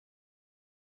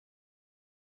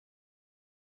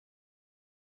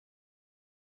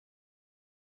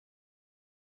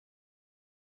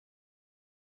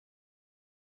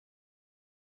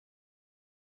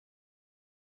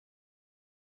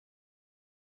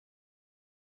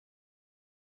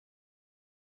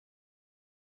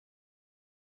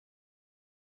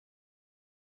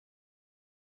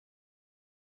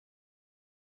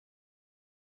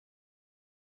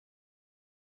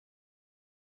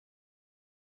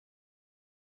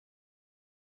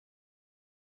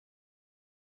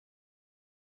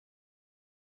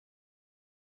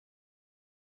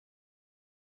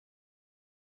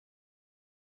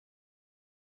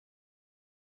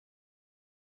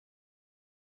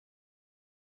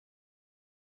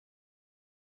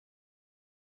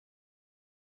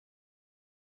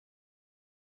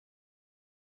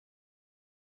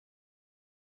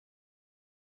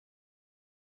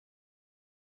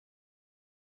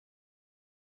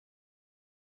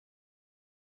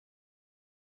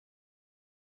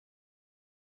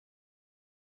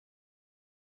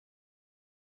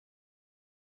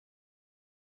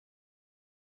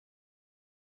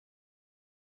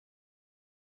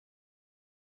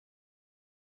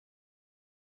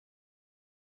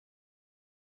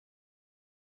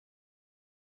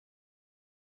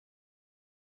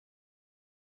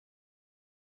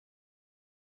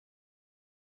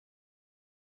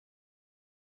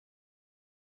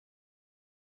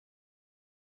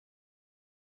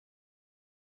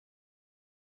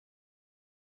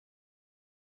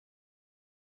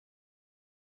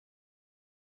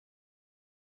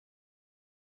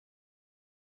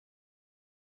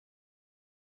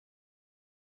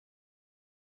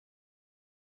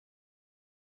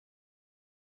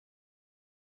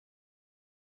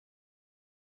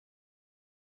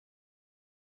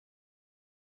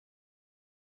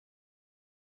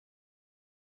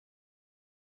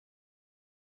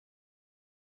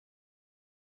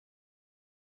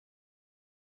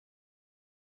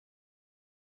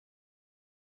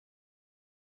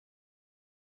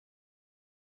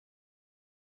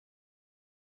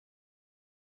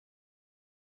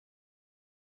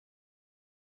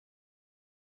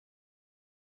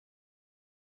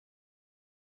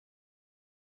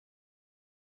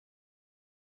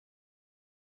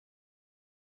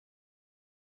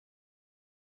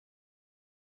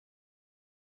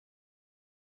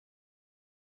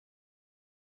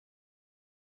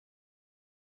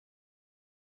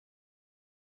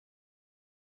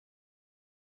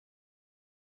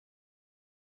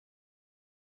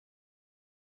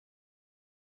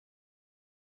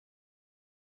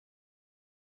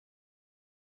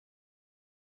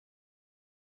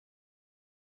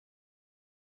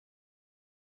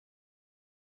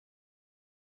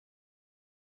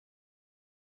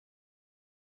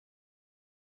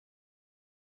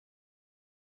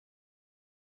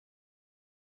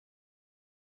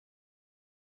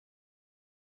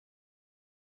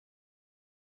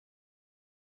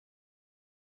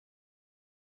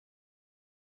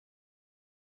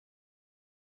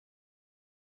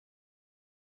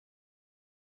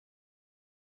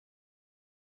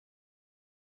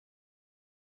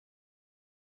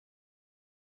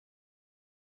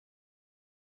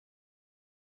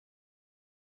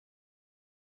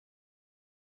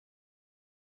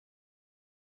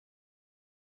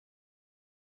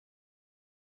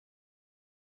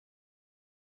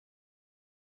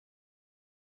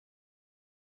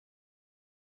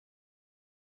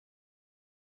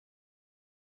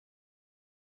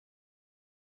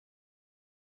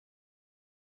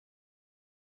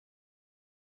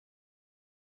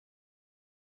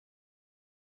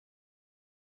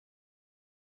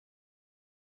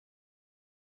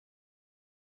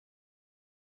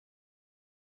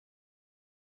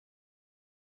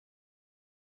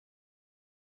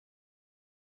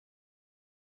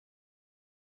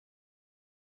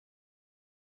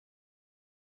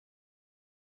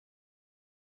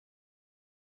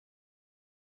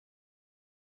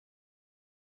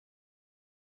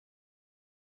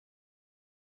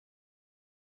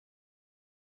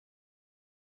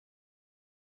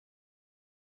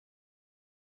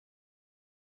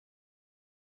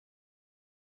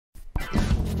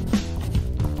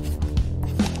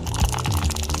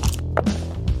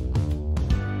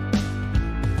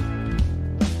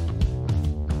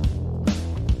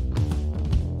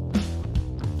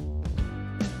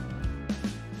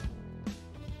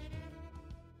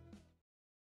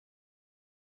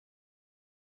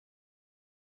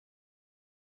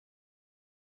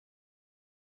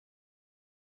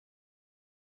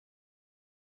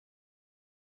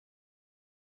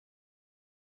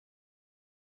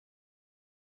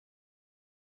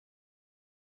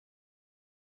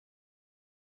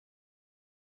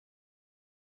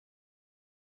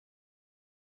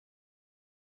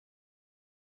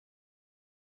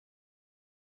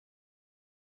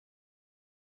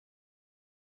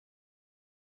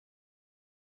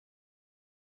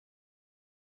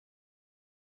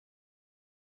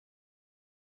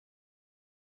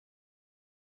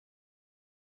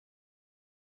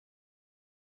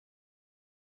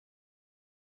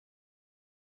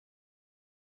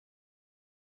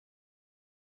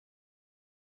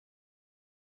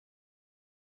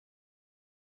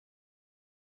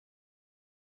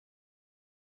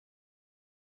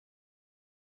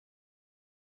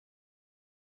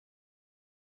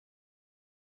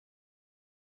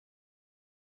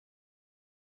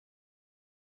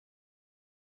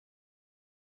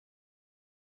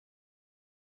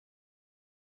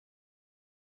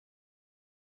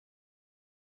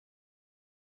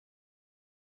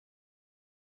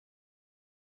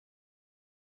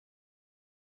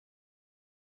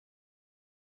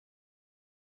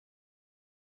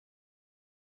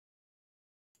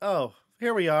Oh,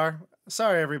 here we are.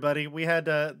 Sorry, everybody. We had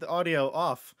the audio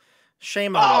off.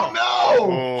 Shame on me.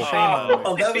 no! Shame on me.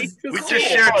 Oh, that was We cool. just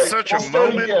shared Alright, such we'll a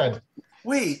start moment. again.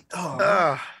 Wait.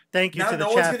 Oh, Thank you now to the no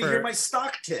one's chat gonna for. hear my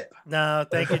stock tip. No,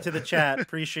 thank you to the chat.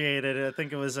 Appreciate it. I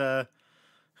think it was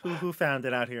who found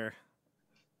it out here.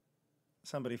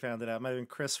 Somebody found it out. Might have been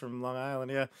Chris from Long Island.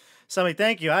 Yeah. Somebody.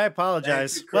 Thank you. I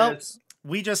apologize. Thank you, Well, Chris.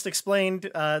 we just explained.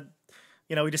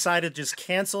 We decided to just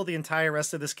cancel the entire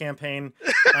rest of this campaign.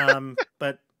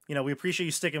 But we appreciate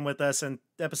you sticking with us. And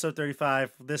episode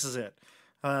 35. This is it.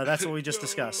 That's what we just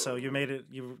discussed. So you made it.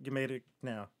 You made it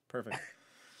now. Perfect.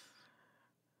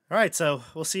 All right. So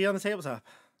we'll see you on the tabletop.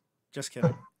 Just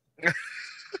kidding.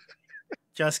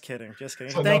 Just kidding. Just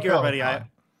kidding. So Thank no you, everybody.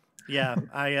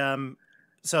 Comic-Con.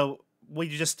 So we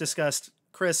just discussed.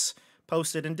 Chris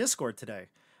posted in Discord today,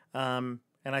 and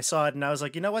I saw it, and I was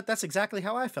like, you know what? That's exactly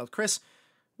how I felt. Chris,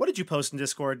 what did you post in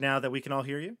Discord now that we can all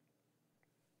hear you?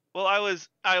 Well, I was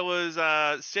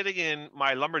sitting in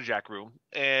my lumberjack room,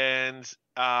 and just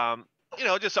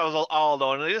I was all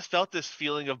alone, and I just felt this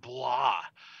feeling of blah.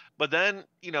 But then,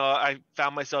 I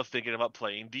found myself thinking about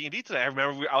playing D&D today. I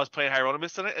remember I was playing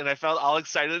Hieronymus tonight, and I felt all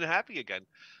excited and happy again.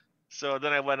 So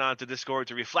then I went on to Discord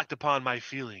to reflect upon my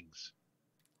feelings.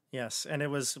 Yes, and it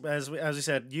was as we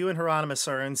said, you and Hieronymus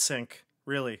are in sync,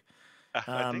 really.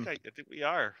 I think we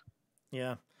are.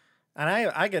 Yeah, and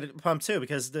I get pumped too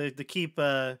because the keep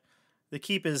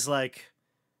is like,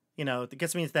 it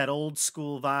gets me into that old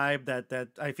school vibe that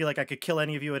I feel like I could kill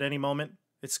any of you at any moment.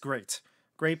 It's great.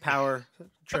 Great power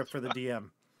trip for the DM.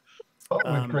 But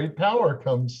with great power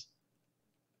comes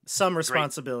some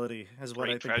responsibility, is what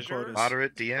I think treasure? the quote is.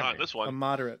 Moderate DM. Not this one. A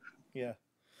moderate, yeah.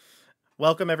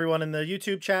 Welcome everyone in the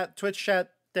YouTube chat, Twitch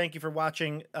chat. Thank you for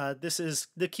watching. This is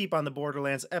The Keep on the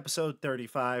Borderlands, episode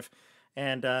 35.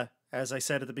 And as I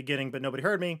said at the beginning, but nobody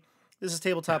heard me, this is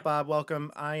Tabletop Bob.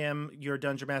 Welcome. I am your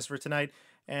Dungeon Master for tonight,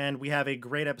 and we have a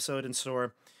great episode in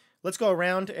store. Let's go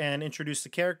around and introduce the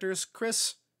characters.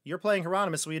 Chris, you're playing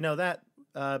Hieronymus, so we know that.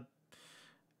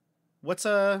 What's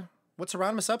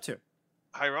Hieronymus up to?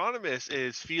 Hieronymus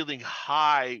is feeling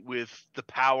high with the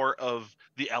power of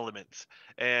the elements,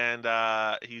 and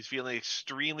he's feeling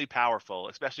extremely powerful,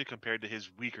 especially compared to his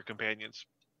weaker companions.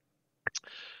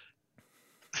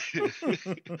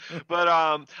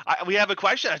 But we have a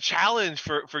question, a challenge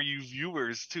for you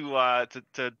viewers to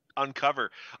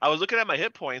uncover. I was looking at my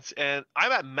hit points, and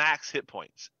I'm at max hit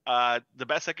points. The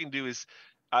best I can do is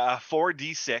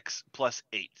 4d6 plus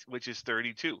 8, which is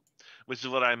 32, which is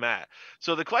what I'm at.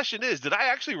 So the question is, did I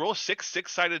actually roll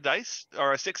six-sided dice,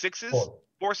 or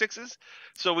four sixes?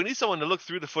 So we need someone to look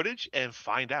through the footage and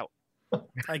find out.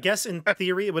 I guess in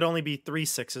theory it would only be 3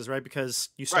 6s, right? Because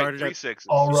you started three at sixes.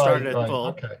 started at full.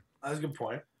 Okay. That's a good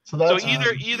point. So that's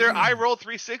either I rolled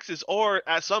 3 6s, or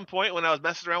at some point when I was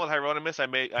messing around with Hieronymus, I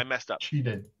messed up.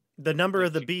 cheated. The number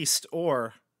of the beast,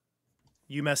 or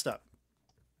you messed up.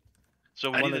 So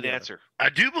we need an answer. I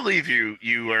do believe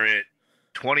you are at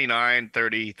 29,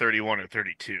 30, 31, or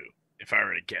 32, if I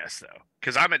were to guess, though.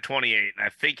 Because I'm at 28, and I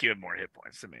think you have more hit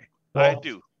points than me. I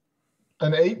do.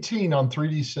 An 18 on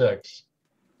 3d6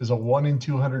 is a 1 in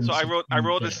 200. So I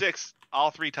rolled a 6 all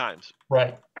 3 times.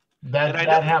 Right.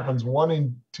 That happens 1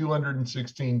 in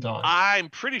 216 times. I'm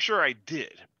pretty sure I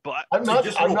did, but I'm not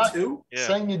two?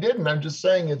 saying you didn't. I'm just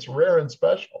saying it's rare and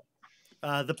special.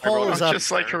 The poll is up. Just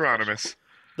like Hieronymus.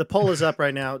 The poll is up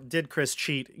right now. Did Chris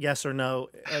cheat? Yes or no?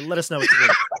 Let us know what you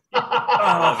think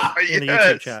in the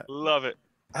YouTube chat. Love it.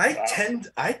 I tend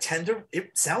to.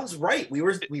 It sounds right. We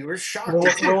were shocked. We'll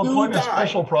appoint a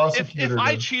special If prosecutor.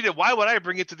 I cheated, why would I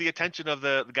bring it to the attention of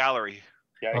the gallery?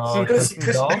 Because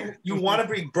you want to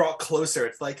be brought closer.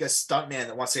 It's like a stuntman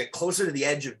that wants to get closer to the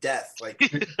edge of death. Like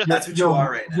that's what you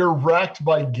are right now. You're racked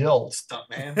by guilt.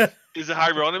 Stuntman. Is the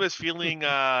Hieronymus feeling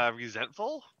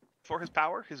resentful for his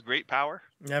power, his great power?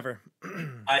 Never.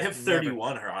 I have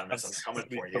 31 Hieronymus. I'm coming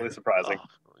for you. Really surprising.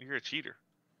 Oh, you're a cheater.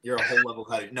 You're a whole level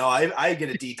higher. No, I get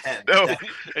a D10. No,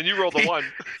 and you rolled a 1.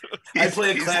 I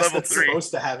play a class that's 3. supposed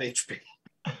to have HP.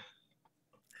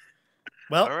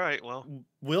 Well, all right. Well,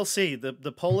 we'll see.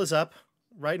 The poll is up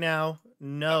right now.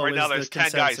 No, right now there's 10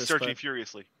 guys searching but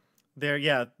furiously. There,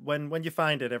 yeah. When you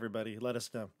find it, everybody, let us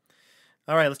know.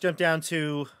 All right, let's jump down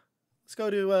to. Let's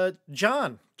go to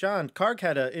John. John, Karg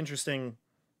had an interesting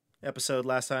episode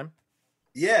last time.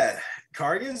 Yeah,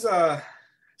 Karg is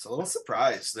it's a little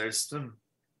surprised. There's some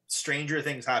stranger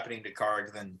things happening to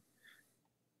Karg than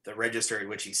the register at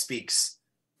which he speaks.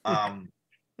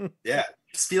 Yeah,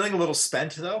 just feeling a little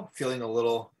spent though, feeling a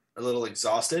little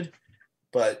exhausted,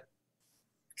 but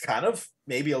kind of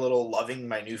maybe a little loving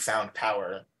my newfound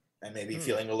power and maybe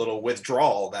feeling a little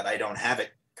withdrawal that I don't have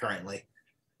it currently.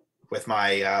 with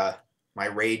my my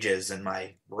rages and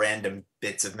my random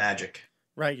bits of magic.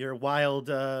 Right, your wild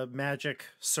magic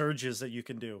surges that you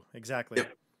can do. Exactly.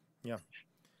 Yep. Yeah.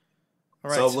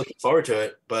 All right. So I'm looking forward to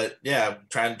it, but yeah,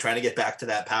 trying to get back to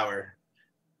that power.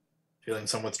 Feeling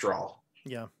some withdrawal.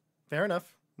 Yeah, fair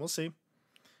enough. We'll see.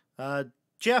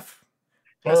 Jeff,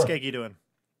 how's Skeggy doing?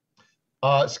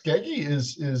 Skeggy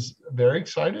is very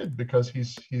excited because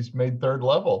he's made 3rd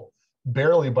level,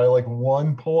 barely by like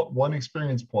one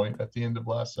experience point at the end of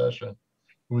last session.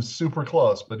 It was super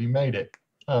close, but he made it.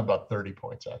 About 30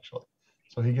 points actually.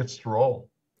 So he gets to roll.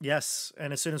 Yes,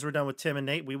 and as soon as we're done with Tim and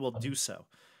Nate, we will do so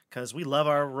because we love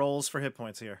our rolls for hit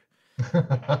points here.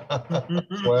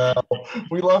 Well,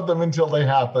 we love them until they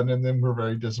happen, and then we're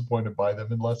very disappointed by them,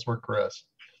 unless we're Chris.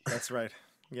 That's right.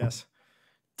 Yes.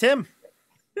 Tim.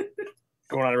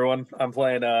 Going on, everyone. I'm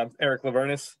playing Eric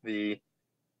Lavernus, the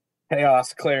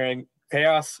Chaos Cleric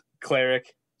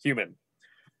human.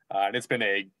 And it's been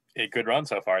a good run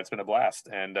so far. It's been a blast.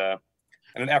 And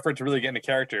in an effort to really get into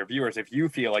character, viewers, if you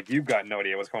feel like you've got no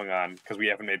idea what's going on because we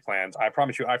haven't made plans, I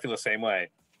promise you I feel the same way.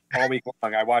 All week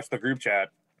long, I watch the group chat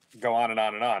go on and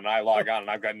on and on, and I log on,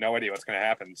 and I've got no idea what's going to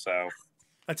happen. So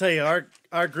I tell you,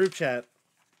 our group chat,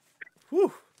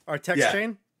 our text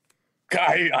chain.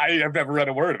 I have never read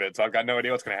a word of it, so I've got no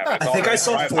idea what's going to happen. I think I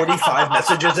saw 45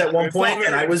 messages at one point,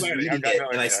 and I was reading it,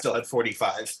 and I still had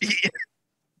 45.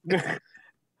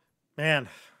 Man,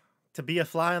 to be a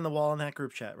fly on the wall in that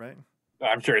group chat, right?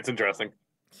 I'm sure it's interesting.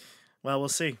 Well, we'll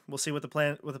see. We'll see what the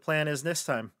plan is this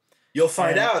time. You'll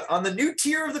find out on the new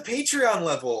tier of the Patreon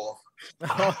level.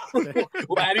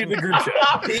 We'll add you to the group chat.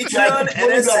 Patreon $20 a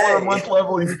NSA. month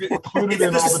level, you get included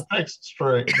in all the text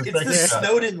string. It's the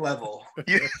Snowden level.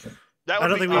 That I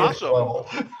don't would be think we-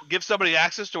 awesome. Give somebody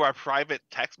access to our private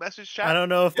text message chat. I don't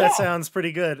know if that sounds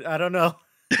pretty good. I don't know.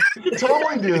 We can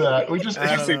totally do that. We just I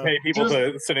don't Actually know. pay people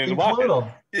to sit in and watch include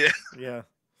it. them. Yeah.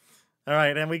 All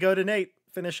right, and we go to Nate.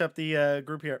 Finish up the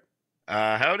group here.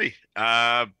 Howdy.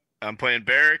 I'm playing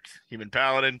Barrick, Human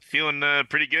Paladin, feeling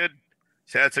pretty good.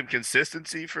 He's had some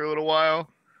consistency for a little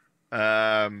while.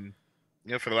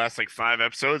 For the last like 5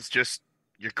 episodes, just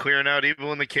you're clearing out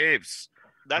evil in the caves.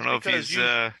 That's I don't know because if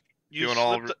he's you doing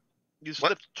all. you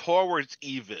slipped towards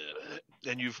evil,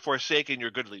 and you've forsaken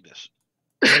your goodliness.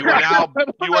 You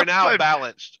are now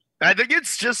balanced. I think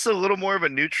it's just a little more of a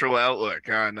neutral outlook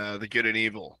on the good and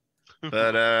evil.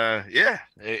 But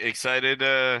excited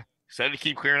to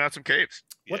keep clearing out some caves.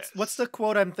 What's the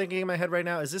quote I'm thinking in my head right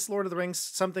now? Is this Lord of the Rings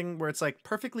something where it's like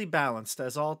perfectly balanced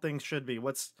as all things should be?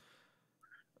 What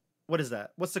is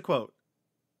that? What's the quote?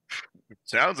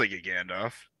 Sounds like a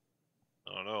Gandalf.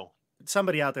 I don't know.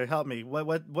 Somebody out there, help me. What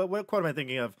quote am I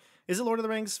thinking of? Is it Lord of the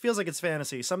Rings? Feels like it's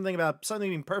fantasy. Something about something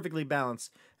being perfectly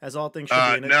balanced as all things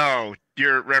should be. No,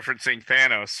 you're referencing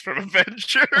Thanos from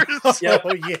Avengers.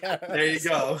 Oh yeah. There you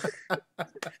go.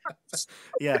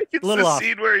 Yeah, It's a little the off.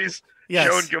 scene where he's Yes.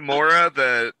 showing Gamora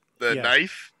the Yeah.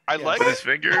 knife I Yeah. like with it. his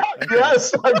finger.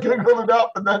 Yes, I googled it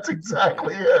up, and that's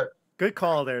exactly it. Good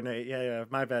call there, Nate. Yeah.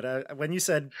 My bad. When you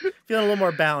said feeling a little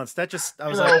more balanced, that just I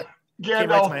was You like, know,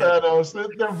 Gandalf, my head.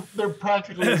 Thanos, they're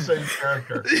practically the same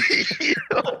character.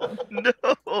 No.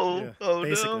 yeah, Oh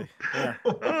basically. Yeah,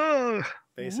 no. Oh,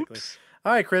 basically. whoops.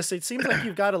 All right, Chris. It seems like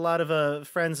you've got a lot of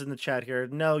friends in the chat here.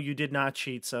 No, you did not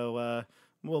cheat, so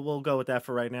we'll go with that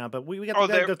for right now. But we got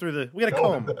to go through we got to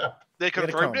comb. They gotta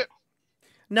confirmed comb. it.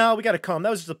 No, we got to comb. That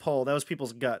was just a poll. That was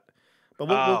people's gut. But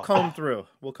we'll comb through.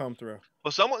 We'll comb through.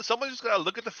 Well, someone just gotta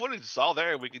look at the footage. It's all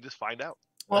there. We can just find out.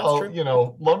 Well, true. you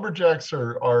know, lumberjacks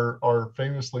are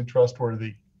famously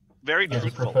trustworthy Very as a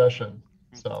truthful. profession.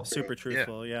 So, Super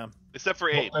truthful. Yeah. Except for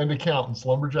Abe. and accountants,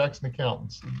 lumberjacks and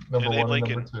accountants, number And Abe one and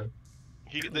Lincoln. number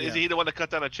two. Is he the one that cut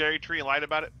down a cherry tree and lied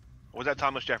about it? Or was that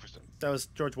Thomas Jefferson? That was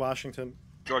George Washington,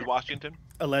 George Washington?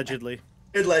 allegedly.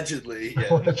 Allegedly.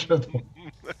 Yeah.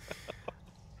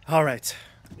 All right.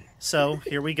 So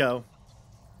here we go.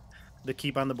 The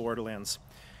keep on the Borderlands.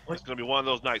 It's gonna be one of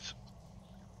those nights.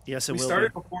 Yes, it We will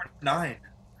started be. before 9.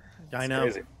 I know.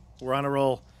 Crazy. We're on a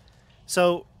roll.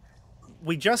 So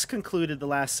we just concluded the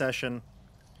last session.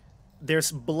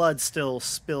 There's blood still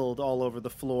spilled all over the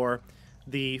floor.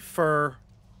 The fur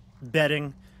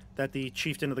bedding that the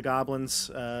chieftain of the goblins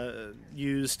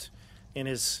used in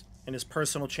his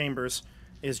personal chambers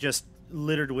is just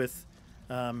littered with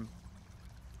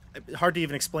hard to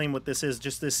even explain what this is.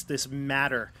 Just this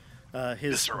matter.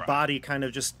 His Viscera. body kind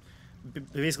of just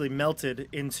basically melted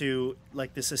into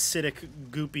like this acidic,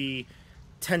 goopy,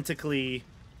 tentacly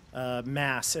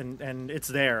mass, and it's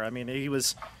there. I mean, he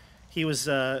was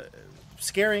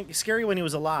scary when he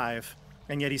was alive,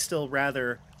 and yet he's still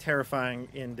rather terrifying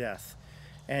in death.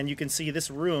 and you can see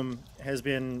this room has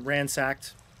been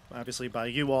ransacked, obviously by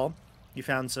you all. You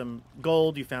found some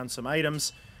gold, you found some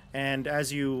items, and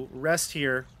as you rest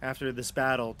here after this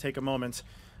battle, take a moment,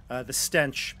 the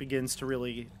stench begins to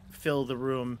really fill the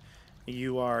room.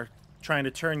 You are trying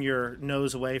to turn your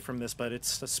nose away from this, but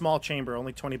it's a small chamber,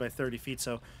 only 20 by 30 feet,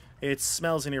 so it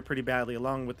smells in here pretty badly,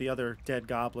 along with the other dead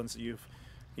goblins that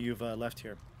you've left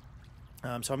here.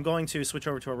 So I'm going to switch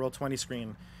over to a Roll20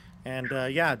 screen, and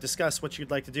yeah, discuss what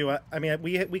you'd like to do. I mean,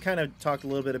 we kind of talked a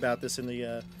little bit about this in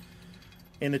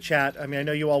the chat. I mean, I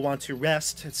know you all want to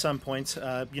rest at some point.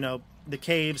 You know, the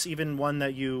caves, even one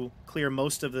that you clear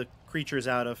most of the creatures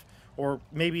out of, or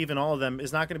maybe even all of them,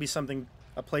 is not going to be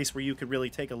a place where you could really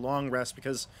take a long rest,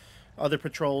 because other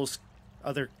patrols,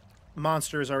 other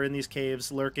monsters are in these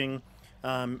caves lurking,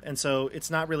 and so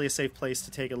it's not really a safe place to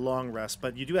take a long rest.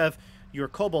 But you do have your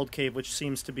Kobold Cave, which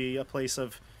seems to be a place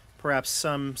of perhaps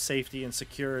some safety and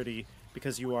security,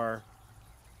 because you are,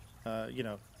 you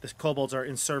know, the kobolds are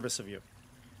in service of you.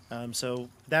 So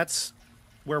that's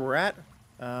where we're at.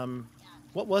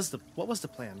 What was the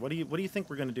plan? What do you think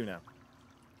we're going to do now?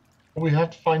 We have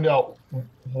to find out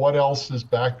what else is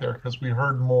back there, because we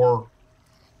heard more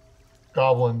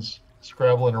goblins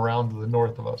scrabbling around to the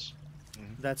north of us.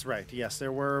 That's right. Yes,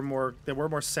 there were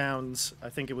more sounds. I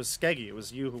think it was Skeggy. It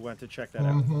was you who went to check that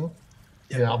out.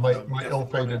 Yeah, my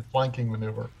ill-fated flanking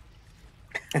maneuver.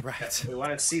 Right. We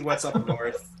wanted to see what's up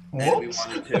north, and we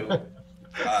wanted to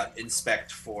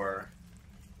inspect for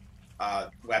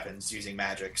weapons using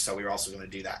magic. So we were also going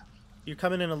to do that. You're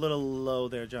coming in a little low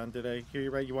there, John. Did I hear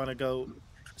you right? You want to go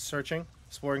searching,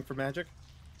 exploring for magic?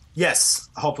 Yes.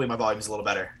 Hopefully my volume's a little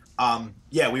better.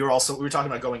 Yeah, we were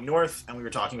talking about going north, and we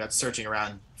were talking about searching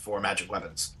around for magic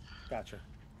weapons. Gotcha.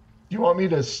 Do you want me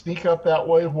to sneak up that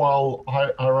way while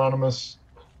Hieronymus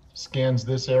scans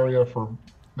this area for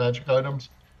magic items?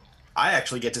 I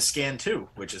actually get to scan too,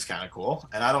 which is kind of cool,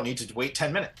 and I don't need to wait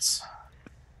 10 minutes.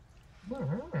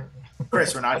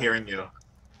 Chris, we're not hearing you.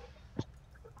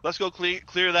 Let's go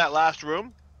clear that last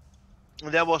room,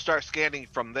 and then we'll start scanning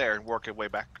from there and work our way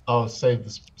back. Oh, save the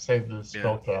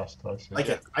spellcast. I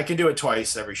see. I can do it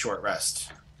twice every short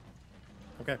rest.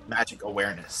 Okay. Magic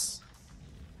awareness.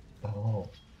 Oh.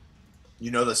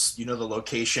 You know the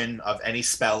location of any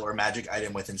spell or magic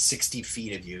item within 60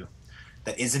 feet of you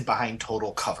that isn't behind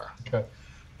total cover. Okay.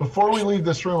 Before we leave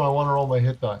this room, I want to roll my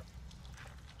hit die.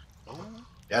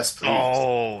 Yes, please.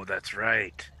 Oh, that's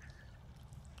right.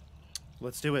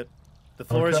 Let's do it. The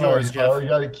floor is yours, Jeff. I already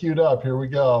got it queued up. Here we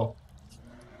go.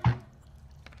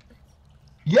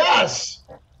 Yes!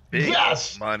 Big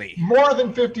yes! money. More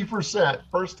than 50%.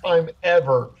 First time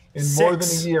ever in more than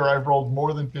a year I've rolled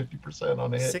more than 50%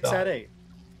 on a hit 6 die. out of 8.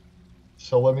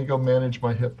 So let me go manage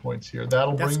my hit points here.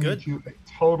 That'll That's bring good. me to a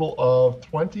total of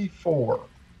 24.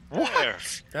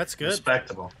 What? That's good.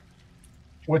 Respectable.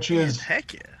 Which is,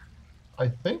 Heck yeah. I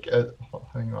think,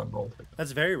 hang on, roll tape.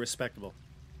 That's very respectable.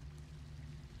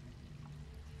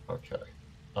 Okay.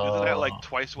 Isn't that like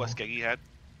twice what Skeggy had?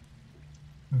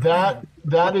 That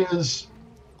is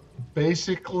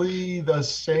basically the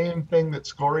same thing that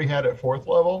Scory had at 4th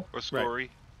level. Or Scory?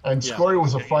 And Yeah. Scory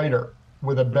was a fighter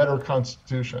with a better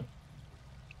constitution.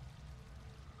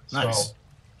 Nice. So,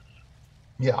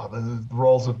 yeah, the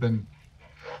rolls have been...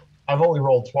 I've only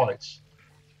rolled twice.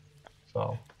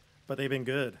 So But they've been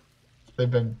good. they've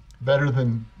been better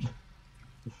than...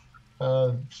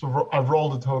 so I've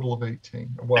rolled a total of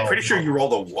 18. Well, I'm pretty sure you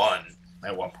rolled a 1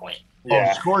 at one point.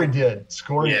 Yeah. Oh, Scory did.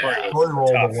 Scory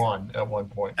rolled tough. a 1 at one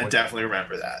point. I definitely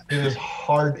remember that. It is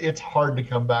hard. It's hard to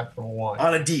come back from a 1.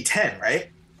 On a D10, right?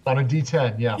 On a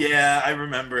D10, yeah. Yeah, I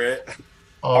remember it.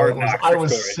 Hard knock I for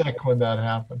was Scory. sick when that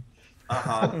happened.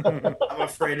 I'm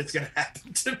afraid it's going to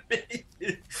happen to me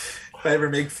if I ever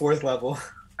make 4th level.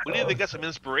 We need to get some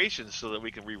inspiration so that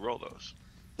we can re-roll those.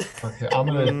 Okay, I'm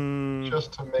gonna Mm,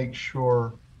 just to make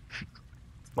sure.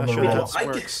 I'm not gonna sure how roll this I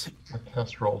works. a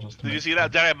test roll just to Did you make see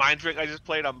that? Did I mind trick I just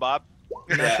played on Bob?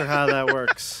 Not sure how that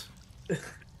works.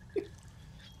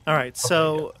 All right,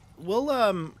 so we'll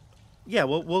let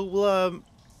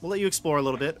you explore a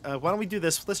little bit. Why don't we do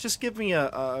this? Let's just give me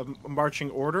a marching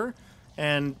order,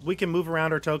 and we can move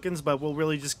around our tokens, but we'll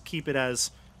really just keep it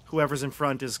as whoever's in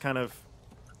front is kind of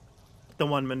the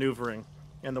one maneuvering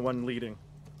and the one leading.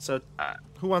 So,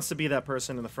 who wants to be that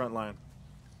person in the front line?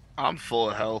 I'm full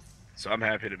of health, so I'm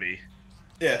happy to be.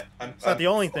 Yeah. It's not the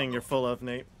only thing you're full of,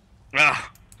 Nate.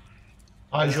 Ah,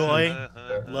 Joy,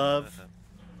 Uh, love,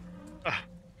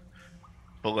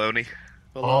 baloney.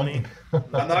 baloney.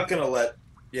 I'm not going to let...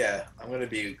 Yeah, I'm going to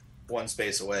be one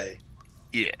space away.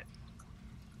 Yeah.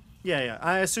 Yeah.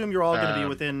 I assume you're all going to be Um,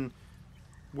 within.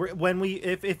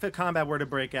 If a combat were to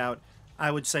break out, I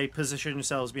would say position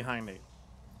yourselves behind me.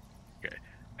 Okay.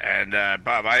 And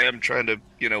Bob, I am trying to,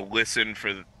 listen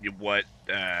for what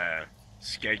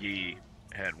Skeggy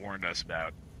had warned us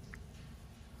about.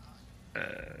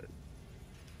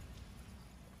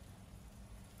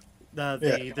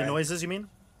 The noises, you mean?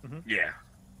 Mm-hmm. Yeah.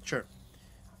 Sure.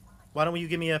 Why don't you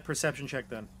give me a perception check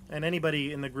then? And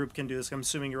anybody in the group can do this. I'm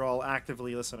assuming you're all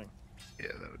actively listening.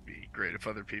 Yeah, that would be great if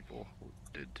other people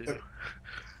did too.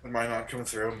 Am I not coming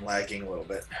through? I'm lagging a little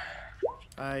bit.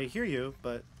 I hear you,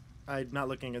 but I'm not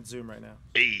looking at Zoom right now.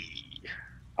 Hey.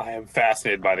 I am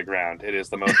fascinated by the ground. It is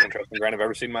the most interesting ground I've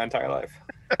ever seen in my entire life.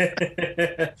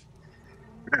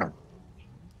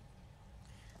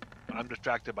 I'm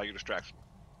distracted by your distraction.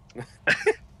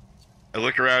 I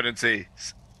look around and say,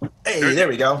 Hey, there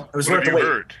we go. It was what worth have the you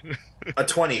wait. heard? A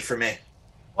 20 for me.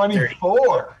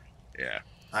 24. Yeah.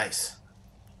 Nice.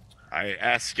 I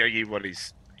asked Skeggy what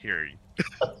he's hearing.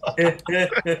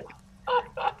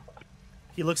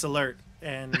 He looks alert,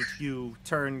 and you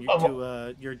turn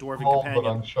to your dwarven Roll, but companion.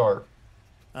 I'm sharp.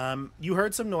 You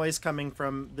heard some noise coming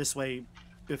from this way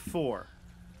before.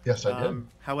 Yes, I did.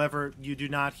 However, you do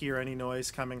not hear any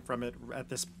noise coming from it at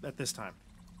this time.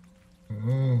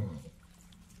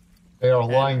 They are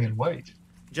lying in wait.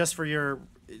 Just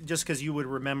because you would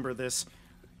remember this,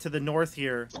 to the north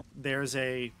here, there's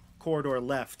a corridor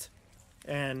left,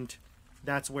 and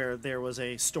that's where there was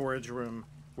a storage room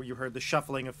where you heard the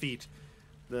shuffling of feet,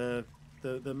 the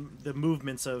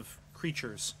movements of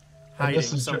creatures hiding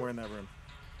somewhere in that room.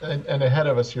 And ahead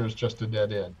of us here is just a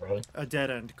dead end, right? A dead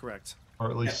end, correct.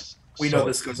 Or at least We know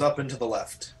this goes up and to the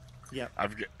left. Yeah.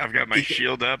 I've got my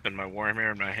shield up and my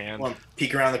Warhammer in my hand. Want to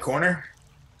peek around the corner?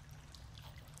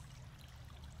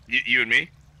 You and me?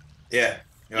 Yeah.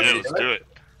 You want Yeah, me let's to do it.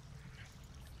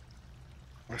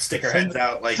 We'll stick our heads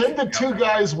out like. Send the two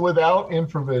guys without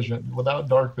infravision, without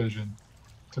dark vision,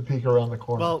 to peek around the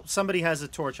corner. Well, somebody has a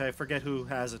torch. I forget who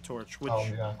has a torch. Who's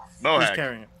Mohag.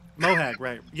 carrying it? Mohag,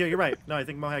 right. Yeah, you're right. No, I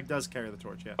think Mohag does carry the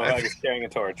torch, yeah. Mohag is carrying a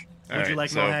torch. Would you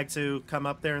like Mohag to come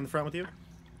up there in the front with you?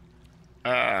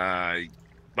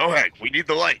 Mohag, we need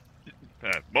the light.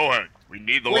 Mohag, we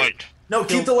need the light. No,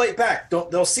 keep the light back.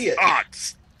 They'll see it.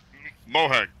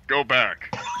 Mohag, go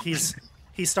back.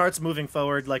 He starts moving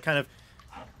forward, kind of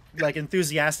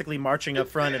enthusiastically marching up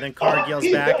front, and then Karg yells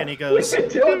back, and he goes, "We've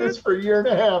been doing this for a year and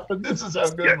a half, and this is how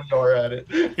good we are at it."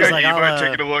 He's like, you mind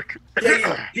taking a look?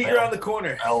 Yeah, peek around the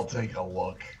corner. I'll take a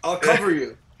look. I'll cover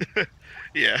you.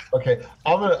 Yeah. Okay,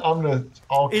 I'll come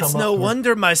 "It's up no with-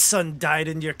 wonder my son died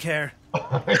in your care."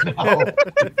 I know.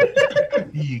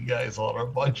 You guys are a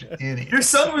bunch of idiots. Your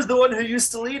son was the one who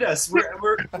used to lead us.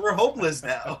 We're hopeless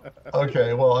now.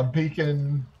 Okay, well, I'm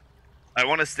peeking. I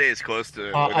want to stay as close to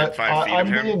within 5 feet I'm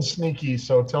of him. being sneaky,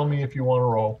 so tell me if you want to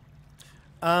roll.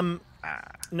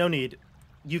 No need.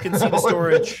 You can see the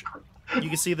storage. You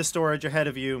can see the storage ahead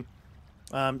of you.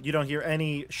 You don't hear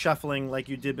any shuffling like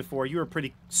you did before. You were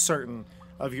pretty certain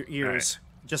of your ears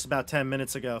just about 10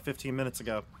 minutes ago, 15 minutes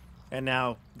ago, and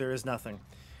now there is nothing.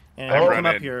 And you come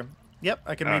up here. Yep,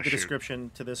 I can read the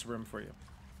description to this room for you.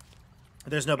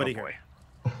 There's nobody here.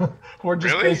 We're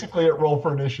just basically at roll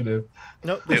for initiative.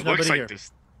 Nope, there's nobody here.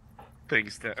 There's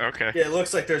things that okay. Yeah, it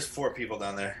looks like there's 4 people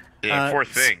down there. Yeah, 4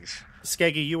 things.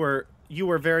 Skeggy, you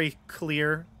were very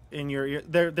clear in your.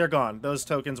 They're gone. Those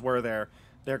tokens were there.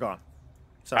 They're gone.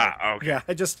 Sorry. Okay. Yeah,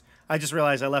 I just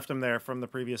realized I left them there from the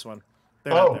previous one.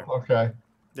 They're not there. Okay.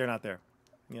 They're not there.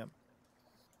 Yep.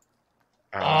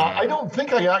 I don't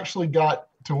think I actually got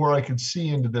to where I could see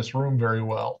into this room very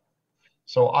well,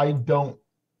 so I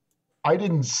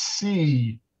didn't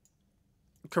see.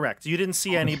 Correct. You didn't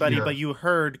see anybody, here. but you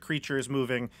heard creatures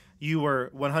moving. You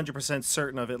were 100%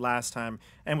 certain of it last time,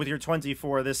 and with your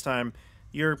 24 this time,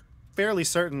 you're fairly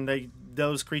certain that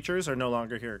those creatures are no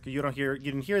longer here. You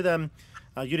didn't hear them.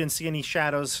 You didn't see any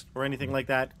shadows or anything like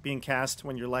that being cast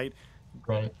when your light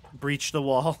breached the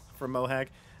wall from Mohag.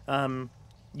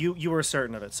 You were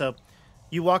certain of it. So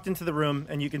you walked into the room,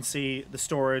 and you can see the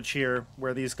storage here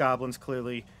where these goblins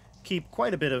clearly keep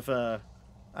quite a bit of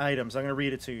items. I'm going to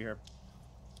read it to you here.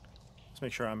 Let's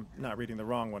make sure I'm not reading the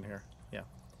wrong one here. Yeah.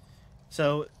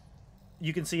 So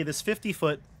you can see this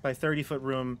 50-foot by 30-foot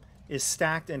room is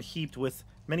stacked and heaped with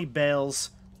many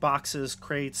bales, boxes,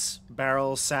 crates,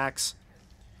 barrels, sacks.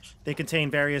 They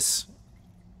contain various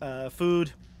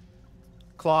food,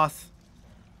 cloth,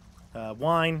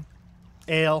 wine,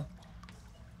 ale.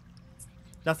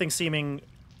 Nothing seeming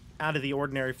out of the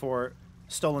ordinary for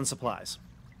stolen supplies.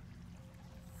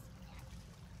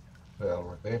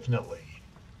 Well, definitely.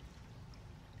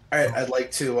 All right, I'd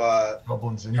like to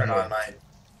Goblins in turn here. on my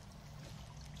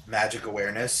magic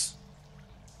awareness.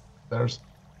 There's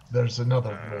There's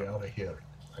another way out of here.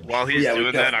 While he's Yeah, we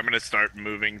doing got- that, I'm going to start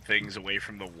moving things away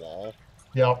from the wall.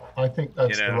 Yeah, I think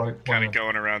that's the right kind plan. of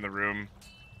going around the room,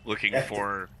 looking Yeah.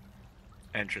 for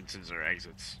entrances or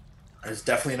exits. There's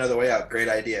definitely another way out. Great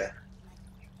idea.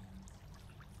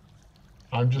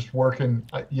 I'm just working.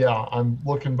 Yeah, I'm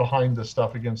looking behind the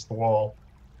stuff against the wall.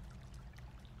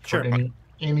 Sure. For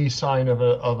any sign of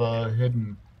a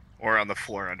hidden. Or on the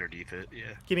floor underneath it, yeah.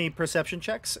 Give me perception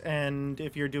checks, and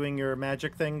if you're doing your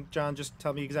magic thing, John, just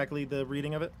tell me exactly the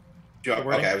reading of it. Sure. The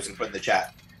wording? Okay, I was going to put in the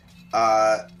chat.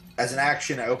 As an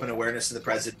action, I open awareness to the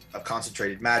presence of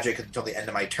concentrated magic until the end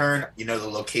of my turn. You know the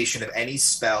location of any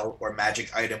spell or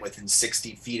magic item within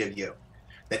 60 feet of you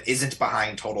that isn't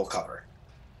behind total cover.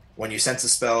 When you sense a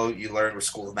spell, you learn which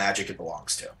school of magic it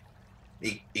belongs to.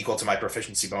 Equal to my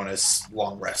proficiency bonus,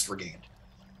 long rest regained.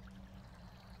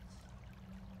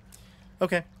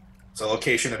 Okay. So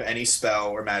location of any spell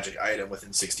or magic item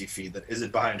within 60 feet that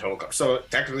isn't behind total cover. So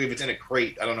technically, if it's in a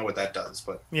crate, I don't know what that does,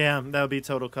 but... Yeah, that would be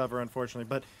total cover, unfortunately.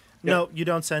 But no, you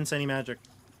don't sense any magic.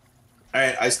 All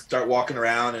right, I start walking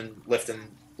around and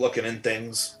looking in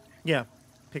things. Yeah,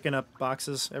 picking up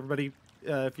boxes. Everybody,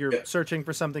 if you're searching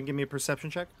for something, give me a perception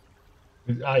check.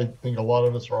 I think a lot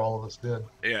of us, or all of us, did.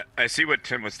 Yeah, I see what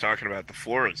Tim was talking about. The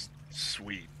floor is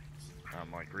sweet.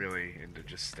 I'm like really into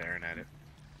just staring at it.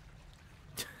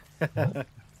 I'm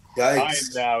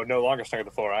Yikes. now no longer stuck at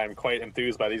the floor. I am quite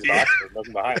enthused by these boxes and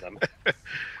nothing behind them.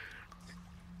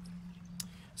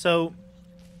 So,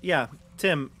 yeah,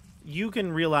 Tim, you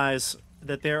can realize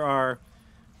that there are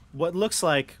what looks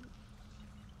like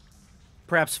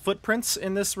perhaps footprints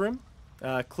in this room.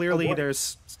 Clearly,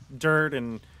 there's dirt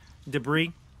and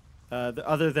debris,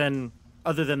 other than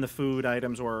the food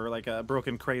items or like a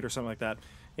broken crate or something like that.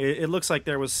 It looks like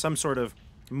there was some sort of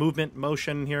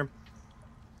motion here.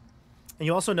 And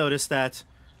you also notice that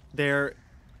there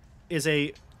is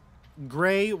a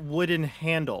gray wooden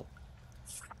handle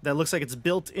that looks like it's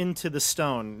built into the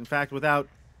stone. In fact, without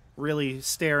really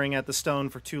staring at the stone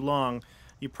for too long,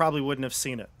 you probably wouldn't have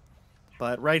seen it.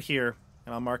 But right here,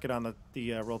 and I'll mark it on the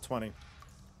Roll20,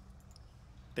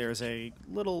 there's a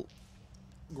little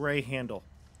gray handle.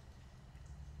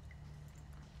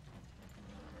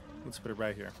 Let's put it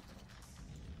right here.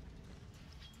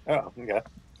 Oh, okay.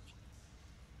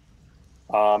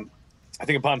 I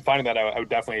think upon finding that, I would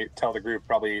definitely tell the group,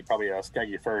 probably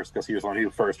Skeggy first, because he was the one who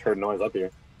first heard noise up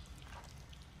here.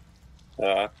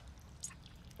 There's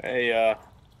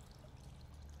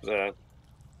a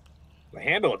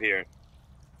handle up here.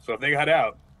 So if they got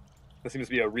out, this seems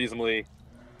to be a reasonably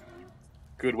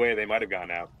good way they might have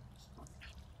gotten out.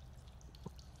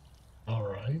 All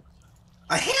right.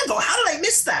 A handle? How did I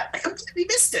miss that? I completely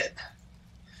missed it.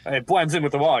 It blends in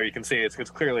with the wall. You can see it's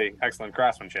clearly excellent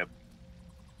craftsmanship.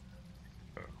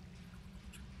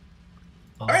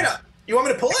 All right, you want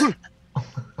me to pull it?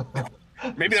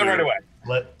 Maybe not right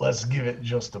away. Let's give it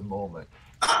just a moment.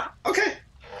 Okay.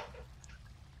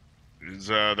 Is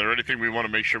there anything we want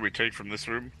to make sure we take from this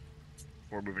room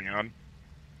before moving on?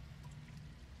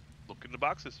 Look in the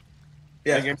boxes.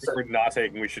 Yeah. I think if we're not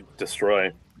taking, we should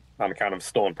destroy on account of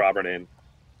stolen property and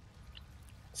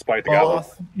spite the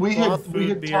goblins. We Cloth, had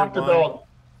food, beer, talked wine. about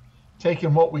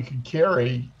taking what we could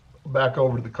carry back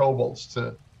over to the kobolds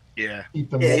to Yeah. keep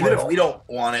them Yeah, even if loyal we don't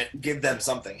want it, give them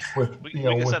something. with, We you know,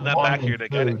 can with send that wine back here and to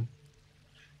get it. food.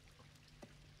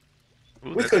 Ooh,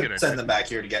 We that's a good could idea. send them back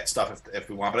here to get stuff if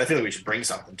we want, but I feel like we should bring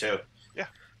something too.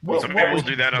 So maybe we'll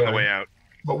do that on the way out.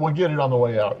 But we'll get it on the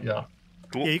way out, yeah.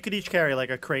 Cool. Yeah, you could each carry like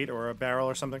a crate or a barrel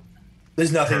or something.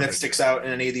 There's nothing that Perfect. sticks out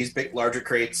in any of these big, larger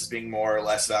crates as being more or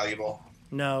less valuable.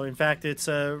 No, in fact, it's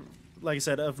like I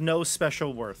said, of no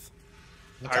special worth.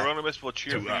 Okay. Hieronymus will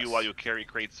cheer To for you us. while you carry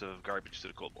crates of garbage to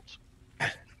the kobolds.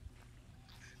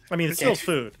 I mean, it's still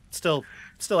food. It's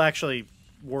still actually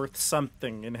worth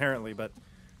something inherently, but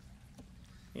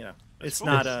you know, it's food.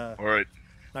 not All right.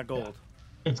 not gold.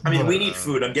 It's I mean, good. we need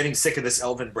food. I'm getting sick of this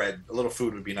elven bread. A little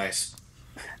food would be nice.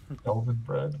 Elven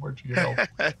bread. Where'd you get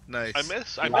elven? Nice. I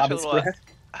miss a Lobby's little bread?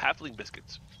 halfling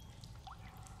biscuits.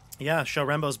 Yeah, show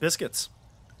Rembo's biscuits.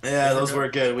 Yeah, those were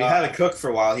good. We had a cook for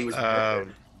a while. He was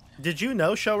Did you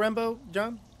know show Rembo,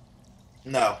 John?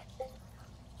 no.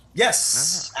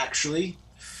 Yes, actually,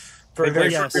 for a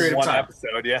very Yes. short period of One time.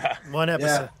 episode, yeah. One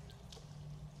episode.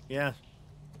 Yeah.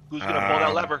 Who's gonna pull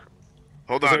that lever?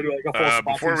 Hold Is on. there, like, a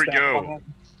full Before we sponsoring staff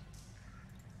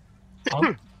on go,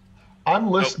 that? I'm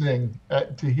listening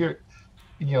to hear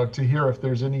if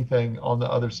there's anything on the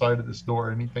other side of this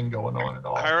door, anything going on at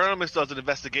all. Hieronymus does an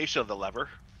investigation of the lever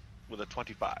with a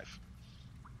 25.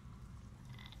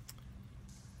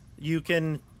 You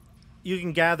can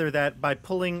gather that by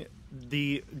pulling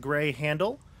the gray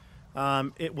handle,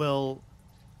 it will,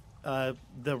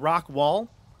 the rock wall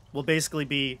will basically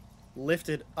be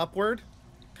lifted upward,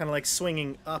 kind of like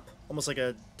swinging up, almost like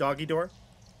a doggy door.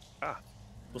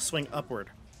 Will swing upward.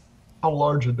 How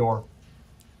large a door?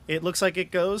 It looks like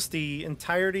it goes the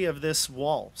entirety of this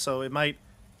wall, so it might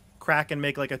crack and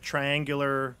make like a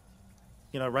triangular,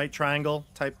 right triangle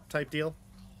type deal.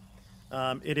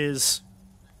 It is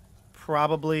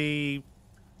probably,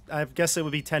 I guess it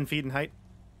would be 10 feet in height.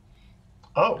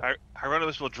 Oh,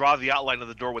 Hieronymus will draw the outline of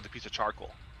the door with a piece of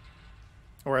charcoal.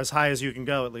 Or as high as you can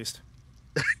go, at least.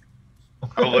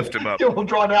 I'll lift him up. it will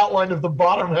draw an outline of the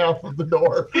bottom half of the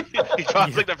door. He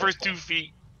draws like the first 2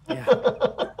 feet. Yeah.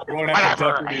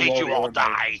 Whatever, I hate you all,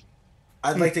 die.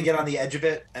 I'd like to get on the edge of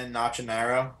it and notch an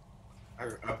arrow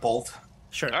or a bolt.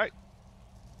 Sure. All right.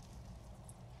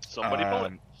 Somebody pull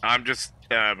it. I'm just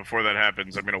before that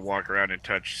happens, I'm gonna walk around and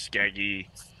touch Skaggy,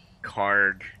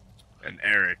 Karg, and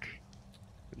Eric,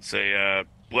 and say,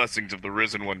 "Blessings of the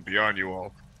Risen One be on you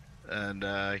all,"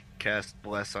 and cast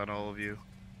Bless on all of you.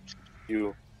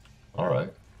 You. All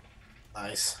right.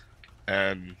 Nice.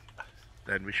 And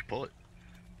then we should pull it.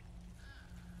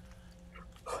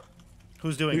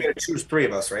 Who's doing You it? gotta choose 3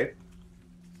 of us, right?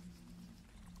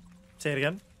 Say it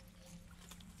again.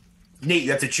 Nate,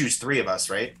 you have to choose 3 of us,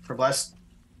 right? For bless.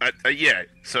 Yeah.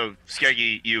 So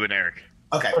Skaggy, you, and Eric.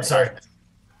 Okay, Okay. sorry.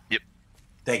 Yep.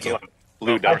 Thank you.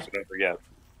 Blue dice, don't forget.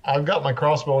 I've got my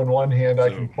crossbow in one hand. I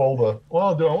So- can pull the.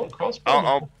 Well, do I want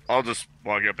crossbow? I'll just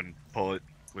walk up and pull it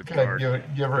with Okay,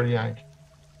 Karg. give her a yank.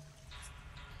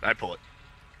 I pull it.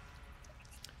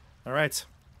 All right.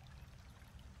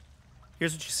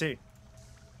 Here's what you see.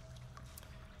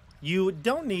 You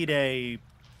don't need a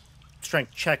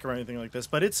strength check or anything like this,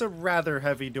 but it's a rather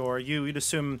heavy door. You'd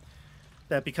assume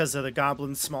that because of the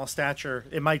goblin's small stature,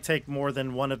 it might take more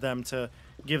than one of them to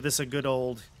give this a good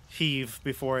old heave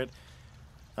before it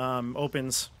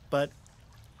opens. But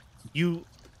you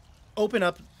open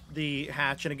up the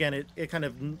hatch, and again, it kind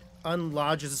of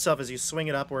unlodges itself as you swing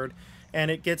it upward, and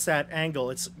it gets that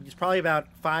angle. It's probably about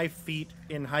 5 feet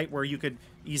in height where you could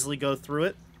easily go through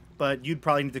it, but you'd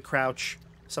probably need to crouch.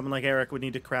 Someone like Eric would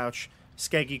need to crouch.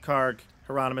 Skaggy, Karg,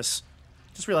 Hieronymus.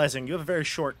 Just realizing you have a very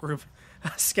short group.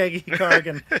 Skaggy, Karg,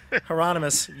 and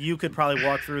Hieronymus, you could probably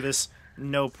walk through this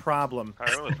no problem.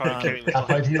 Hieronymus probably carrying the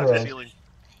Half-height touch the hero. ceiling.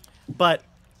 But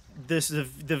this the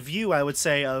view, I would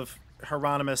say, of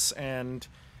Hieronymus and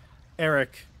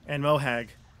Eric and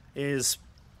Mohag is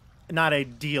not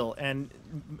ideal. And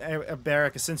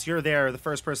Eric, since you're there, the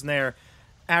first person there,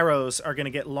 arrows are going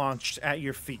to get launched at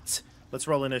your feet. Let's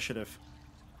roll initiative.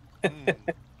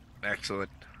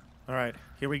 Excellent. All right,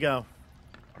 here we go.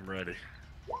 I'm ready.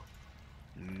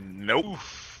 Nope.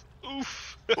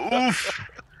 Oof. Oof.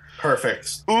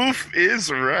 Perfect. Oof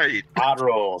is right. Hot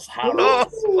rolls. Hot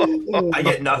rolls. I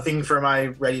get nothing for my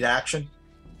ready to action.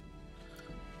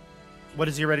 What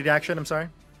is your ready to action? I'm sorry.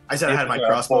 I said I had my Yeah,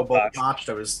 crossbow full bolt notch. notched.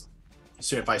 I was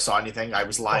seeing if I saw anything. I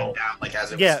was lying down like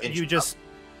as it was. Yeah, inching you just.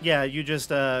 Yeah, you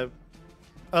just.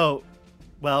 Oh,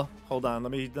 well, hold on.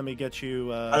 Let me get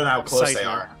you. up. I don't know how close sight they here.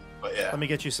 are, but yeah. Let me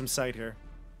get you some sight here.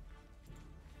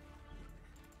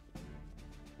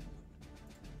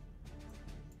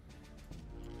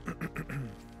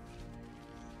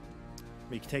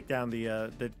 We can take down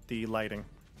the lighting.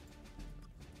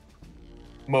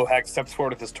 Mohawk steps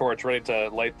forward with his torch, ready to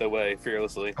light the way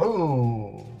fearlessly.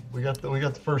 Oh, we got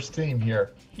the first team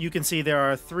here. You can see there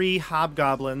are 3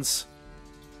 hobgoblins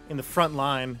in the front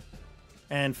line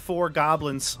and 4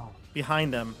 goblins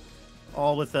behind them,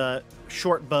 all with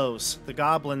short bows. The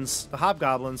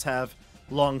hobgoblins have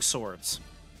long swords.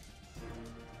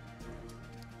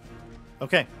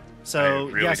 Okay, so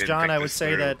really yes, didn't John, think I would this say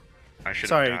through. that. I should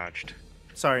Sorry. have dodged.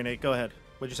 Sorry, Nate. Go ahead.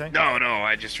 What'd you say? No,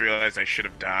 I just realized I should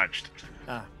have dodged.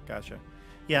 Ah, gotcha.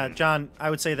 Yeah, John, I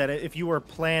would say that if you were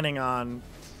planning on,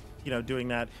 doing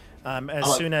that,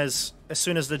 as soon as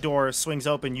the door swings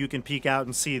open, you can peek out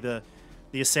and see the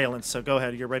assailants. So go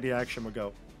ahead. Your ready to action would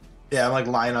go. Yeah, I'm like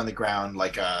lying on the ground,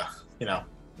 like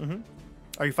Mm-hmm.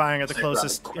 Are you firing at the Say around the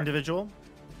closest corner. individual?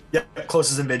 Yep,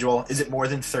 closest individual. Is it more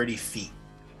than 30 feet?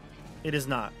 It is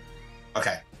not.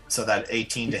 Okay, so that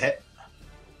 18 to hit.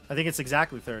 I think it's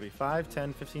exactly 30. 5,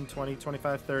 10, 15, 20,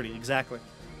 25, 30. Exactly.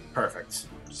 Perfect.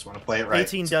 Just want to play it right.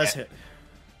 18 does hit.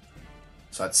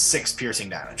 So that's 6 piercing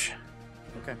damage.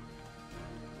 Okay.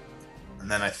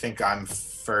 And then I think I'm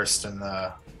first in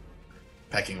the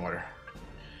pecking order.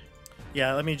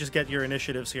 Yeah, let me just get your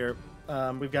initiatives here.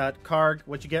 We've got Karg.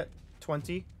 What'd you get?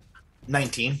 20?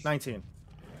 19. 19.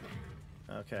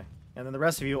 Okay. And then the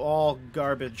rest of you, all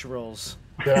garbage rolls.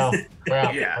 Yeah,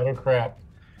 crap. Yeah. Utter crap.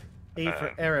 8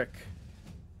 for Eric.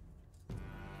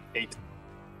 8.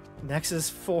 Next is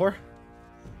 4.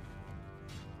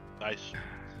 Nice.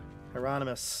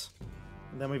 Hieronymus.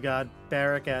 And then we've got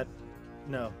Barrack at...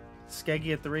 No.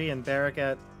 Skeggy at 3 and Barrack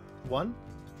at 1?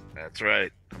 That's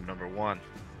right. I'm number 1.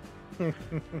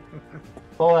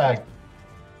 Boag.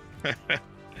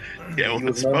 Yeah, well, He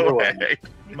it's was number one. Mohag.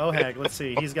 Mohag, let's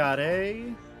see. He's got a...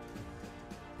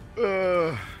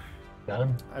 Uh, Got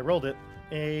him. I rolled it.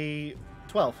 A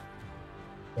 12.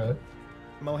 Okay.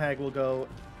 Mohag will go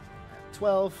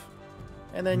 12.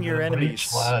 And then your The enemies.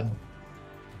 breach lad.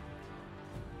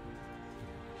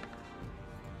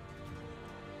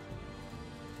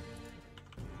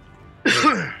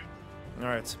 All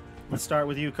right. Let's start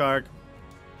with you, Karg.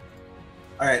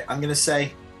 All right, I'm gonna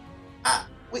say,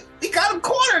 we got him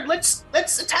cornered. Let's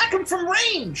attack him from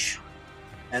range,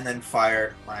 and then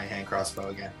fire my hand crossbow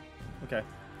again. Okay.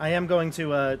 I am going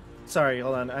to... sorry,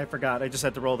 hold on. I forgot. I just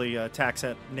had to roll the attacks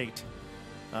at Nate.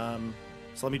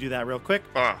 So let me do that real quick.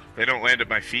 oh, they don't land at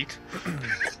my feet.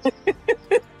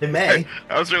 It may.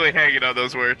 I was really hanging on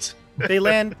those words. They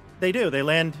land... They do. They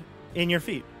land in your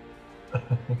feet. Oh,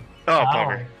 Ow.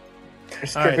 bummer.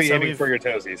 Strictly so aiming we've- for your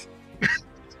toesies.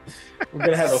 We're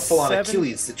gonna have a full-on 7.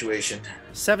 Achilles situation.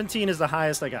 17 is the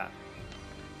highest I got.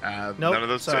 Nope, None of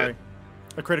those sorry. hit.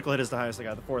 A critical hit is the highest I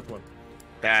got, the 4th one.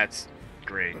 That's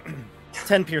great.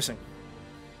 10 piercing.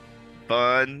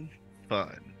 Fun.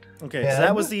 Okay, Yeah. so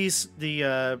that was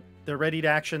the readied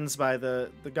actions by the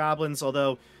goblins.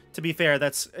 Although, to be fair,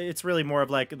 it's really more of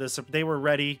like this. They were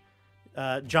ready.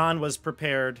 John was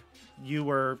prepared. You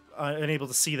were unable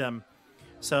to see them.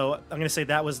 So I'm going to say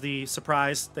that was the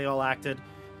surprise. They all acted.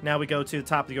 Now we go to the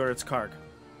top of the order. It's Karg.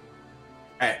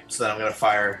 All right, so then I'm gonna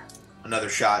fire another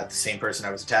shot at the same person I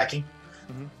was attacking.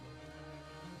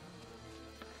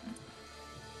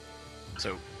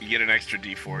 So you get an extra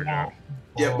D4, John.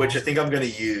 Yeah, which I think I'm gonna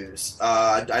use.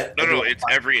 I No, it's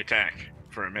every attack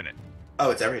for a minute.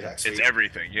 Oh, it's every attack. Sweet. It's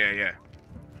everything. Yeah.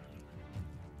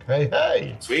 Hey,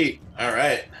 hey. Sweet. All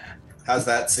right. How's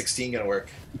that 16 gonna work?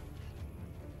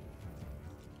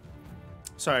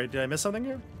 Sorry, did I miss something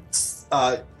here?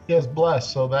 He has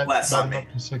bless, so that Bless got on him me.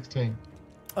 up to 16.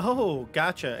 Oh,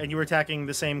 gotcha. And you were attacking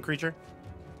the same creature?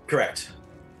 Correct.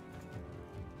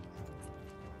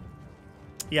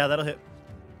 Yeah, that'll hit.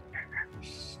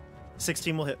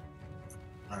 16 will hit.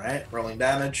 All right. Rolling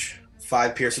damage.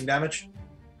 5 piercing damage.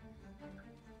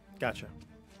 Gotcha.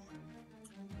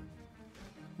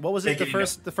 What was it? Thank you,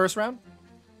 The first round?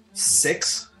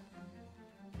 6.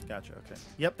 Gotcha. Okay.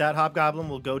 Yep, that hobgoblin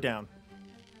will go down.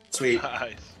 Sweet.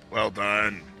 Nice. Well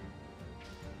done.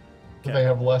 Do they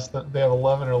have less than? They have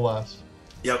 11 or less.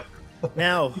 Yep.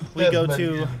 Now we Yes, go but-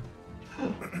 to.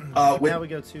 With, Now we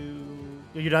go to.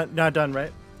 You're not done,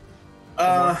 right?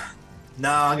 no,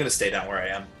 I'm gonna stay down where I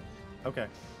am. Okay.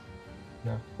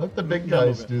 Yeah. Let the big No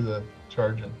guys movement. do the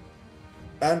charging.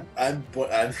 I'm Wait,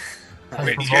 From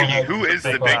Skeggy, Mohag who to is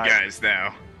the big guys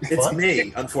now? it's What?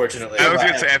 me, unfortunately. I was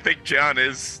gonna say, I think John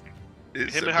is Him a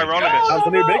and big Hieronymus. guy. How's the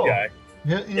new big no. guy?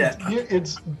 Yeah,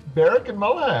 it's Barrack and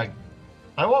Mohag.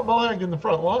 I want Mohag in the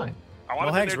front line. I want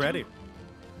him in Mohag's there, ready. too.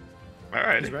 All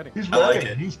right. He's ready. He's I like ready.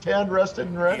 it. He's tanned, rested,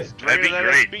 and ready. He's That'd be greater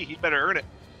than great. XP. He better earn it.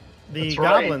 The That's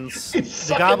right. goblins. He's The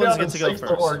sucking goblins down get the to go 6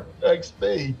 first. more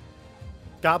XP.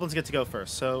 Goblins get to go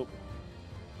first. So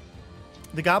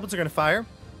the goblins are going to fire.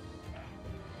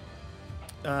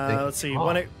 Let's see.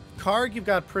 Karg, you've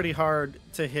got pretty hard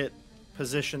to hit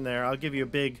position there. I'll give you a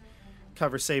big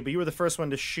cover save, but you were the first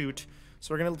one to shoot.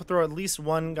 So we're going to throw at least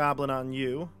one goblin on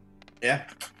you, Yeah.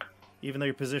 even though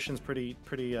your position's pretty.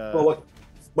 Well,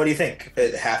 what do you think?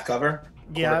 Half cover?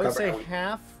 Yeah, I would Quarter say cover?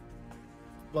 half.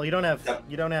 Well, you don't have Yep.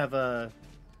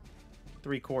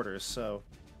 3/4, so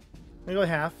I'm gonna go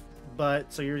half.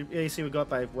 But so your AC would go up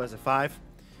by was it 5?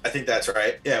 I think that's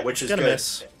right. Yeah, which is Gonna good.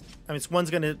 miss. I mean, one's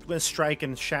gonna strike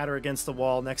and shatter against the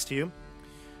wall next to you,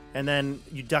 and then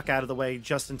you duck out of the way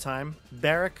just in time.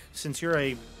 Barrack, since you're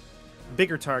a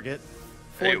bigger target,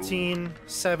 14,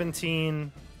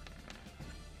 17,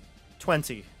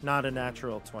 20, not a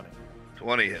natural 20.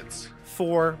 20 hits.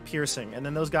 4 piercing, and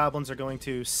then those goblins are going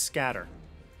to scatter.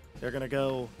 They're going to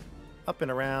go up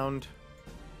and around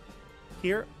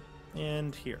here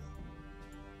and here.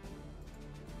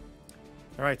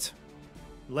 All right,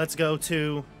 let's go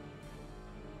to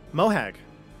Mohag.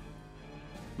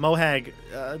 Mohag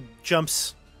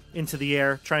jumps into the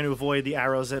air, trying to avoid the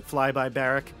arrows that fly by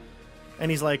Barrack, and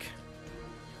he's like,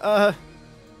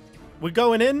 we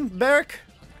going in, Barrack?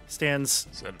 Stands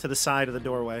to the side of the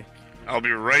doorway. I'll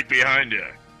be right behind you.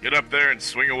 Get up there and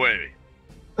swing away.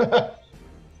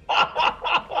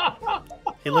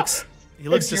 He looks He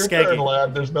looks to It's your turn, Skeggy.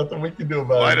 lad. There's nothing we can do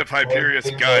about Light it. of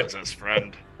Hyperius guides us,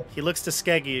 friend. He looks to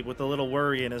Skeggy with a little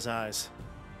worry in his eyes.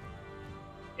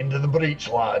 Into the breach,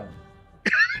 lad.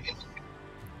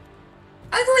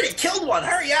 I've already killed one.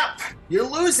 Hurry up. You're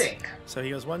losing. So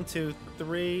he goes 1, 2,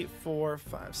 3, 4,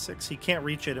 5, 6. He can't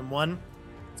reach it in one.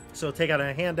 So he'll take out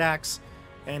a hand axe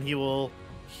and he will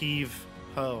heave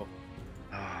ho.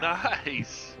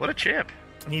 Nice. What a champ.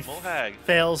 He Mohag.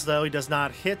 fails, though. He does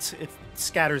not hit. It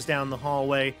scatters down the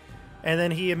hallway. And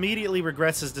then he immediately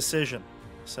regrets his decision.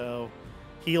 So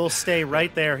he'll stay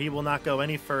right there. He will not go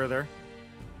any further.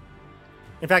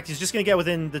 In fact, he's just going to get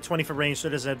within the 20-foot range so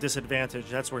he doesn't have disadvantage.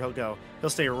 That's where he'll go.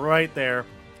 He'll stay right there,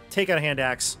 take out a hand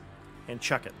axe, and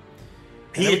chuck it.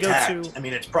 And He then we go attacked. I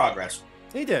mean, it's progress.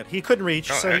 He did. He couldn't reach,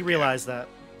 Oh, so he heck yeah. realized that.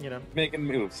 Making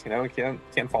moves,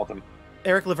 can't fault him.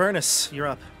 Eric Lavernus, you're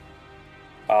up.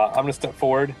 I'm gonna step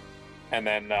forward, and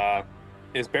then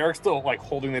is Barrack still like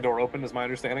holding the door open? Is my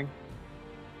understanding?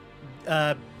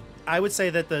 I would say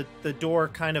that the door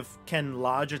kind of can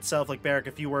lodge itself. Like Barrack,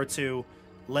 if you were to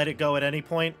let it go at any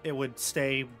point, it would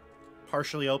stay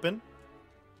partially open.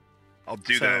 I'll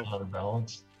do So- that. Out of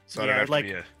balance. So I don't have to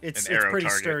be It's an arrow pretty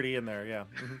target. sturdy in there, yeah.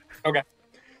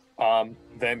 Mhm.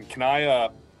 Then can I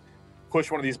push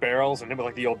one of these barrels and hit it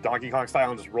like the old Donkey Kong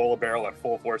style and just roll a barrel at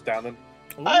full force down them?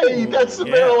 Hey, that's the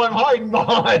barrel I'm hiding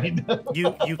behind.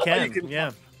 You can, can-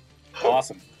 yeah.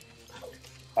 Awesome.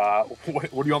 What do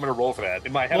you want me to roll for that?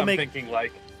 In my head, We'll I'm make- thinking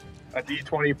like a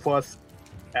D20 plus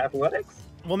athletics.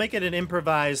 We'll make it an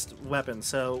improvised weapon,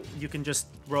 so you can just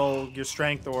roll your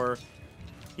strength or...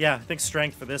 Yeah, I think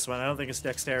strength for this one. I don't think it's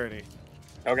dexterity.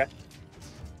 Okay.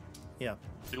 Yeah,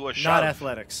 Do a shove. not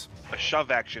athletics. A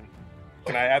shove action.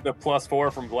 Can I add the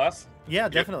 +4 from Bless? Yeah,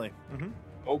 definitely. Hmm.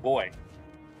 Oh boy.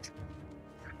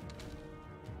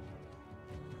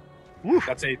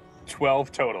 That's a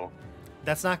 12 total.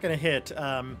 That's not going to hit.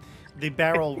 The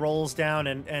barrel rolls down,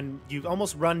 and you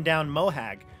almost run down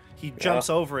Mohag. He jumps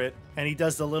over it, and he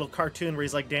does the little cartoon where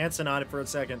he's like dancing on it for a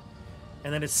second,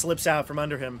 and then it slips out from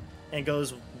under him and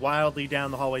goes wildly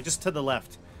down the hallway, just to the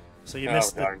left. So you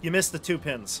darn. missed the 2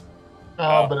 pins.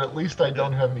 Oh, but at least I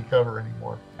don't have any cover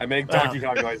anymore. I make Donkey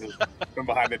Kong noises from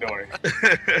behind the door.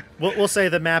 We'll say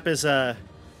the map is I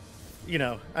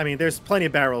mean, there's plenty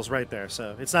of barrels right there,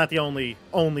 so it's not the only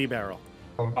barrel.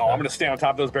 Okay. Oh, I'm gonna stay on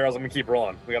top of those barrels. I'm gonna keep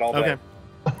rolling. We got all day. Okay.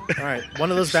 All right.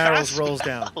 One of those barrels rolls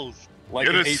down. Like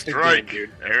Get an a 8-15, strike, dude.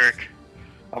 Eric.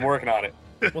 I'm working on it.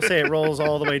 We'll say it rolls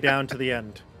all the way down to the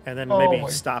end, and then Oh maybe my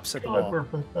stops at the God, wall. we're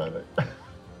pathetic.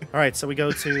 All right, so we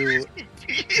go to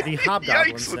the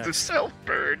hobgoblins Yikes with the next. self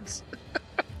birds.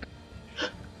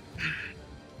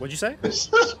 What'd you say? This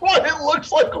is what it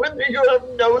looks like when you have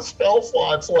no spell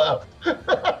slots left.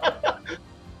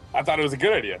 I thought it was a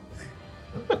good idea.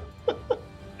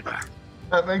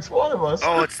 That makes one of us.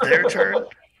 Oh, it's their turn.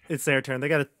 It's their turn. They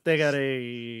got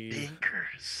a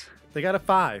Stinkers.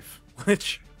 5,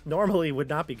 which normally would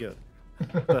not be good.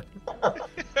 But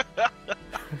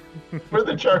We're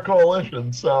the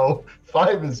Charcoalition, so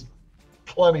 5 is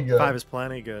plenty good. 5 is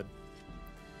plenty good.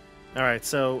 All right,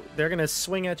 so they're gonna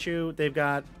swing at you. They've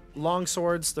got long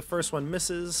swords. The first one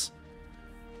misses,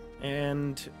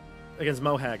 and against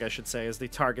Mohag, I should say, is the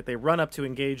target. They run up to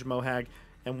engage Mohag,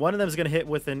 and one of them is gonna hit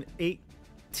with an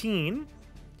 18,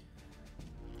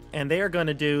 and they are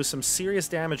gonna do some serious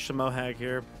damage to Mohag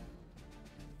here.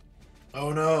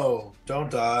 Oh no!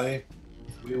 Don't die.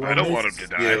 We will I don't want miss him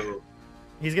to die. you.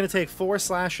 He's going to take 4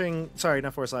 slashing. Sorry,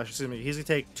 not 4 slashing. Excuse me. He's going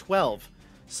to take 12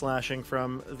 slashing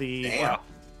from the Damn.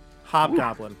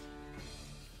 hobgoblin.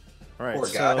 All right, Poor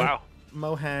so guy. Wow.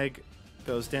 Mohag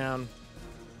goes down.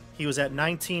 He was at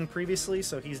 19 previously,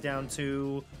 so he's down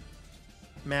to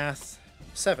math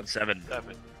 7. 7.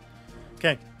 7.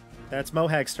 Okay, that's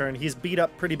Mohag's turn. He's beat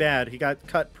up pretty bad. He got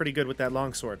cut pretty good with that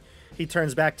longsword. He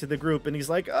turns back to the group and he's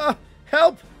like,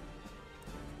 help!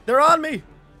 They're on me!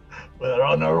 We're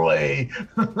on our way.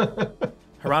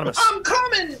 Hieronymus. I'm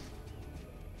coming,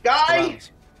 guy.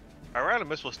 Hieronymus.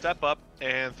 Hieronymus will step up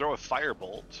and throw a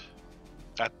firebolt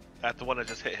at the one that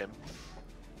just hit him.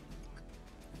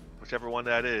 Whichever one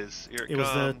that is. Here it It was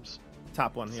the comes.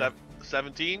 top one, yeah.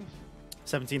 17?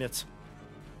 17 hits.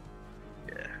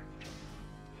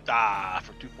 Ah,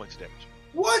 for 2 points of damage.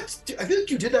 What? I feel like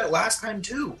you did that last time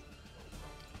too.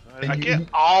 I can't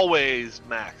always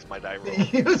max my die roll.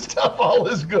 He used up all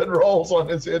his good rolls on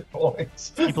his hit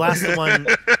points. You blast the one.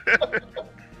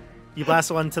 You blast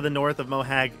the one to the north of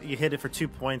Mohag. You hit it for 2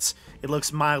 points. It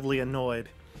looks mildly annoyed,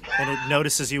 and it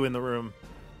notices you in the room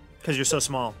because you're so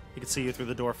small. You can see you through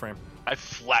the door frame. I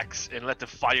flex and let the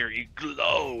fire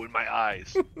glow in my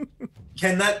eyes.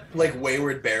 Can that like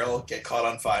wayward barrel get caught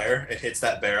on fire? It hits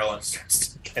that barrel and starts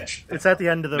to catch. It's at the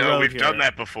end of the road. No, we've here. done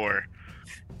that before.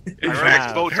 In Hieronymus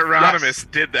fact, votes Hieronymus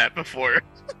did that before.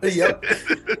 Yep.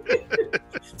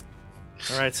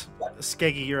 All right,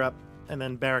 Skeggy, you're up, and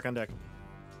then Barrack on deck.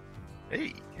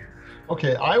 Hey.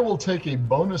 Okay, I will take a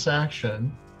bonus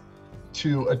action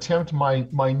to attempt my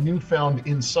newfound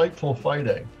insightful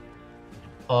fighting,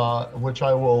 which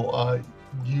I will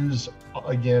use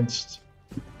against.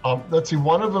 Let's see,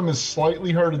 one of them is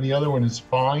slightly hurt and the other one is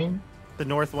fine. The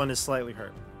north one is slightly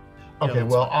hurt. The Okay, other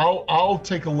one's well, fine. I'll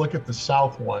take a look at the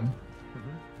south one.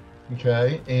 Mhm.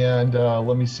 Okay, and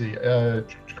let me see.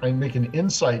 Try and make an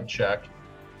insight check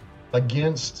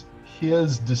against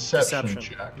his deception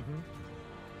check. Mhm.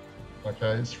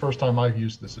 Okay, it's the first time I've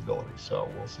used this ability, so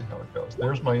we'll see how it goes.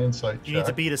 There's my insight You need to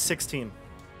check. beat a 16.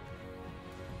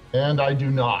 And I do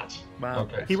not. Wow.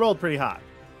 Okay. He rolled pretty hot.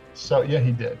 So, yeah,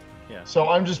 he did. Yeah. So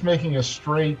I'm just making a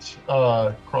straight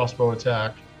crossbow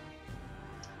attack.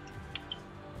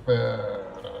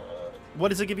 What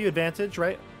does it give you advantage,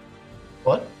 right?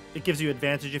 What? It gives you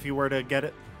advantage if you were to get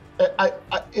it.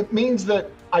 It means that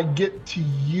I get to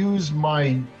use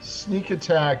my sneak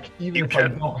attack even You if I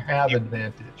can- don't have you-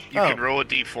 advantage. You Oh. can roll a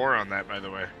d4 on that, by the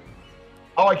way.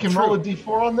 Oh, I can True. roll a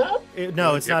d4 on that?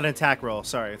 No, it's Yep. not an attack roll.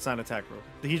 Sorry, it's not an attack roll.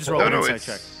 He just rolled No, an no, insight it's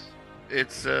check.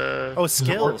 it's Oh,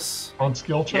 skills. On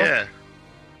skill check? yeah.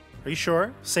 Are you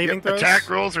sure? Saving Yep, throws? attack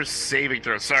rolls or saving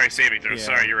throws. Sorry, saving throws. Yeah.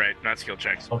 Sorry, you're right. Not skill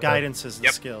checks. Okay. Guidance is the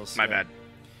Yep, skills. My yeah. bad.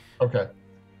 Okay.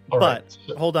 All But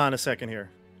right. hold on a second here.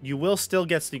 You will still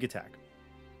get sneak attack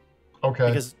Okay.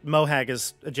 because Mohag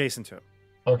is adjacent to it.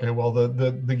 Okay, well,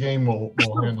 the game will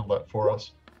handle that for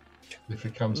us if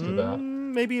it comes to that.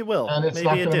 Maybe it will. And it's Maybe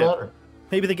not it going to did. matter.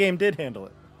 Maybe the game did handle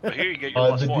it. But here you get your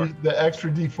plus 4. The extra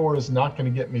D4 is not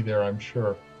going to get me there, I'm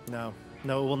sure. No, it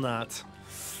will not.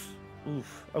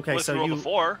 Oof. Okay, Let's so roll you. the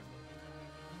 4.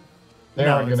 They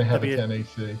No, aren't going to have it'd a be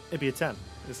 10 AC. It'd be a 10.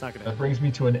 It's not going That to. brings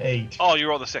me to an 8. Oh, you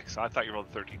rolled a 6. I thought you rolled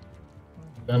a 13.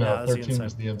 No, Yeah, that's the 13 insight.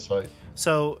 was the insight.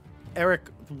 So Eric,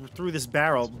 through this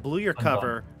barrel, blew your I'm done.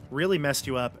 cover, really messed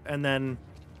you up, and then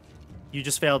you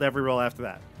just failed every roll after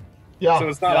that. Yeah, So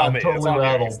it's not yeah, on I'm me. It's totally on me.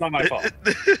 rattled. It's not my fault.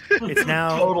 It's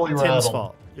now Totally Tim's rattled.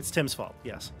 fault. It's Tim's fault.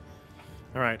 Yes.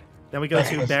 All right. Then we go to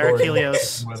That's my Barrack story.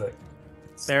 Helios, With it.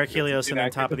 Barrack Helios, and then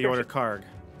top of the order Karg.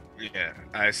 Yeah.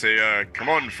 I say, come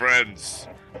on, friends.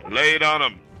 Lay it on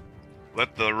them.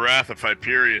 Let the wrath of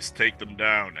Hyperius take them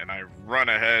down. And I run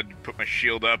ahead, put my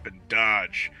shield up, and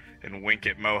dodge, and wink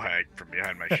at Mohag from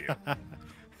behind my shield.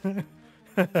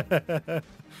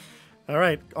 All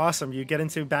right, awesome. You get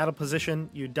into battle position,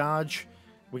 you dodge.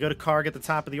 We go to Karg at the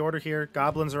top of the order here.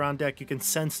 Goblins are on deck. You can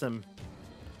sense them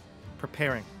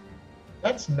preparing.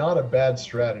 That's not a bad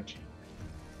strategy.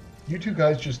 You two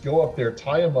guys just go up there,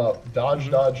 tie them up, dodge,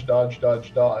 Mm-hmm. dodge, dodge,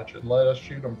 dodge, dodge, and let us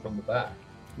shoot them from the back.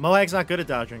 Mohag's not good at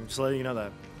dodging, just letting you know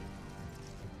that.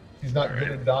 He's not good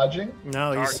at dodging.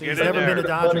 No, Karg, he's get never in been a there.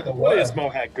 dodger. Running What away. is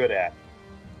Mohawk good at?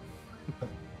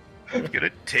 Gonna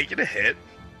take it a hit.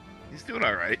 He's doing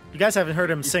all right. You guys haven't heard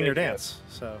him sing or did, yeah. dance,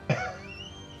 so.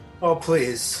 Oh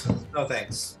please, no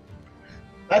thanks.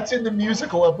 That's in the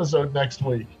musical episode next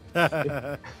week.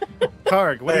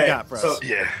 Karg, what do you Hey, got for us? so-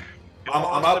 Yeah. I'm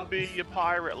Wants up. to be a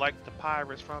pirate like the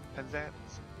pirates from Penzance.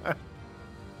 All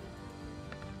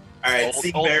right, Old-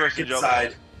 see old Barrack version joke.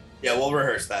 inside. Yeah, we'll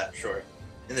rehearse that, sure.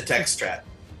 In the text chat.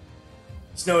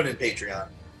 Snowed in Patreon.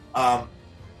 I'm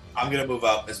gonna move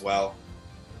up as well.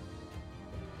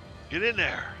 Get in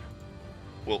there.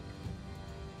 Well,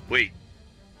 wait.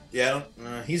 Yeah,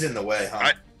 he's in the way,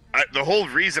 huh? The whole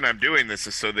reason I'm doing this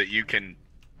is so that you can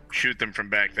shoot them from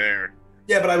back there.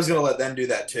 Yeah, but I was gonna let them do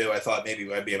that too. I thought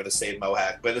maybe I'd be able to save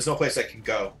Mohawk, but there's no place I can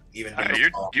go. Even I know, being you're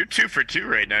small. 2 for 2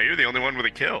 right now. You're the only one with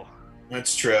a kill.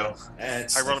 That's true. And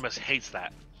it's, all Hieronymus hates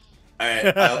that.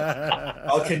 right,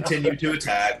 I'll continue to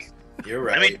attack. You're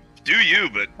right. I mean, do you?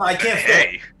 But I can't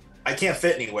Hey, I can't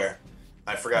fit anywhere.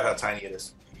 I forgot how tiny it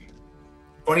is.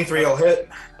 23 will hit.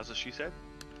 That's what she said.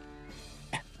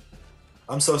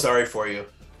 I'm so sorry for you.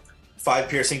 5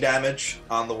 piercing damage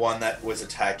on the one that was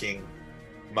attacking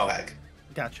Mohawk.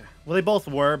 Gotcha. Well, they both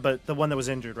were, but the one that was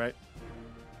injured, right?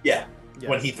 Yeah, Yeah.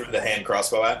 when he threw the hand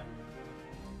crossbow at.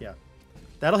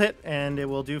 That'll hit, and it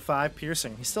will do 5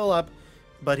 piercing. He's still up,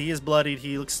 but he is bloodied.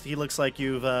 He looks like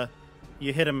you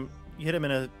hit him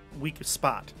in a weak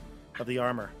spot of the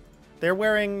armor. They're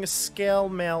wearing scale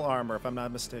mail armor, if I'm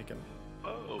not mistaken.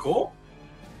 Oh, Cool.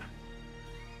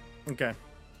 Okay.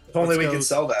 If only Let's we go. could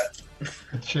sell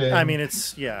that. Ching. I mean,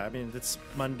 it's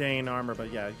mundane armor,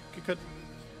 but yeah, you could.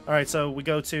 All right, so we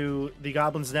go to the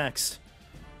goblins next.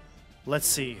 Let's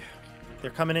see. They're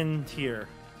coming in here.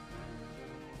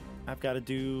 I've got to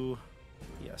do...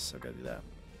 Yes, I've got to do that.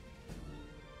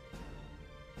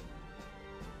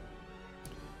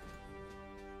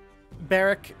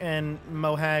 Barrack and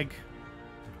Mohag.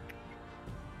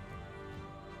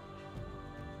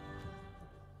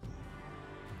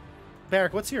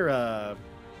 Barrack, what's your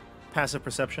passive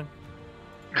perception?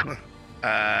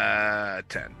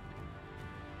 10.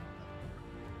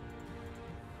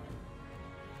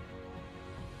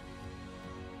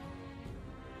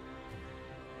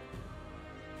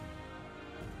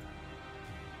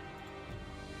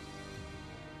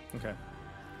 Okay.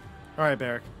 All right,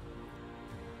 Barrack.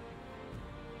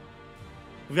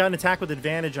 We've got an attack with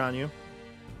advantage on you.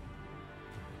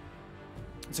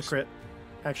 It's a crit.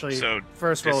 Actually, So,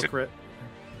 first roll a crit.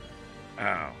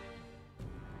 Oh.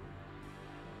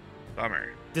 Bummer.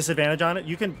 Disadvantage on it?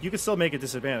 You can still make a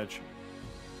disadvantage.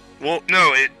 Well,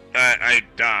 no, I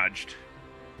dodged.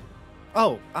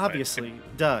 Oh, obviously.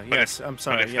 Duh. But Yes, if- I'm But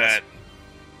sorry. if Yes.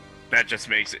 that just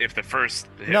makes if the first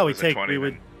hit No, we was a take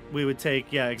 20, we would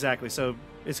take, yeah, exactly. So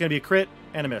it's going to be a crit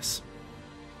and a miss.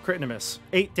 Crit and a miss.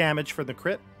 8 damage for the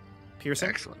crit, piercing.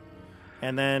 Excellent.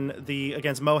 And then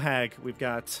against Mohag, we've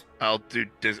got I'll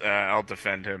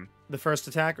defend him. the first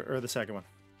attack or the second one.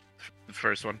 The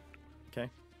first one. Okay.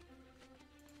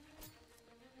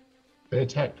 They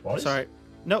attack twice. Sorry.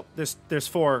 Nope. There's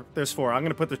four. There's 4. I'm going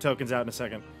to put the tokens out in a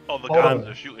second. Oh, the Hold goblins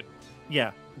on. are shooting.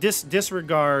 Yeah.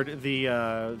 Disregard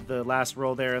the last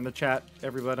roll there in the chat.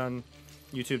 Everybody on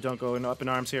YouTube, don't go up in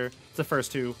arms here. It's the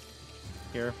first 2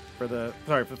 here for the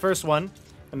first one,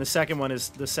 and the second one is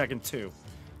the second 2.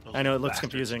 I know it looks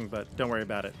Bastards. confusing, but don't worry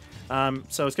about it.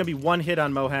 So it's going to be 1 hit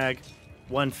on Mohag,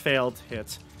 1 failed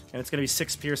hit, and it's going to be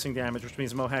 6 piercing damage, which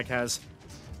means Mohag has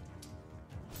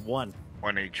 1.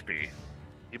 1 HP.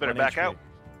 You better 1 back HP. out.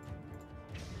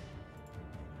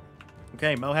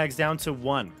 Okay, Mohag's down to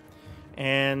 1.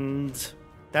 And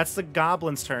that's the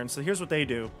goblins' turn. So here's what they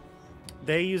do.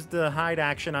 They used the hide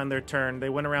action on their turn. They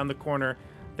went around the corner.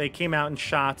 They came out and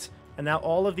shot. And now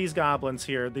all of these goblins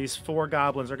here, these 4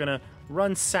 goblins, are going to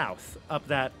run south up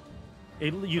that.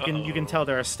 You can tell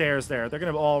there are stairs there. They're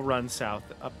going to all run south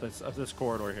up this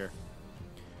corridor here.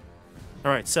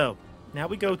 All right, so now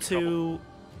we go to...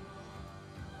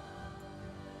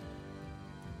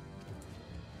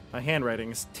 My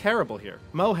handwriting is terrible here.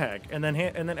 Mohag, and then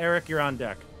Eric, you're on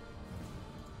deck.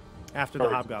 After the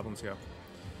Perfect. hobgoblins go.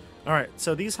 All right,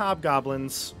 so these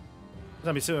hobgoblins.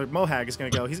 I mean, so Mohag is going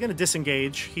to go. He's going to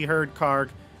disengage. He heard Karg.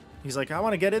 He's like, I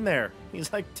want to get in there.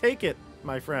 He's like, take it,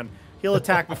 my friend. He'll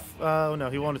attack. Oh no,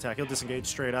 he won't attack. He'll disengage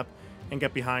straight up and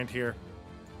get behind here.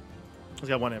 He's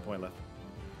got 1 hit point left.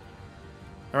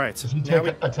 All right, Does he now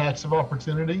take attacks of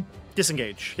opportunity?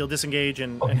 disengage. He'll disengage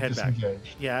and He head back.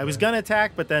 disengaged. Yeah, I was gonna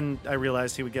attack, but then I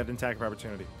realized he would get an attack of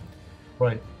opportunity.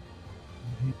 Right.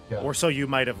 Yeah. Or so you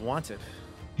might have wanted.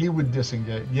 He would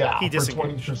disengage. Yeah, He for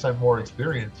disengaged. 20% more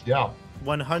experience. Yeah.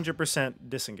 100%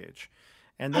 disengage.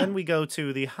 And then we go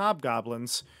to the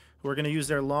hobgoblins, who are going to use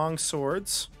their long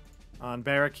swords on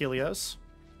Barrack Helios.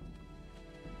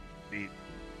 I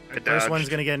First dodged. one's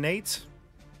going to get an 8.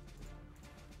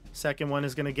 Second one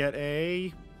is going to get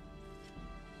a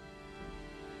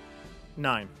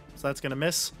 9. So that's going to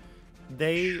miss.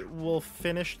 They will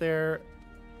finish their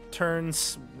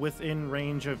turns within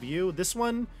range of you. This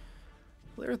one,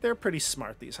 they're pretty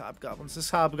smart, these hobgoblins. This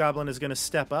hobgoblin is going to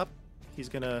step up. He's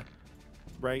going to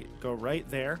go right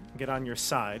there, get on your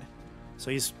side. So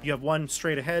you have one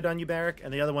straight ahead on you, Barrack,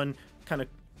 and the other one kind of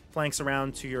flanks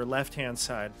around to your left-hand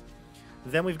side.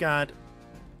 Then we've got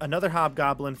another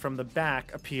hobgoblin from the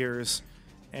back appears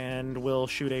and will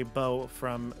shoot a bow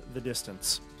from the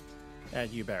distance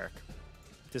at you, Barrack.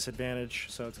 Disadvantage,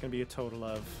 so it's going to be a total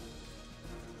of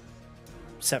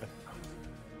 7.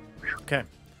 Okay.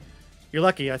 You're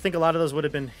lucky. I think a lot of those would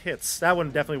have been hits. That one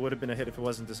definitely would have been a hit if it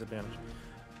wasn't disadvantage.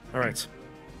 All right.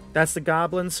 That's the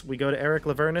goblins. We go to Eric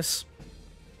Lavernus.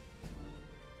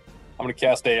 I'm gonna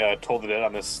cast a Toll the Dead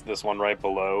on this one right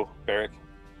below Barrack.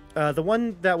 The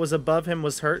one that was above him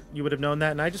was hurt. You would have known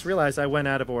that. And I just realized I went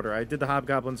out of order. I did the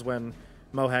hobgoblins when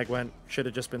Mohag went. Should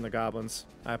have just been the goblins.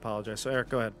 I apologize. So, Eric,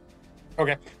 go ahead.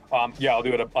 Okay. Yeah, I'll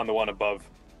do it on the one above,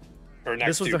 or next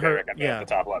This was to the hurt- Barrack at yeah. the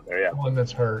top left there. Yeah. The one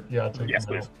that's hurt. Yeah, take Yes,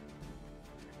 him out. please.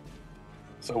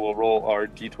 So we'll roll our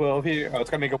d12 here. Oh, it's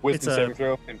gonna make a Wisdom It's a- saving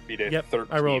throw and beat a Yep,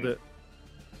 13. I rolled it.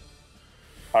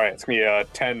 All right, it's gonna be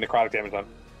 10 necrotic damage on.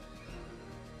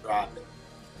 Right.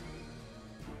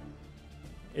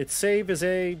 Its save is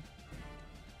a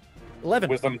 11.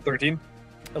 Wisdom 13.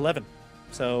 11.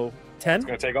 So 10. It's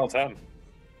gonna take all 10.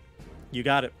 You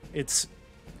got it. This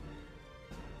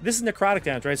is necrotic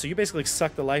damage, right? So you basically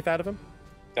suck the life out of him.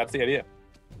 That's the idea.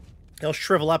 He'll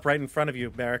shrivel up right in front of you,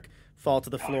 Barrack. fall to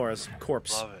the floor as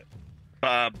corpse.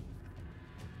 Love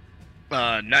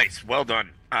it. Nice. Well done.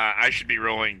 I should be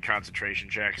rolling concentration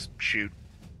checks. Shoot.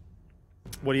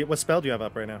 What spell do you have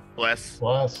up right now? Bless.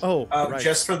 Plus. Oh, right.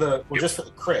 Just for the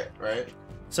crit, right?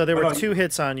 So there Oh, were no, 2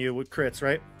 hits on you with crits,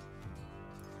 right?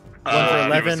 One for It was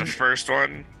 11. the first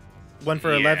one. One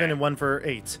for Yeah. 11 and one for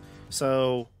 8.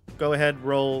 So go ahead,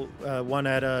 roll one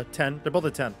at a 10. They're both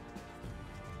at 10.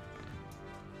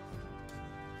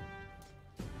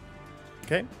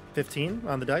 Okay, 15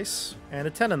 on the dice and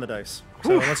a 10 on the dice.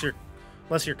 So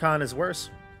unless your con is worse.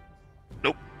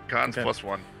 Nope. Cons Okay.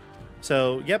 +1.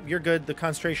 So yep, you're good. The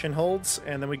concentration holds,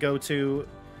 and then we go to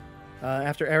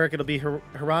after Eric. It'll be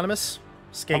Hieronymus,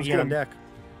 Skeggy gonna- on deck.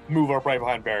 Move up right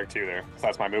behind Barrack too there. So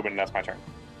that's my movement and that's my turn.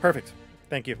 Perfect.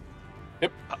 Thank you.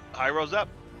 Hyro's up.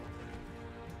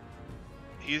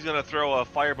 He's gonna throw a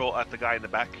firebolt at the guy in the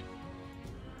back.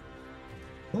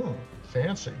 Oh,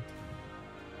 fancy.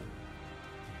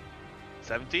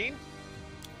 17.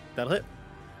 That'll hit.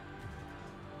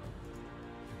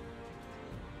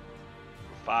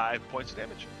 5 points of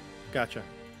damage. Gotcha.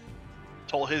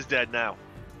 Toll his dead now.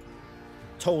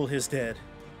 Toll his dead.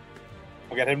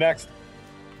 We'll get him next.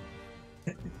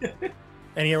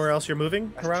 Anywhere else you're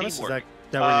moving, That's Hieronymus? Is teamwork.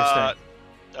 that where you're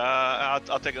staying?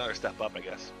 I'll take another step up, I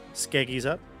guess. Skeggy's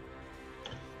up.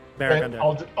 Barrack on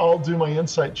And deck. I'll do my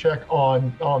insight check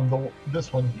on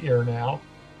this one here now.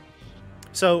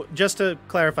 So just to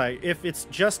clarify, if it's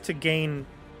just to gain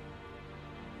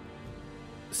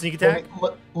sneak attack,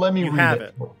 Let me You read have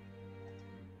it.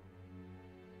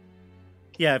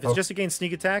 yeah, if it's Oh. just to gain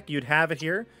sneak attack, you'd have it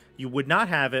here. You would not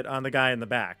have it on the guy in the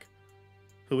back,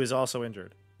 who is also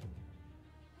injured.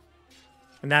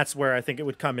 And that's where I think it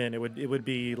would come in. It would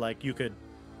be like you could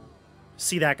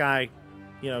see that guy,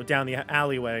 down the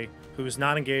alleyway who's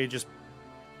not engaged, just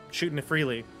shooting it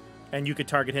freely, and you could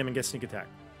target him and get sneak attack.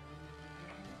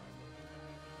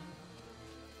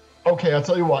 Okay, I'll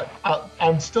tell you what.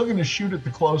 I'm still going to shoot at the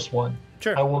close one.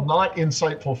 Sure. I will not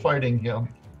insightful fighting him.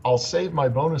 I'll save my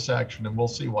bonus action and we'll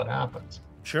see what happens.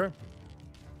 Sure.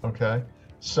 Okay.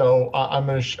 So I'm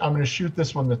gonna shoot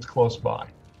this one that's close by.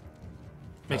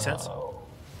 Makes sense.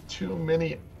 Too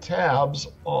many tabs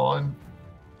on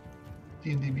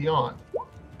D&D Beyond.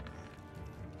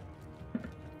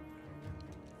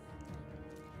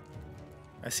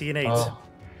 I see an 8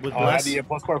 with I'll add bless. the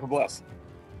 +4 for bless.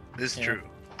 This is Yeah. true.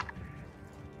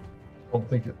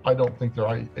 I don't think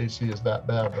their AC is that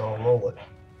bad, but I'll roll it.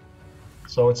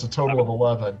 So it's a total of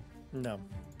 11. No.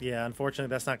 Yeah, unfortunately,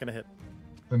 that's not going to hit.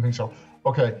 I think so.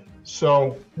 Okay,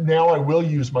 so now I will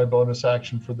use my bonus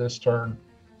action for this turn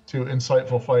to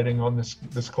insightful fighting on this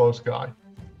close guy,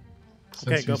 since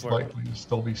Okay, go he's for it. likely to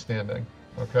still be standing.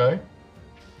 Okay.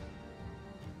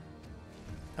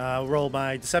 Roll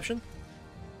my deception.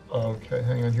 Okay,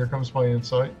 hang on. Here comes my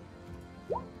insight.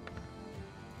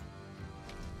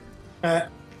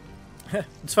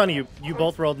 It's funny, you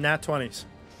both rolled nat 20s.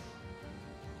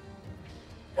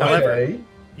 However, Okay.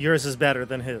 yours is better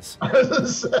than his. I was gonna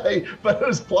say, but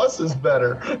his plus is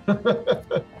better.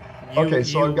 Okay,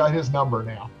 so I've got his number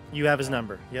now. You have his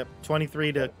number. Yep,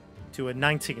 23 to a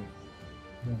 19.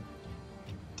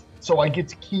 So I get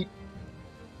to keep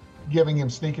giving him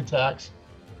sneak attacks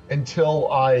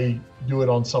until I do it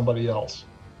on somebody else.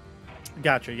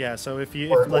 Gotcha. Yeah. So if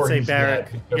Or let's say he's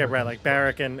Barrack, dead. yeah, right, like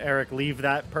Barrack and Eric leave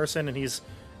that person and he's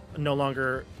no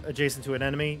longer adjacent to an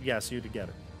enemy, yes, you'd get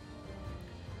it.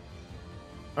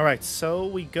 All right, so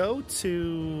we go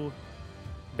to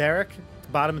Barrack,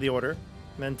 bottom of the order,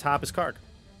 and then top is Karg.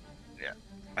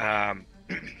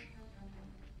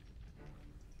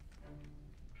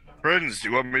 Friends, do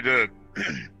you want me to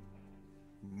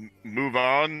move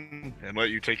on and let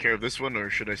you take care of this one, or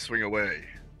should I swing away?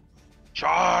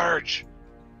 Charge!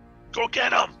 Go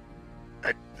get him!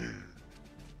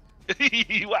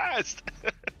 You asked.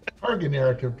 Karg and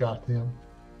Eric have got him.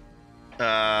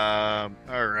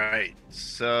 All right.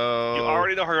 So You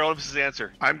already know Hieronymus'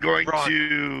 answer. I'm going Run.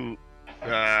 to.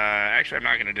 Actually, I'm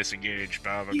not going to disengage,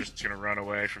 Bob. I'm just going to run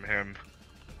away from him.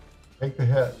 Take the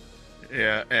hit.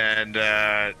 Yeah,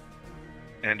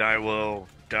 and I will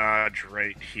dodge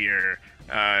right here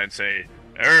and say,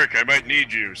 Eric, I might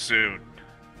need you soon.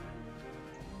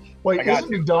 Wait, I got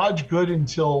isn't your dodge good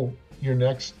until your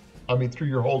next? I mean, through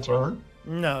your whole turn?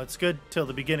 No, it's good till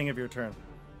the beginning of your turn.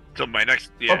 So my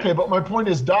next. Yeah. Okay, but my point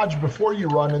is dodge before you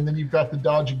run, and then you've got the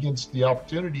dodge against the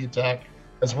opportunity attack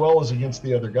as well as against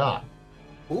the other guy.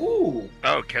 Ooh.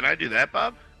 Oh, can I do that,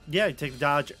 Bob? Yeah, you take the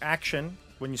dodge action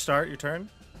when you start your turn.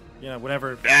 Whenever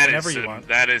you want.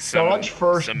 That is some, Dodge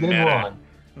first, some then meta. run.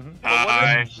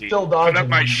 I Still put dodging up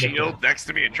my when you get shield there. next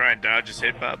to me and try and dodge his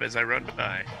hit, Bob, as I run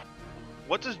by.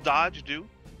 What does dodge do?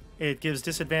 It gives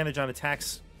disadvantage on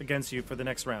attacks against you for the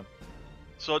next round.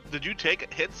 So did you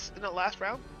take hits in that last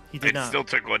round? He did I not. still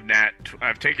took one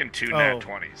I've taken 2 nat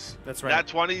 20s. That's right. Nat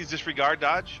 20s disregard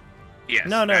dodge? Yes.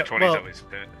 No, Nat 20s well, always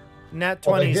hit. Nat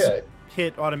Well, they 20s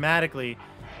hit automatically.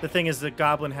 The thing is, the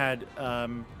goblin had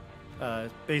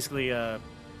basically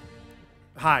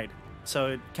hide, so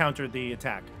it countered the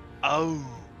attack. Oh.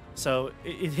 So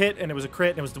it hit, and it was a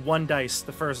crit, and it was the one dice,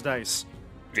 the first dice.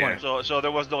 Yeah. So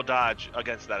there was no dodge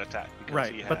against that attack. Because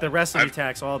Right, he but the had- rest of the I've-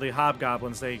 attacks, all the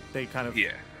hobgoblins, they kind of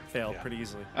Yeah. failed Yeah. pretty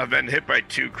easily. I've been hit by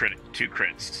two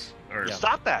crits. Or Yeah.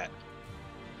 Stop that.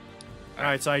 All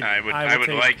right, so I would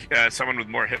take like someone with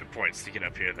more hit points to get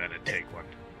up here than to take one.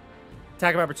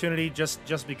 attack of opportunity just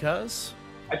because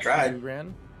I you tried.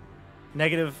 ran.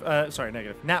 Negative.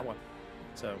 Nat 1.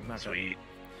 So not good. Sweet.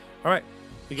 All right,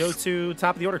 we go to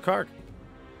top of the order, Karg.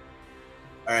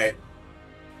 All right.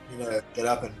 I'm gonna get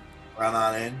up and run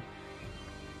on in.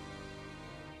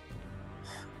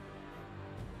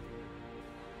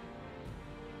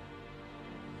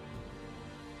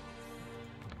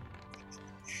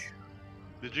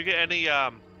 Did you get any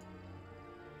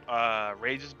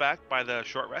rages back by the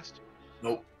short rest?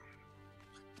 Nope.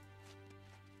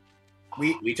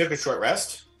 We took a short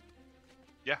rest.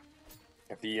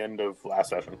 At the end of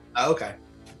last session. Oh, okay.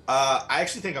 I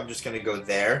actually think I'm just gonna go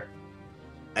there,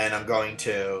 and I'm going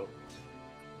to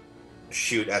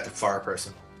shoot at the far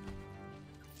person.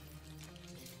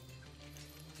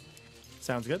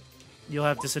 Sounds good. You'll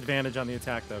have disadvantage on the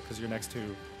attack though, because you're next to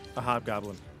a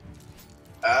hobgoblin.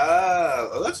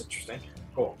 Oh, that's interesting.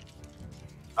 Cool.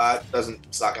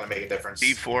 It's not gonna make a difference.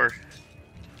 D4.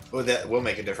 Well, that will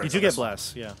make a You difference. do on get this one.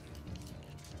 bless, yeah.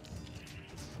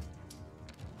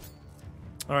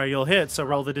 All right, you'll hit, so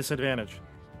roll the disadvantage.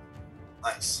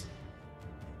 Nice.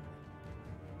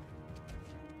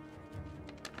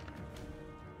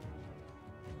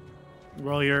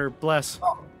 Roll your bless.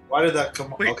 Why did that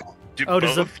come? Wait. Okay. Do Oh,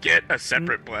 does both get a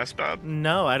separate blast bob?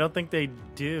 No, I don't think they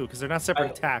do, because they're not separate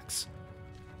Oh. attacks.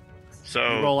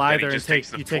 So You roll then he either and just take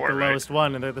takes you take four, the right? lowest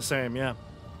one, and they're the same. Yeah. So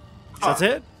Huh. that's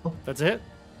it. That's it.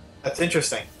 That's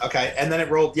interesting. Okay, and then it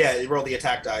rolled. Yeah, it rolled the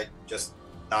attack die, just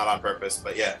not on purpose,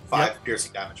 but yeah, 5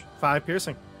 piercing damage. 5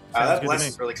 piercing. That Sounds good to bless me.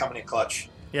 is really coming in clutch.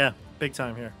 Yeah, big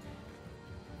time here.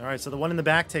 All right, so the one in the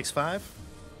back takes 5,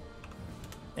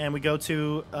 and we go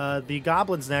to the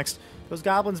goblins next. Those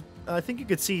goblins, I think you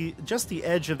could see just the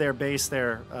edge of their base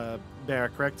there, Bear,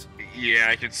 correct? Yeah,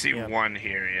 I can see Yeah. one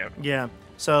here. Yeah. Yeah.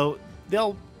 So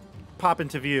they'll pop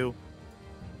into view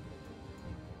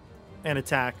and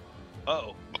attack.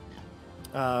 Uh-oh.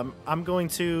 I'm going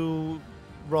to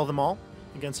roll them all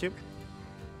against you.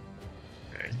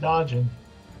 Dodging.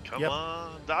 Come Yep.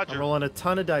 on, I'm Dodger. rolling a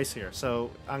ton of dice here, so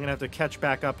I'm gonna have to catch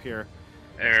back up here.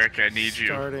 Eric, I need you.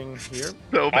 Starting here.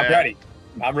 So I'm bad. ready.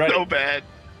 I'm ready. So bad.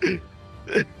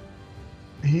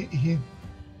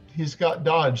 He's got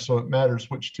dodge, so it matters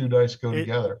which 2 dice go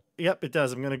together. Yep, it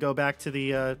does. I'm gonna go back to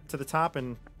the top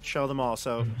and show them all.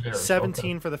 So There,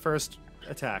 17 for the first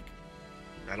attack,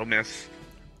 That'll miss.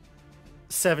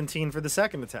 17 for the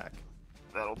second attack,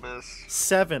 That'll miss.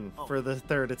 7 for the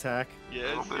third attack,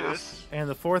 Yes, That'll yes. miss. and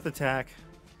the fourth attack,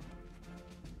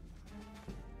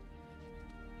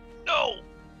 No.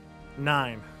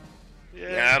 9. Yeah.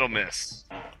 That'll miss.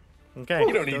 Okay,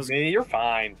 You don't need those, me. You're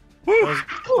fine. those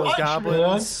Clutch,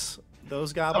 goblins.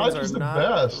 Those goblins Dodge is are the not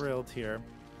best. thrilled here.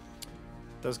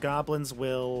 Those goblins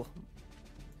will.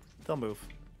 They'll move.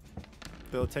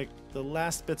 They'll take the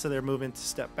last bits of their movement to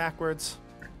step backwards.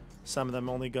 Some of them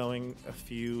only going a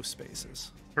few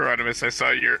spaces. Hieronymus, I saw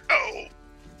your. Oh!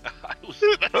 I was-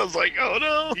 I was like, oh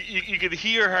no! you could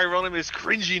hear Hieronymus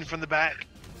cringing from the back.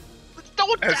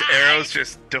 Don't As die! arrows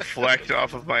just deflect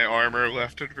off of my armor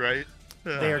left and right.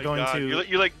 They are Oh my going God, to,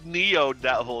 You're like Neo'd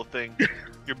that whole thing.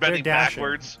 You're bending dashing.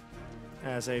 backwards.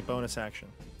 as a bonus action.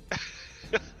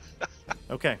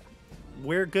 Okay,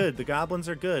 we're good. The goblins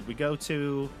are good. We go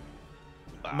to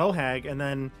Wow. Mohag, and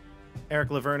then Eric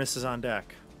Lavernus is on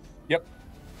deck. Mohag,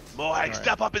 Alright.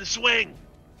 step up and swing.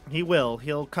 He will.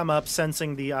 He'll come up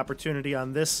sensing the opportunity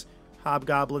on this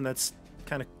hobgoblin that's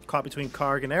kind of caught between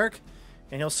Karg and Eric,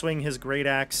 and he'll swing his great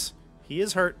axe. He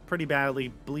is hurt pretty badly,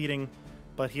 bleeding,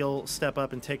 but he'll step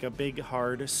up and take a big,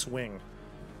 hard swing.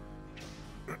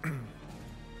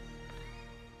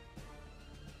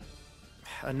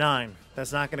 A 9.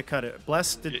 That's not going to cut it.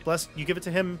 Bless, Bless, you give it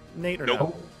to him, Nate, or Nope.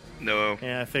 no? No,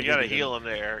 Yeah, I You figured. gotta you did. heal him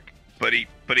there, Eric. but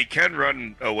he can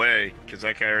run away because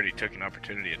that guy already took an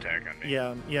opportunity attack on me.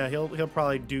 Yeah, he'll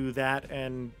probably do that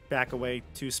and back away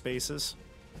 2 spaces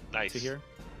Nice. to here.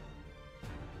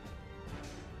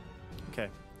 Okay.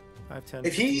 5, 10.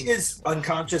 If he 15. is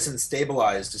unconscious and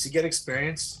stabilized, does he get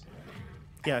experience?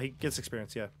 Yeah, he gets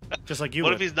experience. Yeah, just like you What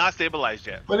would. if he's not stabilized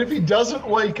yet? But if he doesn't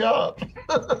wake up,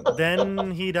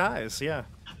 Then he dies. Yeah.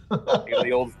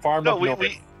 The old farm No, up we,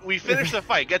 north. we finish the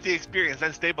fight, get the experience,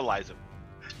 then stabilize him.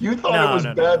 you thought No, it was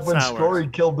no, bad that's when not how it Scory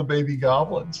killed the baby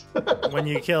goblins. When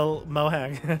you kill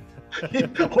Mohag.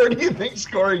 Where do you think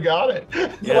Scory got it?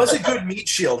 It was a good meat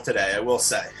shield today, I will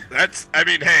say. I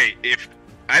mean, hey, if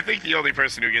I think the only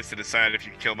person who gets to decide if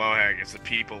you kill Mohag is the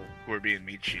people who are being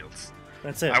meat shields.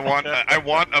 That's it. I want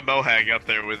a Mohag up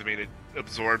there with me to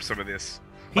absorb some of this.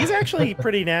 He's actually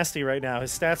pretty nasty right now.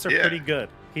 His stats are Yeah. pretty good.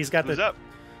 He's got Who's the.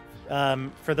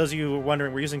 up? For those of you who are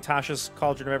wondering, we're using Tasha's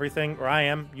Cauldron of Everything, or I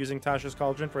am using Tasha's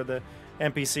Cauldron for the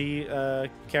NPC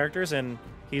characters, and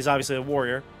he's obviously a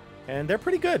warrior, and they're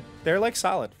pretty good. They're like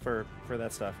solid for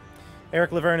that stuff.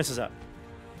 Eric Lavernus is up.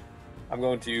 I'm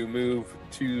going to move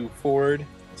to forward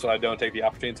so I don't take the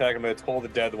opportunity attack. I'm going to toll the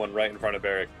dead one right in front of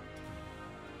Eric.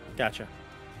 Gotcha.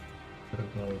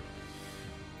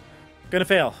 Gonna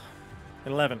fail.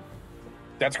 An 11.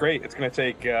 That's great. It's going to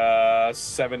take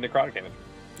 7 necrotic damage.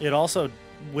 It also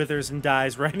withers and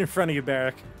dies right in front of you,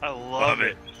 Barrack. I love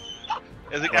it.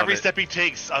 It's like Love every it. step he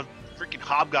takes, a freaking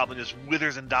hobgoblin just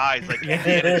withers and dies, like Yeah.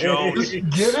 Indiana Jones. Just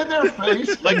get in their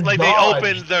face. like and they dodge.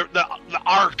 opened the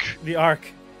ark. The arc.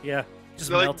 Yeah. Just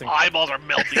They're like melting. eyeballs are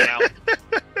melting out.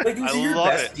 Like, these I are your love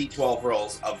best it. D12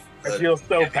 rolls of I the feel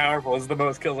so powerful. This is the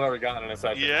most kills I've ever gotten in a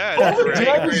session. Yeah, Oh, that's the great.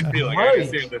 dead is Great feeling. I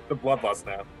great. can see the bloodlust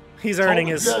now. He's earning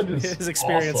Oh, his that is his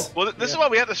experience. awesome. Well, this is why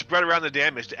we have to spread around the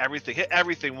damage to everything. Hit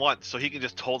everything once, so he can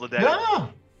just toll the dead. Yeah.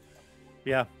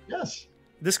 Yeah. Yes.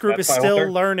 This group That's is my still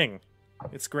alter. learning.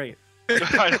 It's great.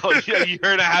 I know. Yeah, a year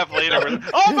and a half later, we're like,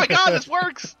 oh my god, this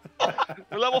works.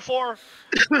 We're level 4.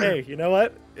 Hey, you know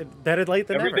what? Better late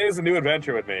than Every never. day is a new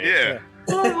adventure with me. Yeah.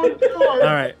 Oh my God.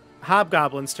 All right,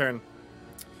 Hobgoblin's turn.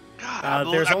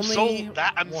 God, there's I'm only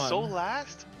I'm so one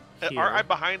last. here. Aren't I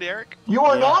behind Eric? You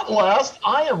are Yeah. not last.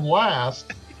 I am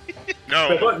last. No,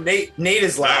 no, But Nate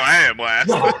is I last. am last.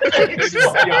 It's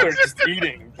just, they're just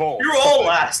eating both. You're all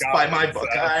last by my Goblins,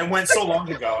 book. I went so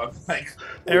long ago. I'm like,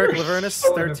 Eric You're Lavernus,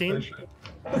 so 13. inefficient.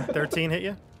 13 hit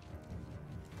you.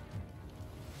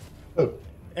 Oh,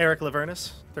 Eric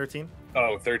Lavernus, 13.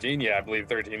 Oh, 13? Yeah, I believe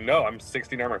 13. No, I'm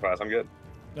 16 armor class. I'm good.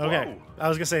 Okay, Whoa. I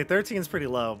was gonna say 13 is pretty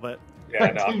low, but Yeah,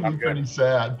 no, that seemed I'm pretty good.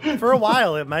 sad. for a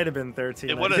while it might have been 13.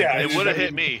 It I would have. think. Yeah, it would have I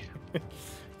hit mean- me.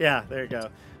 Yeah, there you go.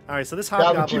 All right, so this Yeah, but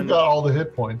Hobgoblin. you've got all the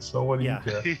hit points, so what do Yeah.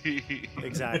 you care?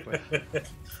 Exactly.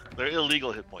 They're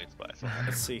illegal hit points, but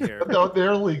Let's see here. No,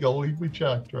 they're legal. We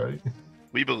checked, right?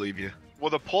 We believe you. well,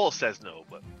 the poll says no,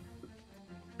 but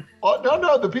Oh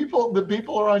no, the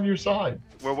people are on your side.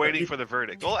 we're waiting for the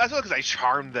verdict. Well, that's because I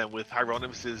charmed them with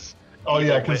Hieronymus's. Oh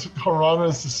yeah, Either because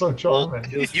Hieronymus is so charming.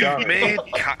 It's You've charming.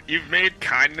 made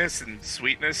kindness and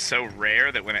sweetness so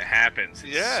rare that when it happens,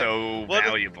 it's Yeah. so Well,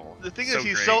 valuable. The thing So is,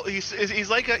 he's great. so he's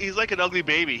like an ugly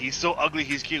baby. He's so ugly,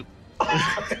 he's cute.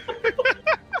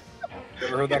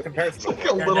 Never heard that comparison It's like before.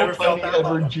 a I little never felt tiny that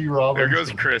love. Edward G. There Robinson.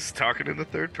 goes Chris talking in the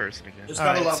third person again. just All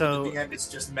gotta right, love so- at the end. It's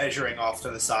just measuring off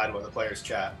to the side while the players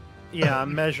chat. Yeah,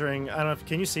 I'm measuring. I don't know if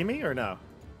can you see me or no?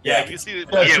 Yeah, you see Yeah,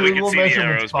 the, Yeah, so we can little see the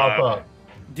measurements arrows, pop Bob. up.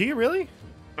 Do you really?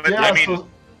 But Yeah, I mean, so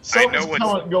something's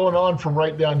what's- going on from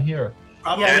right down here.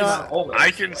 probably Yeah, not no, always, I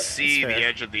can but- see That's the fair.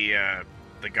 edge of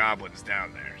the goblins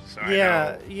down there. So I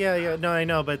Yeah, know. yeah. No, I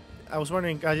know, but I was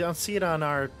wondering. I don't see it on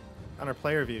our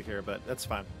player view here, but that's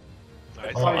fine.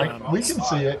 Alright, We can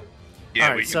see it Yeah,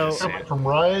 Alright, we can so- just see coming it. from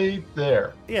right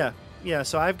there. Yeah, yeah.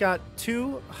 So I've got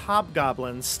 2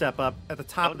 hobgoblins step up at the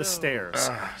top Oh, of the no. stairs.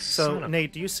 Ah, So son of-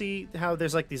 Nate, do you see how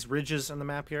there's like these ridges on the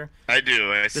map here? I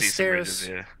do. I see some stairs- ridges,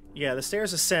 yeah. Yeah, the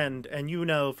stairs ascend, and you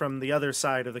know from the other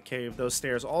side of the cave, those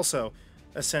stairs also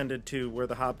ascended to where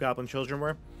the hobgoblin children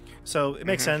were. So it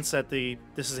makes sense that this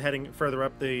is heading further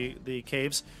up the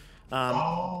caves.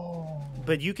 Oh.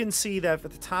 But you can see that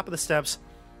at the top of the steps,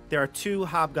 there are 2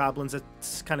 hobgoblins that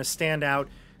kind of stand out.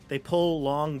 They pull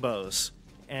long bows,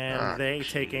 and Ah, they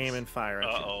take aim jeez. and fire at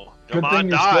you. Uh-oh. Good Come thing on,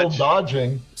 you're dodge. still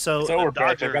dodging. So So we're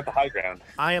back. Dodger. I've got the high ground.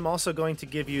 I am also going to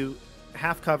give you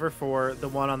half cover for the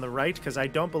one on the right, because I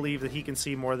don't believe that he can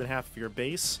see more than half of your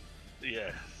base.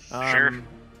 Yeah. Sure.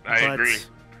 I but agree.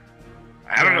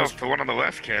 I don't Yeah. know if the one on the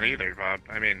left can either, Bob.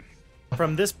 I mean,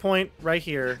 From this point right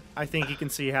here, I think he can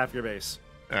see half your base.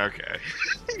 okay.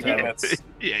 Yeah, that's-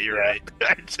 Yeah, you're yeah. right.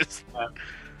 I just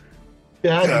You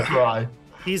had to try.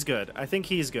 He's good. I think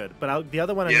he's good. But the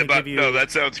other one I'm yeah, going to but give you. no, that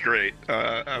sounds great.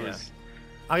 I Yeah. was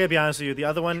I'm going to be honest with you. The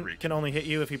other one Freak. can only hit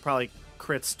you if he probably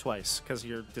crits twice because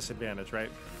you're disadvantaged, right?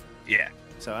 yeah.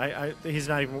 So he's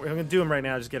not even. I'm going to do him right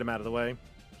now. Just get him out of the way.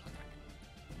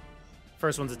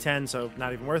 First one's a 10, so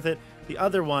not even worth it. The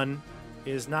other one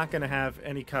is not going to have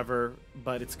any cover,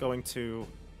 but it's going to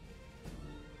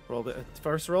roll. The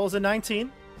first roll is a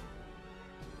 19.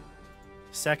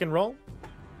 Second roll,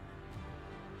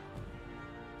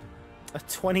 a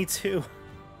 22.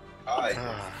 Aye.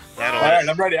 That'll All right,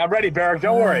 I'm ready. I'm ready, Barrick.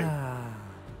 Don't worry. Ah.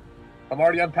 I'm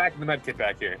already unpacking the med kit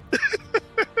back here.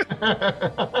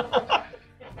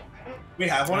 We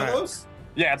have one of Alright. those?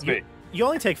 Yeah, it's me. You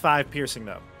only take 5 piercing,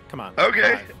 though. Come on.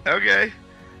 Okay, 5. okay.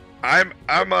 I'm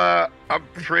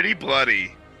pretty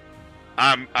bloody.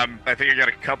 I think I got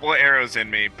a couple of arrows in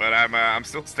me, but I'm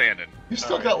still standing. You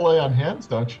still got lay on hands,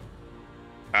 don't you?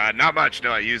 Not much.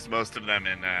 No, I used most of them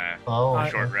in Oh, I-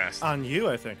 a short rest. On you,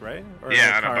 I think, right? Or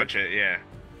Yeah, the on a card? bunch of yeah.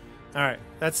 All right,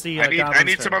 that's the. I need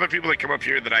Goblin's some turn. other people that come up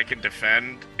here that I can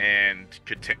defend and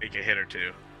could take a hit or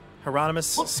two.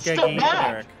 Hieronymus, Well, step Skeggy, back.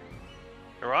 Eric.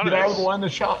 get out of the Hieronymus. line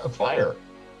of shot of fire.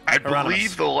 I Hieronymus.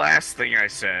 believe the last thing I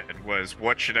said was,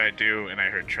 "What should I do?" And I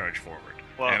heard charge forward.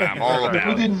 Well, and I'm all But we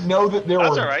about it. didn't know that there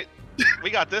That's were. all right. We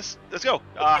got this. Let's go.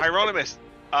 Hieronymus.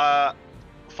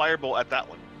 Firebolt at that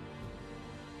one.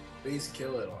 Please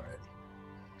kill it already.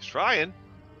 He's trying.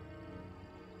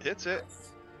 Hits it.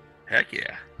 Heck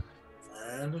yeah!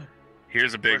 And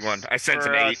Here's a big For- one. I sent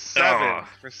for, an 8. 7. Oh.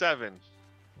 For 7.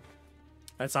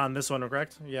 That's on this one,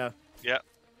 correct? Yeah. Yeah.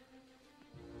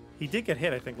 He did get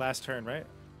hit, I think, last turn, right?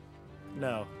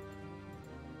 No,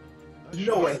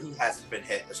 no way he hasn't been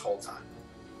hit this whole time.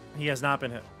 he has not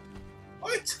been hit.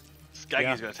 What? Skaggy's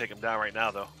Yeah. gonna take him down right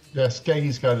now, though. Yeah,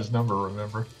 Skaggy's got his number,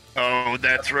 remember? Oh,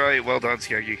 that's right. Well done,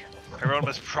 Skaggy.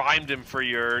 Hieronymus primed him for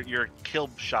your kill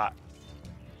shot.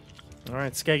 All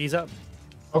right, Skeggy's up.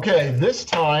 Okay, this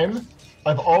time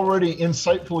I've already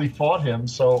insightfully fought him,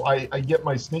 so I get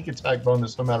my sneak attack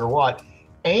bonus no matter what.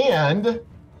 And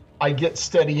I get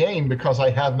steady aim because I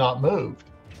have not moved.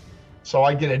 So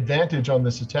I get advantage on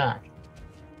this attack.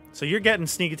 So you're getting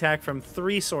sneak attack from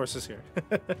 3 sources here.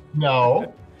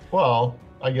 No. Well,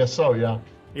 I guess so, yeah.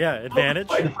 Yeah, advantage.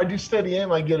 Right, if I do steady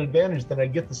aim, I get advantage, then I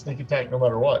get the sneak attack no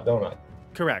matter what, don't I?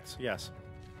 Correct. Yes.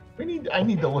 I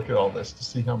need to look at all this to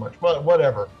see how much. But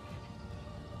whatever.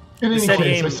 In The any steady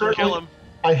case, aim- I Kill certainly him.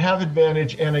 I have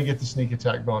advantage and I get the sneak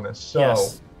attack bonus. So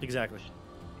Yes. Exactly.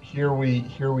 here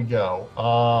we go.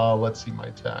 Let's see my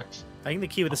attacks. I think the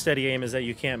key with the steady aim is that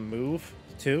you can't move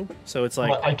too. So it's like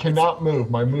But I cannot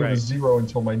move. My move Right. is 0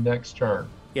 until my next turn.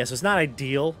 yeah. So it's not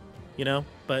ideal, you know,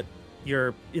 but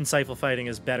your insightful fighting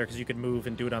is better because you can move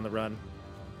and do it on the run.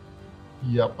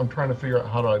 Yep, I'm trying to figure out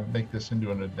how to make this into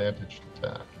an advantaged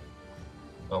attack.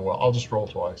 Oh well, I'll just roll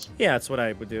twice. Yeah, that's what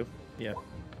I would do. Yeah.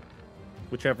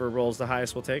 Whichever rolls the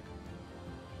highest, we'll take.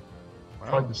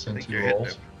 Tried to send think 2 you're hitting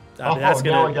rolls. it. I mean, that's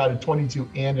now I gonna got a 22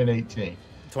 and an 18.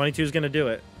 22 is gonna do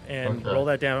it, and Okay. roll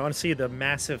that down. I want to see the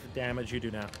massive damage you do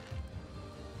now.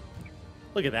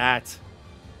 Look at that,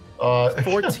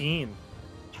 14.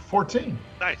 14.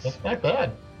 Nice. That's not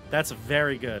bad. That's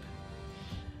very good.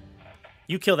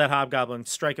 You kill that hobgoblin,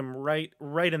 strike him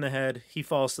right in the head. He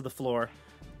falls to the floor.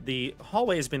 The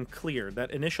hallway has been cleared.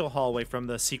 That initial hallway from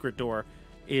the secret door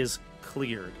is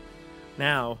cleared.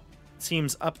 Now, it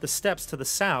seems up the steps to the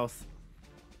south,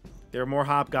 there are more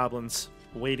hobgoblins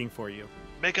waiting for you.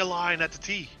 Make a line at the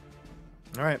T.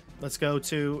 All right, let's go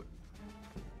to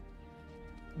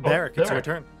Barrick. It's your Barrick.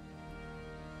 turn.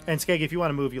 And Skeggy, if you want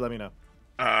to move, you let me know.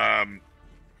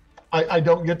 I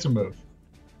don't get to move.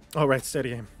 Oh, right,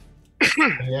 steady aim.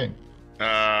 Steady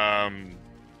aim.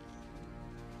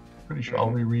 Pretty sure I'll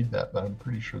reread that, but I'm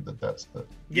pretty sure that's the.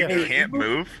 You Yeah, can't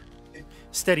move?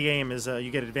 steady aim is you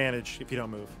get advantage if you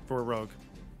don't move for a rogue.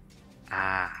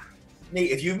 Ah.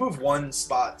 Nate, if you move one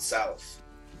spot south,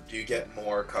 do you get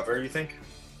more cover, you think?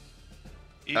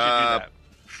 You should do that.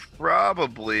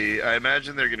 Probably. I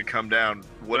imagine they're going to come down.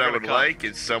 What They're I gonna would come. like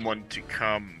is someone to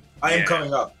come. I am Yeah.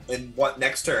 coming up. In what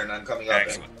next turn I'm coming up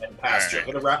Excellent. and past you. Alright.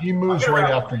 I'm gonna wrap He moves I'm gonna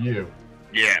right wrap- after you.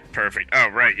 Yeah, perfect. Oh,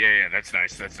 right. Yeah. That's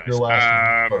nice. That's nice. Your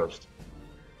last one first.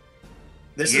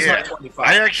 This is Yeah. my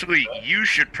 25. You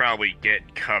should probably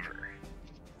get cover.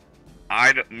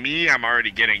 I'm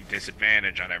already getting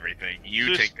disadvantage on everything. You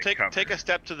Just take the cover. take a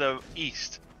step to the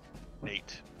east,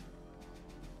 Nate.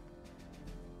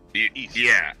 east.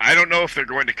 Yeah, I don't know if they're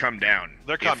going to come down.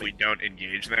 They're if coming. we don't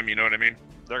engage them. You know what I mean?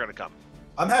 They're gonna come.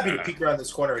 I'm happy to peek around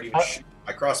this corner and even I- shoot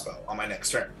my crossbow on my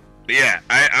next turn. But yeah,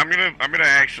 I'm gonna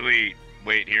actually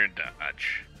wait here and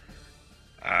dodge.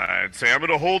 And say I'm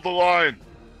gonna hold the line.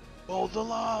 Hold the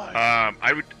line.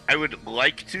 I would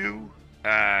like to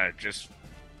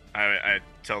I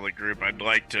tell the group I'd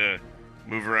like to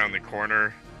move around the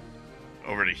corner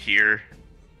over to here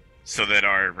so that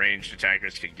our ranged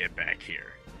attackers can get back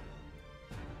here.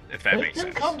 if that Make makes them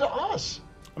sense. come to us.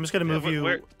 I'm just gonna move you.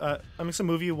 where- I'm just gonna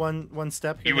move you one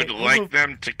step. Here. You would like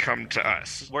them to come to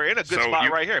us. We're in a good So spot you-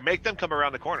 right here. Make them come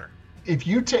around the corner. If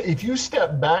you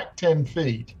step back 10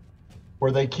 feet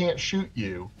where they can't shoot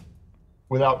you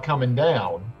without coming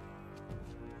down,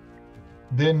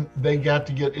 then they got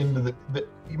to get into the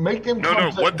make them No, come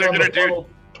no, to- what they're down gonna the do- tunnel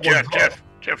towards us.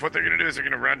 Jeff, what they're gonna do is they're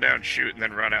gonna run down, shoot, and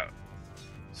then run out,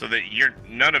 so that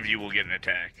none of you will get an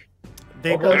attack.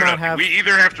 They Okay. will No, no, not have. we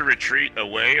either have to retreat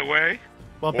away,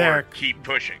 Well, or Barrick, keep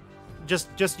pushing.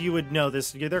 just you would know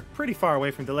this. They're pretty far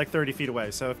away from. They're like 30 feet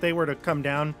away. So if they were to come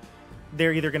down,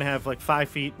 they're either gonna have like 5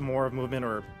 feet more of movement,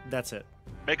 or that's it.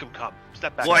 Make them come.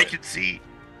 Step back. Well, I away. can see.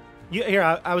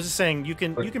 I was just saying you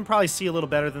can probably see a little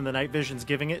better than the night vision's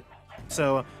giving it.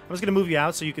 So I'm just gonna move you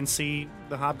out so you can see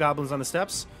the hobgoblins on the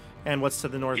steps and what's to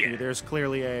the north of Yeah. you. There's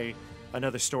clearly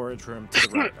another storage room to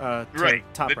the right, to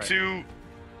Right, top the right. two.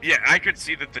 Yeah, I could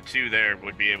see that the two there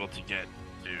would be able to get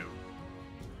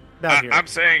to. Down here. I'm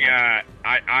saying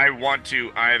I want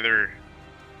to either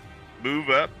move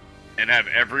up and have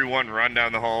everyone run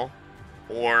down the hall,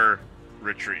 or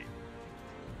retreat.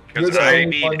 You're Because the I only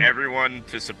need one- everyone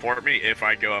to support me if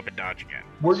I go up and dodge again.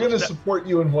 We're going to support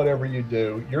you in whatever you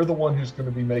do. You're the one who's going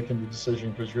to be making the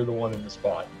decision because you're the one in the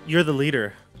spot. You're the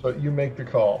leader. So you make the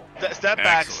call. Step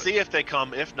back. Excellent. See if they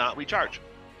come. If not, we charge.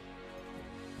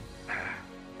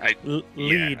 Lead, all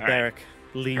right. Barrick.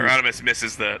 Lead. Hieronymus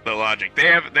misses the logic. They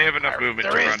have enough movement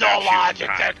There to is run no down, shoot, and logic.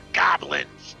 hide. They're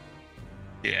goblins.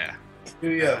 Yeah. Do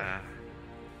you?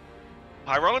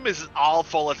 Hieronymus is all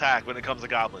full attack when it comes to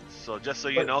goblins. So just so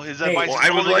you But, know, his hey, advice Well, is I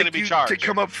would only going to like be you charged. to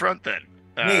come up front then.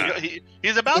 Nate.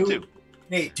 He's about to.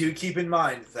 Nate, do keep in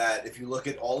mind that if you look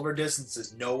at all of our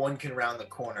distances, no one can round the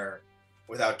corner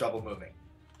without double moving.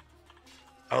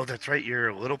 Oh, that's right. You're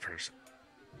a little person.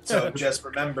 So just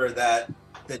remember that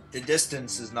the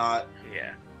distance is not.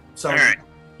 Yeah. So All right.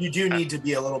 you do need to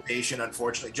be a little patient,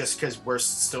 unfortunately, just because we're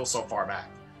still so far back.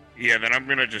 Yeah. Then I'm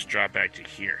gonna just drop back to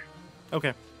here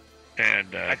Okay.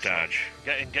 and Excellent. dodge.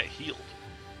 Get healed.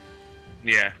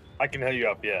 Yeah. I can heal you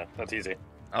up. Yeah, that's easy.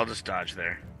 I'll just dodge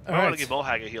there. All I want right. to give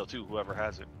Mohag a heal too. Whoever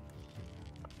has it.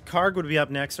 Karg would be up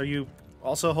next. Are you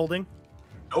also holding?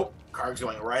 Nope. Karg's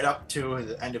going right up to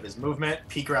the end of his movement,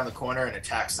 peek around the corner, and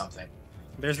attack something.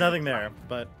 There's nothing there,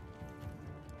 but.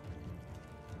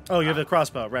 Oh, you have the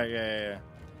crossbow, right? Yeah.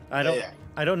 Yeah.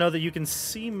 I don't know that you can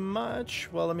see much.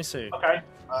 Well, let me see. Okay.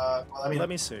 Well, I mean, Let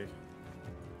me see.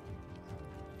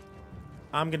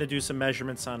 I'm gonna do some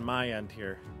measurements on my end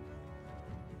here.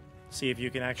 See if you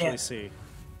can actually Yeah. see.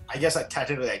 I guess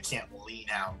technically I can't lean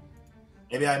out.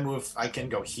 Maybe I move. I can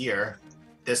go here.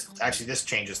 This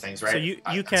changes things, right? So you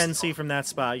I can still- see from that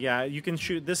spot. Yeah, you can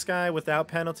shoot this guy without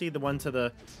penalty. The one to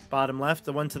the bottom left.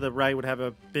 The one to the right would have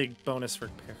a big bonus for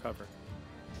cover.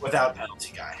 without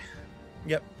penalty guy.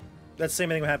 Yep. That's the same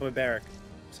thing would happen with Barrick.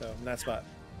 So in that spot.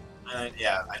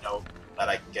 Yeah, I know that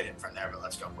I can get it from there, but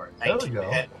let's go for it. There we 19 go. to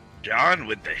hit, John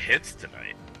with the hits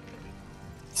tonight.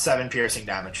 7 piercing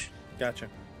damage. Gotcha.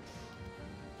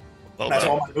 Well That's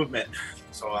done. all my movement,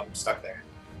 so I'm stuck there.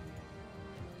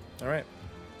 All right.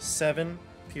 7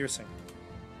 piercing.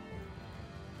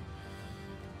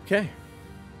 Okay.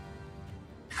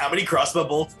 How many crossbow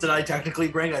bolts did I technically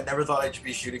bring? I never thought I'd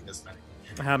be shooting this many.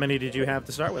 How many did you have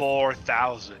to start with?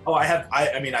 4,000. Oh, I have.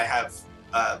 I mean, I have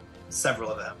several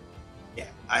of them. Yeah,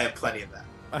 I have plenty of them.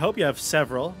 I hope you have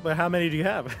several, but how many do you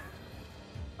have?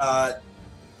 It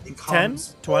 10?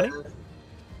 comes 20? with-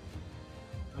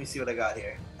 Let me see what I got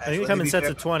here. I think they come in sets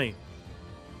of 20.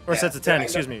 Or Yeah, sets of 10, yeah, I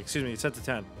excuse know. me, sets of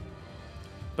 10.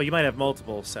 But you might have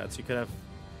multiple sets. You could have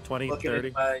 20, Looking 30.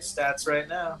 at my stats right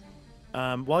now.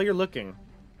 While you're looking,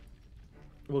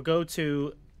 we'll go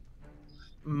to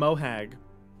Mohag.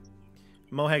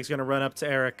 Mohag's going to run up to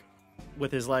Eric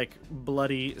with his, like,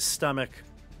 bloody stomach,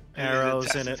 arrows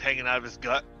in Intestines it. hanging out of his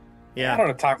gut. I Yeah. don't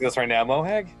want to talk to this right now,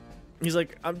 Mohag. He's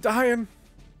like, I'm dying.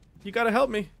 You got to help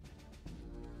me.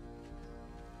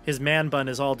 His man bun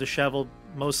is all disheveled,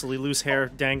 mostly loose hair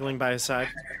dangling by his side.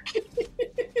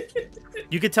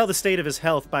 You could tell the state of his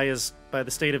health by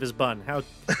the state of his bun, how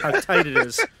tight it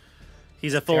is.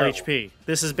 He's at full Terrible. HP.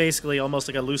 This is basically almost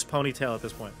like a loose ponytail at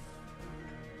this point.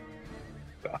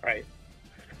 All right.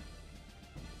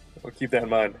 We'll keep that in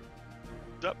mind.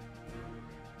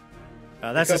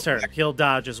 That's his turn. He'll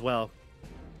dodge as well.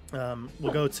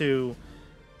 We'll go to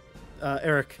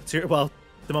Eric. The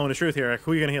moment of truth here, Eric.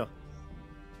 Who are you going to heal?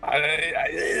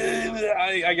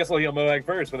 I guess I'll heal Mohag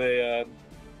first with a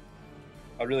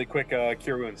really quick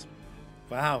cure wounds.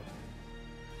 Wow.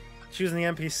 Choosing the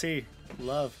NPC.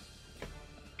 Love.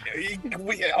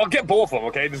 I'll get both of them.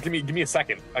 Okay, just give me a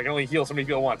second. I can only heal so many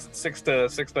people at once. 6 to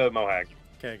Mohag.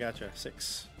 Okay, gotcha.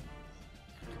 6.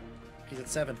 He's at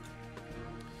 7.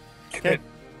 Okay.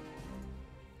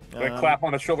 I clap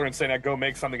on the shoulder and say, "Now go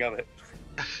make something of it."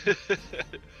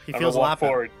 He I'm feels gonna a walk lot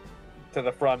better. forward to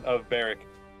the front of Barrick.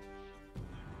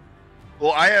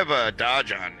 Well, I have a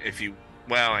dodge on. If you,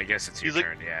 well, I guess it's your He's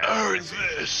turn. like, Yeah. earn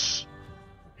this.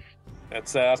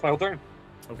 That's my whole turn.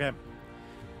 Okay.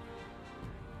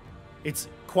 It's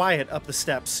quiet up the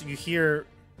steps. You hear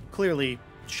clearly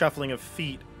shuffling of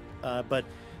feet, but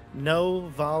no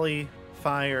volley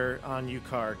fire on you,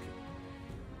 Karg.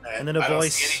 And then a I don't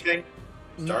voice. see anything.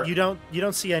 Dark. You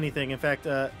don't see anything. In fact,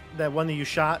 that one that you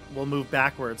shot will move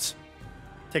backwards,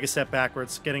 take a step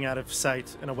backwards, getting out of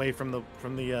sight and away from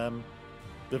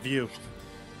the view.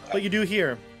 But you do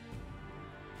hear.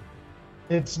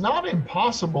 It's not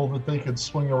impossible that they could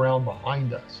swing around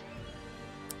behind us.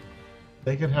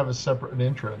 They could have a separate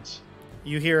entrance.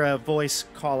 You hear a voice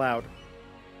call out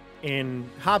in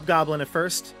Hobgoblin at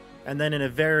first, and then in a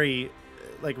very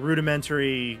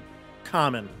rudimentary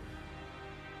common.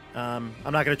 I'm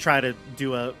not going to try to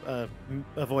do a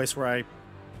voice where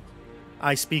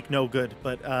I speak no good,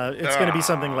 but it's going to be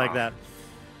something like that.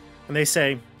 And they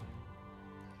say,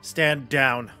 "Stand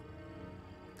down.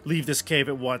 Leave this cave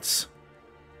at once.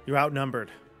 You're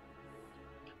outnumbered."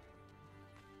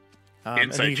 And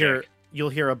Insight check. you'll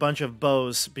hear a bunch of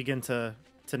bows begin to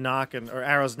knock or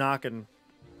arrows knock, and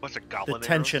What's a the goblin?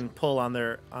 tension pull on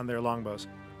their longbows.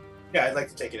 Yeah, I'd like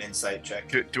to take an insight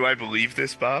check. Do I believe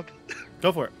this, Bob?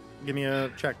 Go for it. Give me a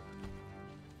check.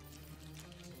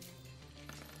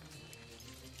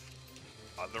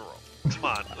 On the roll. Come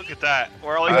on, look at that.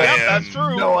 We're all like, I yep, am that's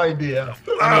true. No idea.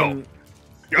 I mean,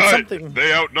 it's God, something.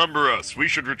 they outnumber us. We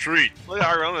should retreat. Look at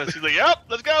Hieronymus. He's like, yep,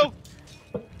 let's go.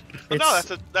 But no,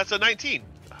 It's- that's a 19.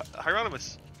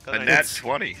 Hieronymus. got a And 19. that's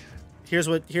 20.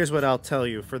 Here's what I'll tell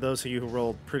you for those of you who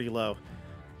rolled pretty low.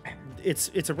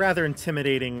 It's a rather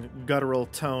intimidating guttural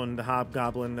tone the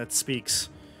hobgoblin that speaks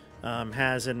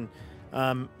has, and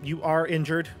you are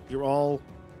injured. You're all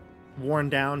worn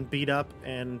down, beat up,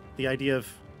 and the idea of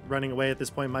running away at this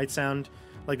point might sound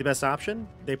like the best option.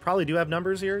 They probably do have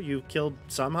numbers here. You killed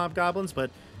some hobgoblins, but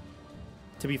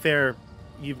to be fair,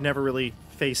 you've never really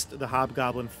faced the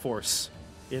hobgoblin force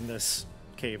in this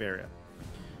cave area.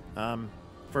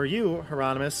 For you,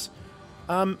 Hieronymus,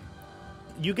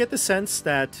 you get the sense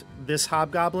that this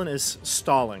hobgoblin is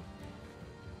stalling.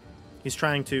 He's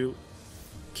trying to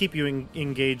keep you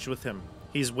engaged with him.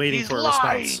 He's waiting He's for a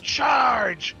lying. response.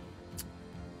 Charge.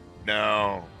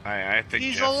 No, I think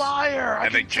He's a Jeff's- liar. I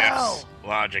think can Jeff's tell.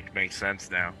 logic makes sense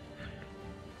now.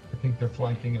 I think they're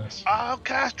flanking us. I'll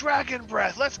cast Dragon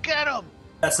Breath. Let's get him.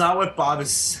 That's not what Bob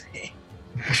is saying.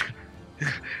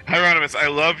 Hieronymus, I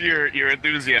love your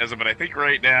enthusiasm, but I think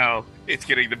right now it's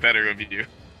getting the better of you.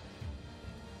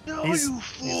 No, He's- you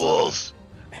fools.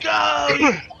 Go,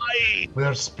 you lying.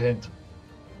 We're spent.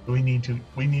 We need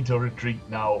to retreat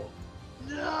now.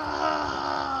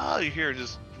 No. You hear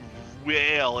just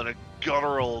wail in a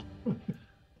guttural.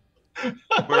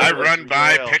 I run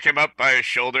by, wail. pick him up by his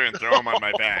shoulder, and throw him on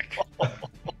my back.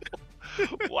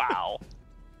 Wow.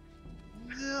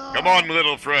 No. Come on,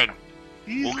 little friend.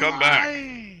 He's we'll come back.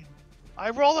 lying. I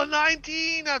rolled a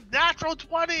 19, a natural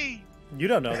 20. You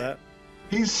don't know that.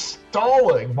 He's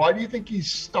stalling. Why do you think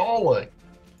he's stalling?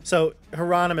 So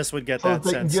Hieronymus would get So that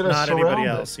they can sense, get us not anybody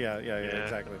surrounded. else. Yeah,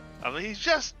 exactly. I mean, he's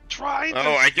just trying to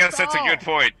Oh, I guess that's a stall. good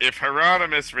point. If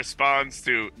Hieronymus responds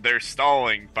to their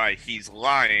stalling by he's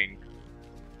lying,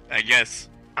 I guess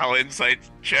I'll insight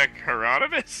check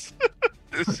Hieronymus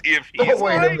to see if he's Oh,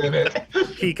 wait lying. a minute. He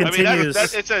I mean,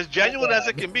 continues. it's as genuine as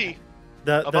it can be.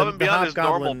 the Above and beyond his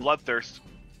normal hobgoblin, bloodthirst.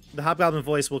 the hobgoblin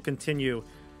voice will continue,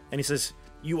 and he says,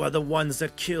 "You are the ones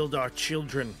that killed our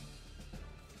children.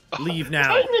 Leave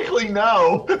now." Technically,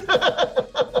 no. There's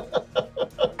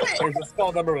a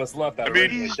small number of us left. That I mean,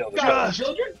 originally he's killed got- us.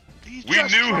 Children? He's We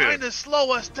just knew trying him. to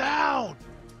slow us down.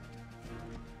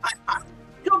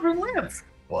 Children live.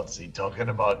 What's he talking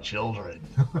about, children?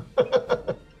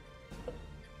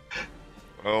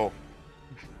 Oh.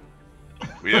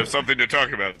 We have something to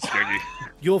talk about, Skeggy.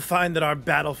 You'll find that our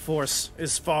battle force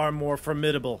is far more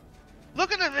formidable.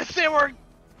 Look at them. If they were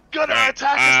gonna Alright,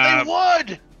 attack us, they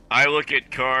would. I look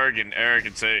at Karg and Eric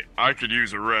and say, I could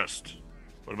use a rest.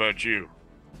 What about you?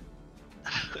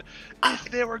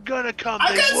 If they were gonna come,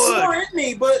 I they got some more would. in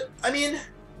me, but I mean,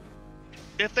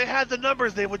 If they had the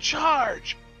numbers, they would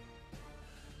charge.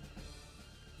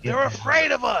 They're Yeah.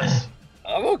 afraid of us.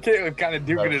 I'm okay with kind of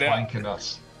They're duking it out. flanking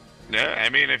us. Yeah, I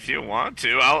mean, if you want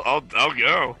to, I'll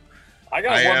go. I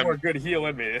got I one am- more good heal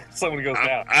in me. If someone goes I'm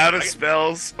down. out of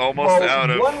spells, almost Well, out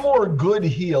of. one more good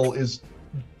heal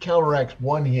counteracts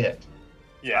one hit.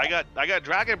 Yeah, I got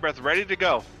Dragon Breath ready to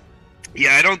go.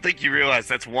 Yeah, I don't think you realize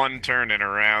that's one turn in a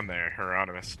round there,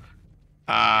 Hieronymus.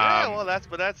 Yeah, well,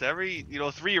 that's every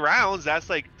 3 rounds. That's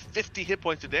like 50 hit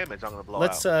points of damage. I'm gonna blow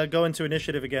Let's out. go into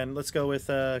initiative again. Let's go with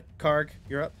Karg.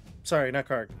 You're up. Sorry, not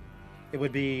Karg. It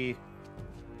would be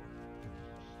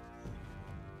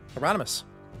Hieronymus.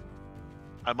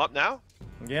 I'm up now.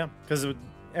 Yeah, because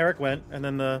Eric went, and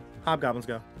then the hobgoblins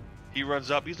go. He runs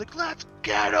up. He's like, "Let's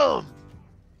get him!"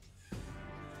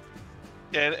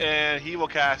 And he will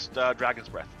cast Dragon's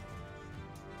Breath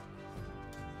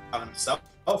On himself?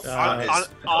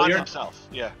 on himself.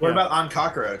 Yeah. What about on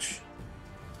Cockroach?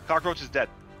 Cockroach is dead.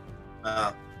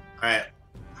 All right.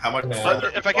 How much?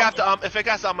 But if I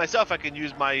cast on myself, I can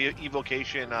use my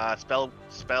evocation spell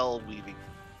weaving.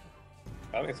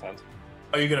 That makes sense.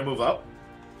 Are you gonna move up?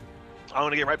 I'm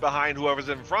gonna get right behind whoever's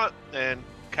in front and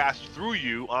cast through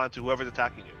you onto whoever's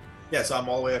attacking you. Yeah, so I'm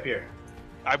all the way up here.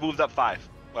 I moved up 5.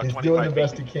 He's 25 doing the feet.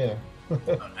 best he can.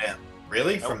 Oh man,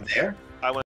 really? From there?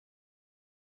 I went.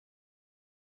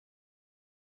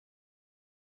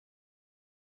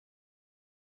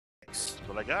 That's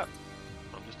what I got.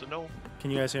 I'm just a gnome. Can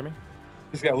you guys hear me?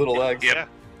 He's got little legs. Yep. Yeah.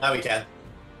 Now we can.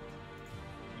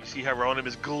 You see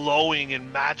Hieronymus glowing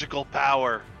in magical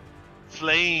power.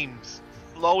 Flames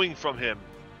flowing from him.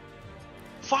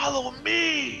 Follow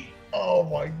me! Oh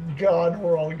my God,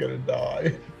 we're all gonna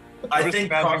die. I I'm think just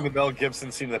imagining the Mel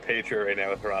Gibson scene in the Patriot right now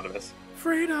with Hieronymus.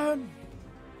 Freedom.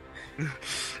 I'm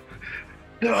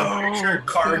pretty sure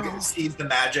Karg sees the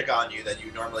magic on you that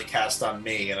you normally cast on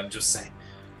me, and I'm just saying,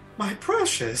 my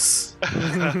precious.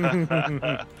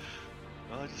 Well,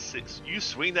 you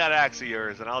swing that axe of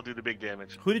yours, and I'll do the big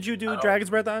damage. Who did you do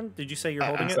Dragon's Breath on? Did you say you're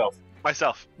holding Himself.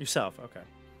 Myself. it? Yourself. Okay.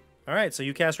 All right, so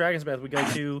you cast Dragon's Breath. We go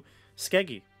to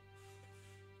Skeggy.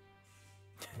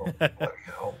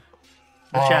 The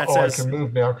chat says- I can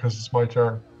move now because it's my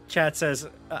turn. Chat says,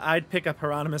 I'd pick up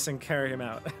Hieronymus and carry him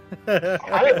out.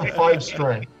 I have a 5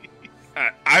 strength.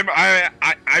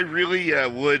 I really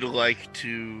would like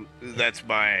to. That's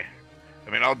my. I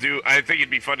mean, I think it'd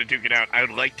be fun to duke it out. I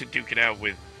would like to duke it out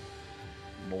with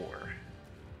more.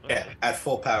 Yeah, at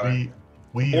full power.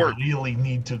 We Or- really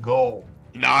need to go.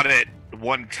 Not at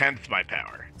 1/10 my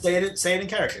power. Say it in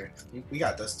character. We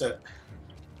got this. Do it.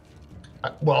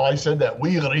 Well, I said that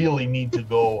we really need to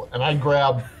go, and I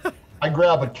grab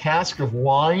a cask of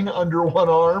wine under one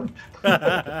arm.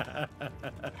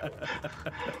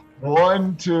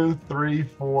 1, 2, 3,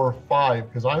 4, 5,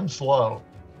 because I'm slow.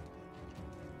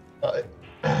 I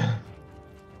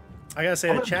gotta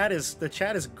say the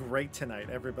chat is great tonight,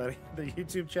 everybody. The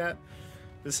YouTube chat.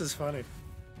 This is funny.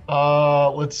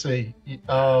 Let's see.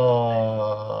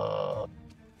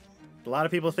 A lot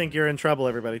of people think you're in trouble,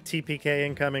 everybody. TPK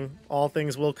incoming. All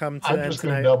things will come to I'm end just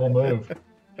gonna tonight. double move.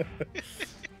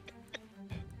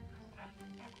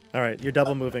 All right, you're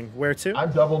double moving. Where to?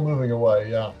 I'm double moving away.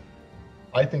 Yeah,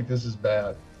 I think this is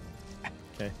bad.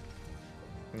 All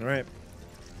right.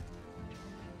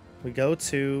 We go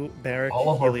to Barrack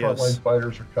All of our Helios. frontline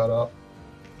fighters are cut up.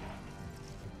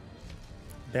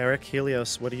 Barrack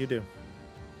Helios, what do you do?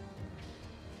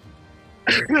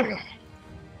 I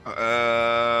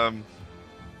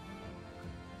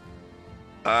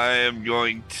am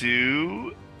going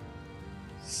to.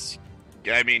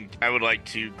 I mean, I would like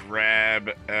to grab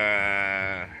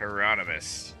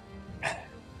Hieronymus.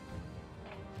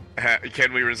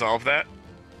 Can we resolve that?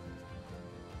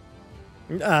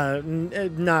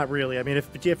 Not really. I mean,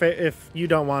 if you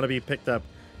don't want to be picked up,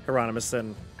 Hieronymus,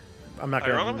 then I'm not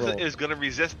going to roll. Hieronymus is going to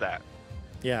resist that.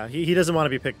 Yeah, he doesn't want to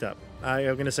be picked up. I'm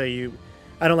going to say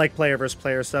I don't like player versus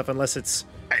player stuff unless it's.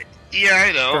 Yeah,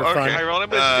 I know. For fun. Okay.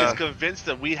 Hieronymus is convinced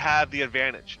that we have the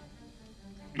advantage.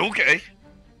 Okay.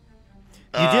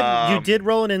 You did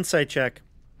roll an insight check,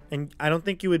 and I don't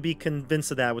think you would be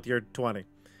convinced of that with your 20.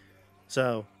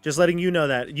 So just letting you know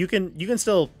that you can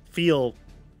still feel,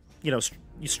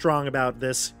 strong about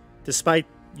this despite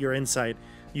your insight.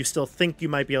 You still think you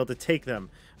might be able to take them,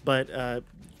 but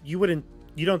you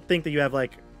don't think that you have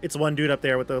it's one dude up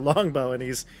there with the longbow and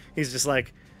he's just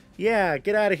like, yeah,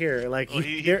 get out of here. Like Well,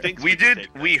 he thinks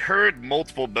We heard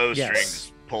multiple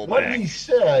bowstrings pull What back. he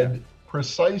said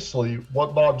precisely,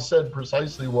 what Bob said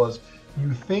precisely was,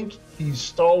 you think he's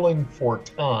stalling for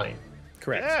time.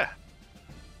 correct. Yeah.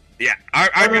 Yeah,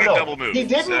 I'm No, gonna no. double move. He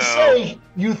didn't so, say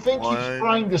you think One, he's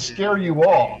trying to scare you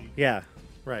off. Yeah,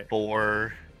 right.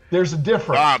 4. There's a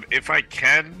difference. Bob, if I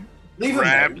can Leave him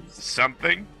grab there.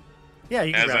 something Yeah,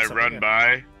 you can as grab I something, run yeah.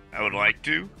 by, I would like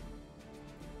to.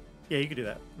 Yeah, you could do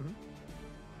that.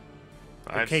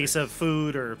 A 5, case 6. of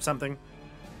food or something.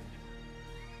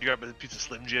 You grab a piece of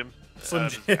Slim Jim. Slim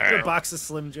Jim, a alright. box of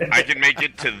Slim Jim. I can make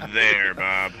it to there,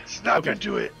 Bob. Stop and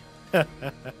do it.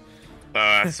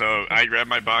 So I grab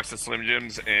my box of Slim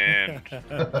Jims and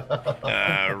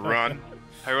run.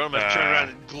 Hieronymus turns around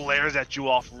and glares at you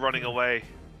off running away.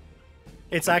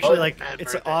 It's actually like And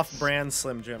it's an Fritz. off-brand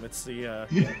Slim Jim. It's the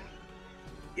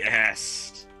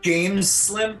Yes. James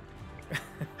Slim.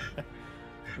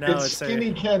 no, it's it's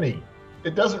Skinny Kenny.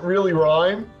 It doesn't really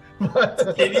rhyme.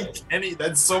 Kenny,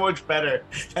 that's so much better.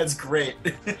 That's great.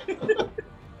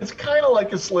 It's kind of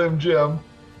like a Slim Jim,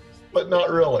 but not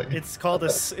really. it's called a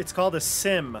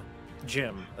Sim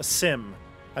Jim. A Sim.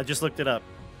 I just looked it up.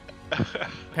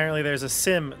 Apparently, there's a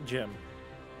Sim Jim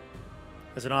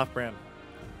as an off-brand.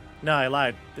 No, I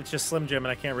lied. It's just Slim Jim,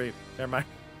 and I can't read. Never mind.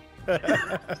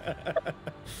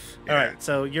 All right,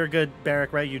 so you're good,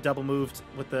 Barrick, right? You double moved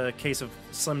with the case of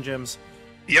Slim Jims.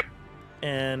 Yep.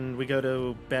 And we go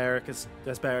to Barrick as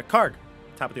Barrick. Karg,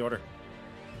 top of the order.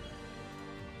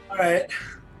 All right.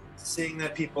 Seeing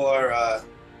that people are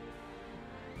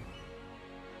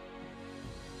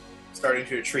starting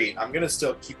to retreat, I'm gonna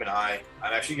still keep an eye.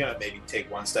 I'm actually gonna maybe take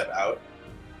one step out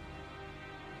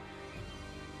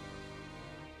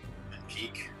and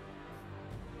peek.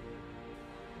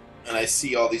 And I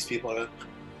see all these people. And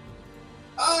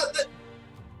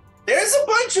there's a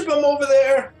bunch of them over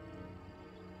there.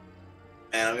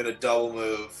 And I'm gonna double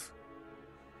move.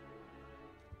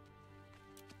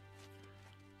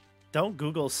 Don't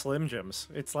Google Slim Jims.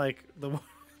 It's like the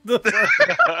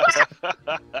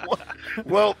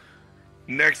Well,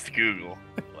 next Google.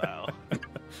 Wow.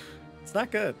 it's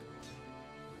not good.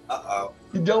 Uh-oh.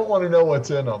 You don't want to know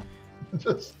what's in them.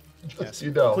 Just Yes.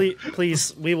 you don't.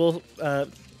 Please, we will.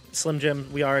 Slim Jim,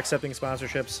 we are accepting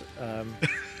sponsorships.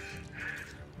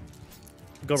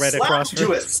 Go right Slap across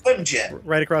to it, Slim Jim.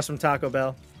 right across from Taco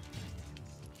Bell.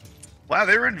 Wow,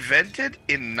 they were invented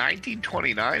in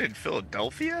 1929 in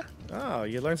Philadelphia? Oh,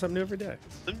 you learn something new every day.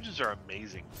 Slim Jims are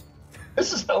amazing.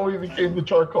 This is how we became the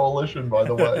Charcoalition, by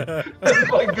the way.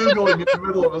 By Googling in the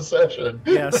middle of a session.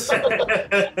 Yes.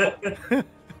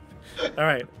 All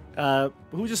right.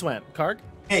 Who just went? Karg?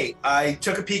 Hey, I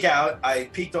took a peek out. I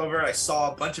peeked over. I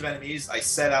saw a bunch of enemies. I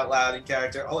said out loud in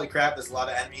character, "Holy crap, there's a lot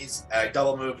of enemies." And I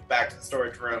double moved back to the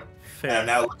storage room, and I'm Fair.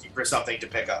 now looking for something to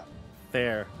pick up.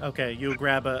 Fair. Okay, you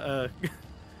grab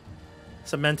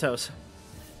some Mentos.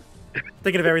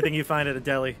 Thinking of everything you find at a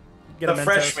deli. Get The a Mentos.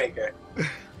 fresh maker.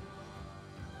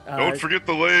 Don't forget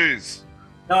the Lays.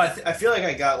 No, I feel like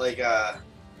I got like a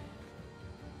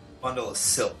bundle of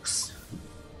silks.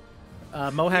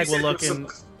 Mohag You will said look some- in.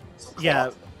 some Yeah,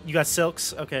 cloth. you got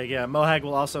silks. Okay, yeah. Mohag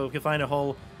will also. He'll find a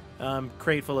whole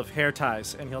crate full of hair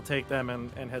ties, and he'll take them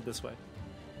and head this way.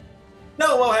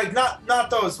 No, Mohag, not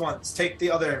those ones. Take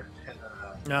the other.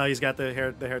 No, he's got the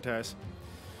hair ties.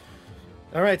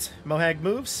 All right, Mohag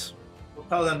moves. We'll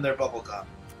tell them they're bubble gum.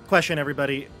 Question,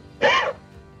 everybody.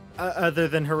 Other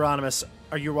than Hieronymus,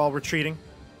 are you all retreating?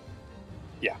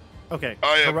 Yeah. Okay.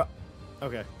 Oh, yeah.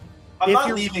 Okay. I'm If not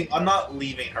you're- leaving. I'm not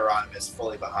leaving Hieronymus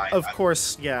fully behind. Of I'm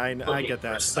course, yeah, I looking get for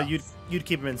that. stuff. But you'd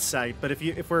keep him in sight. But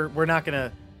if we're not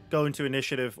gonna go into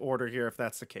initiative order here, if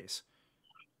that's the case,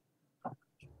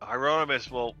 Hieronymus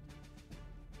will.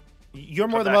 you're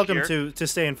more Come than back welcome here. to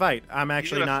stay and fight. I'm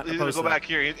actually not He's gonna opposed go to that. back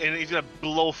here and he's gonna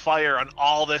blow fire on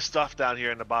all this stuff down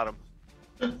here in the bottom.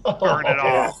 Burn it Oh,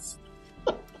 off.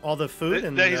 All the food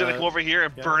and Then he's gonna come over here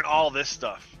and yeah. burn all this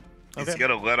stuff. He's Okay.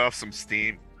 gonna let off some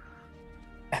steam.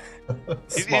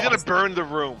 He's gonna burn the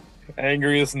room.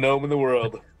 Angriest gnome in the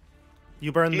world.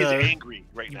 You burn He's the angry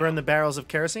right you now. burn the barrels of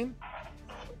kerosene.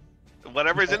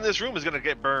 Whatever's in this room is gonna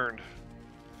get burned.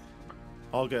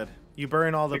 All good. You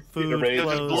burn all the Feet food, are raised. He'll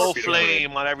just clothes. blow Feet are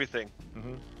flame on everything.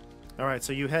 All right,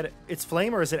 so you head. It's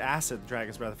flame or is it acid?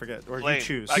 Dragon's breath. I forget. Or Flame. you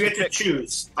choose. I You can get to pick-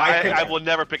 choose. I will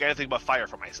never pick anything but fire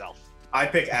for myself. I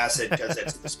pick acid because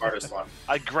it's the smartest one.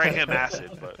 I grant him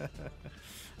acid, but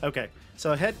Okay,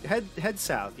 so head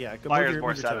south. Yeah, go fire move is your, more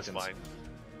move your tokens. satisfying.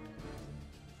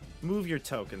 Move your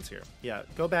tokens here. Yeah,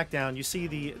 go back down. You see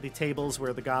the tables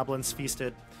where the goblins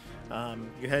feasted.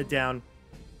 You head down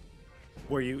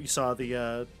where you saw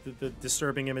the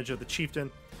disturbing image of the chieftain.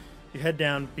 You head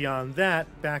down beyond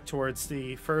that, back towards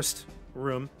the first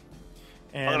room.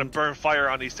 I'm gonna And burn fire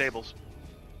on these tables.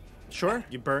 sure,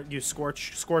 you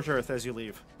scorch earth as you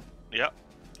leave. Yep.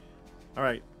 All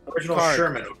right. Original Card.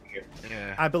 Sherman over here.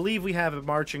 Yeah. I believe we have a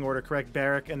marching order, correct,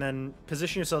 Barrick? And then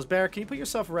position yourselves. Barrick, can you put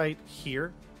yourself right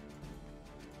here?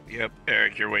 Yep,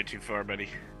 Eric, you're way too far, buddy.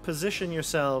 Position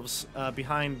yourselves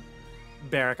behind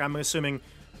Barrick. I'm assuming,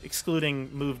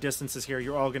 excluding move distances here,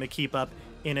 you're all going to keep up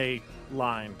in a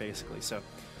line, basically. So,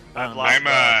 I've um, lost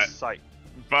I'm, sight.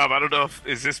 Bob, I don't know if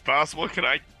is this possible. Can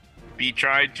I be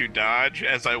trying to dodge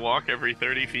as I walk every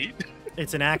 30 feet?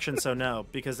 It's an action, so no,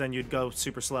 because then you'd go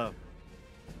super slow.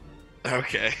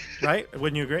 Okay. Right?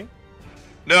 Wouldn't you agree?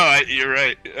 No, you're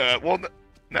right. Well,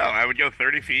 no, I would go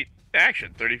 30 feet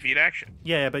action. 30 feet action.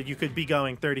 Yeah, but you could be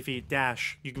going 30 feet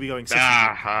dash. You could be going 60 feet.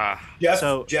 Ah,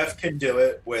 Jeff can do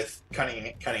it with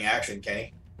cunning action, can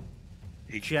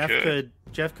he?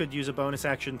 Jeff could use a bonus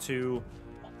action to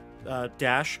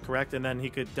dash, correct? And then he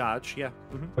could dodge. Yeah.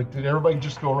 Mm-hmm. Wait, did everybody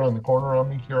just go around the corner on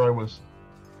me? Here I was.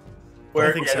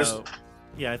 I think so.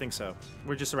 Yeah, I think so.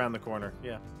 We're just around the corner.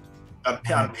 Yeah.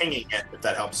 I'm pinging it if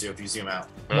that helps you. If you zoom out.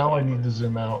 Now I need to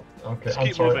zoom out. Okay, Just I'm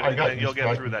keep sorry. moving, I got and you'll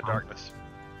get through distracted that from- darkness.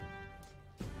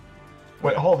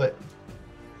 Wait, hold it.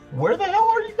 Where the hell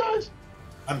are you guys?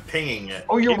 I'm pinging it.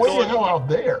 Oh, you're Keep way the going. hell out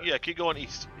there. Yeah, keep going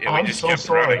east. Yeah, we I'm just so kept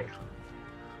sorry. running.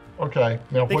 Okay,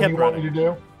 now They what do kept you want me to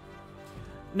do?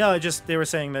 No, they were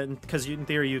saying that because in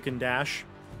theory you can dash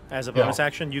as a bonus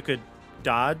action, you could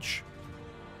dodge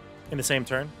in the same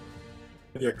turn.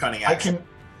 With your cunning action.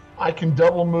 I can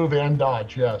double move and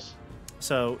dodge. Yes.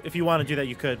 So if you want to do that,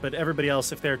 you could. But everybody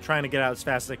else, if they're trying to get out as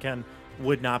fast as they can,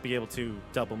 would not be able to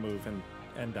double move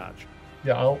and dodge.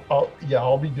 Yeah,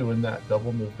 I'll be doing that.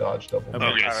 Double move, dodge, double move.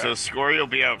 Okay, All so right. Scory will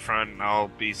be out front, and I'll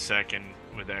be second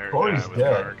with Eric. Scory's with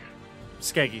dead. Karg.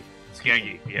 Skeggy.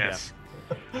 Skeggy, yes.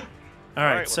 All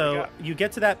right, what do we so got? you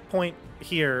get to that point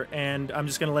here, and I'm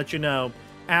just going to let you know,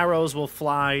 arrows will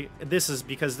fly. This is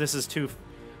because this is too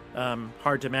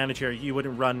hard to manage here. You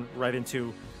wouldn't run right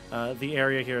into the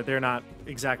area here. They're not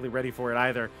exactly ready for it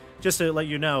either. Just to let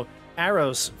you know,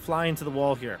 arrows fly into the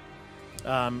wall here.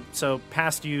 So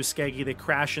past you, Skeggy, they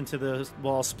crash into the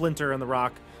wall, splinter on the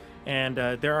rock, and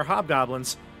there are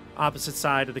hobgoblins opposite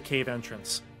side of the cave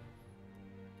entrance.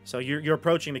 So you're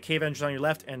approaching the cave entrance on your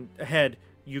left, and ahead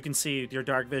you can see your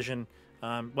dark vision,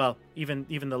 well, even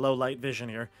the low light vision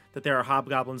here, that there are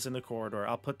hobgoblins in the corridor.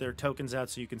 I'll put their tokens out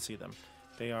so you can see them.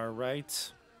 They are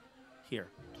right here.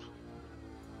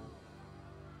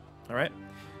 All right.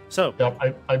 So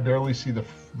Yeah, I barely see the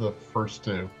first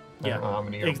two. I Yeah, don't know how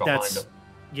many are behind them.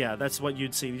 yeah, that's what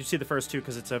you'd see. You see the first two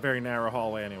because it's a very narrow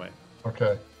hallway anyway.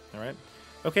 Okay. All right.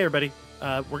 Okay, everybody.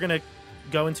 We're gonna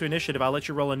go into initiative. I'll let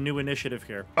you roll a new initiative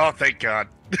here. Oh, thank God.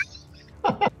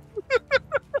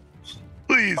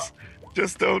 Please,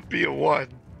 just don't be a 1.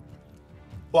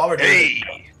 While we're doing Hey!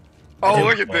 it, Oh,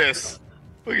 look at this.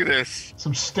 Look at this.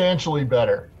 Substantially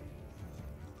better.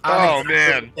 Oh,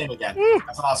 man. Same again. Woo.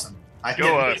 That's awesome. I Go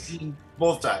hit us. 18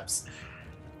 both times.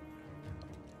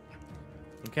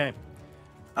 Okay.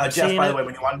 Jeff, Seeing by it- the way,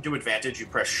 when you want to do advantage, you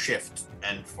press shift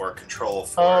and for control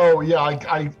for. Oh yeah,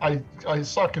 I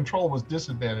saw control was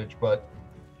disadvantage, but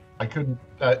I couldn't.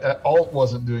 Alt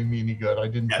wasn't doing me any good. I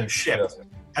didn't Yeah, think shift.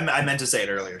 I meant to say it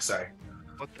earlier. Sorry.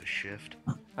 What the shift?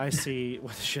 I see.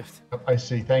 What a shift. I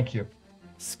see. Thank you.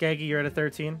 Skaggy, you're at a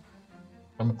 13.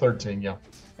 I'm a 13. Yeah.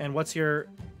 And what's your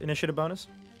initiative bonus?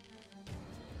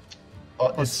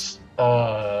 It's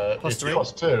plus it's 3?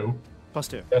 plus 2. Plus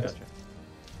 2. That's- Gotcha.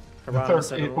 The Hieronymus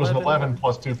third, at it was an 11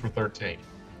 plus 2 for 13.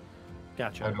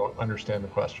 Gotcha. I don't understand the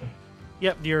question.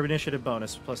 Yep, your initiative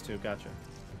bonus plus 2. Gotcha.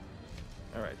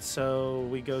 All right, so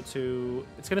we go to.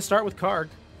 It's going to start with Karg.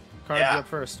 Karg, Yeah. you're up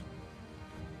first.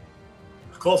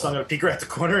 Cool. So I'm gonna peek around the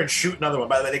corner and shoot another one.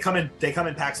 By the way, they come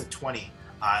in packs of 20, and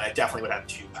I definitely would have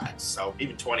 2 packs. So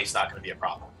even 20 is not going to be a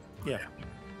problem. Yeah.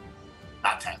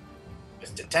 Not 10.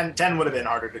 Just 10 would have been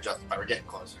harder to justify. We're getting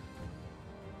closer.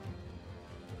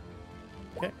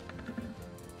 Okay.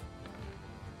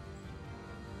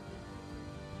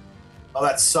 Oh,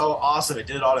 that's so awesome! It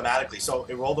did it automatically. So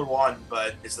it rolled a 1,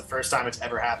 but it's the first time it's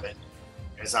ever happened.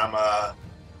 Because I'm a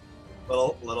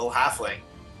little halfling,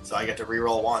 so I get to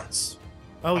reroll ones.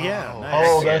 Oh, yeah. Oh. Nice.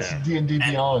 Oh, Yeah. that's D&D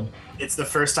Beyond. It's the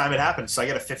first time it happened, so I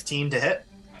get a 15 to hit.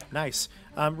 Nice.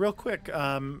 Real quick,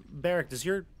 Barrick, does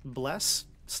your bless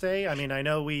stay? I mean, I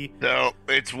know we. No,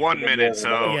 it's 1 minute,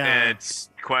 so Yeah. it's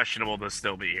questionable to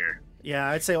still be here. Yeah,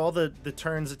 I'd say all the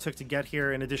turns it took to get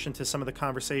here, in addition to some of the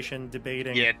conversation,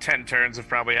 debating. Yeah, 10 turns have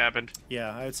probably happened.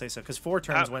 Yeah, I would say so. Because 4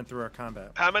 turns went through our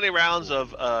combat. How many rounds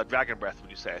of Dragon Breath would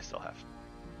you say I still have?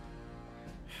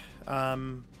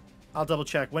 I'll double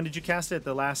check. When did you cast it?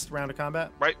 The last round of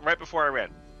combat? Right before I ran.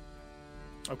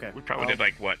 Okay. We probably I'll- did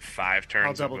like, what, 5 turns?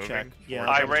 I'll of double moving? check. Yeah,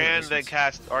 I double check ran,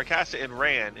 distance. then I cast it and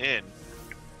ran in.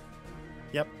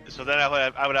 Yep. So then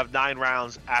I would have 9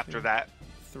 rounds after that.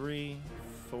 3,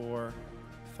 4,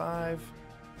 5,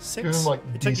 6. Give him, like,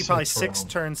 It took you probably D6 6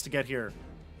 rounds. turns to get here.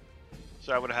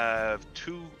 So I would have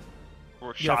 2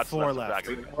 more You have shots 4 left. left.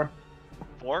 Of Dragon.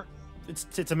 4?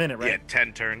 It's a minute, Yeah, right?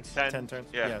 10 turns. 10 turns.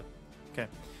 Yeah. Okay.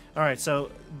 All right.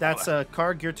 So that's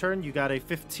Karg. Your turn. You got a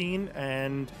 15,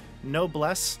 and no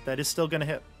bless. That is still going to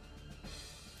hit.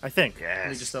 I think. Let me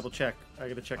Yes. just double check. I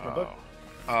got to check my book.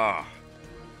 Oh.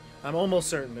 I'm almost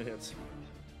certain it hits.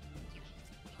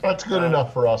 That's good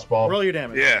enough for us, Bob. Roll your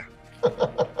damage. Yeah.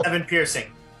 7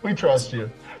 piercing. We trust you.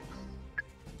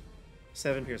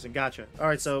 7 piercing. Gotcha. All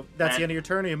right, so that's the And- end of your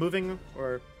turn. Are you moving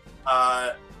or?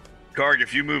 Karg,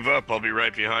 if you move up, I'll be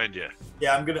right behind you.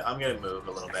 Yeah, I'm gonna move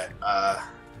a little bit.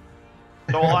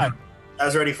 So will I. I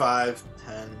was already 5,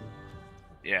 10.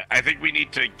 Yeah, I think we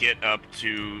need to get up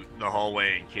to the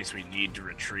hallway in case we need to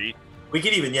retreat. We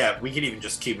could even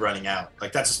just keep running out.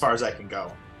 Like that's as far as I can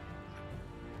go.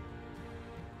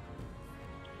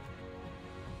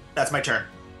 That's my turn.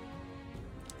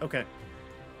 Okay.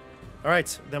 All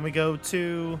right, then we go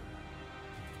to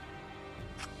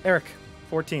Eric,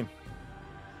 14.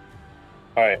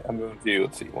 All right, I'm going to do,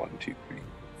 let's see, 1, 2, 3,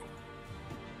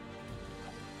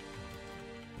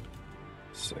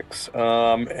 6.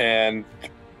 And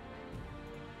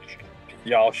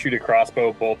yeah, I'll shoot a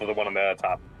crossbow, both of the one on the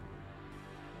top.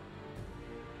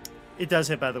 It does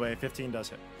hit, by the way. 15 does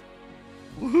hit.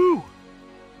 Woohoo!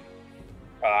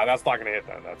 That's not going to hit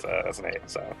then. That's an 8.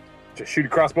 So just shoot a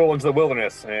crossbow into the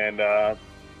wilderness and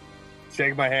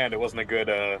shake my hand. It wasn't a good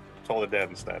Toll the Dead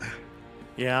instead.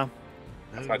 Yeah.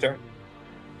 That's my turn.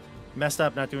 Messed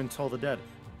up not doing Toll the Dead.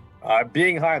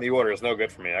 Being high in the order is no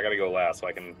good for me. I got to go last so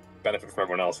I can benefit from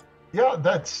everyone else. Yeah,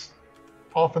 that's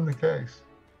often the case.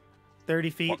 30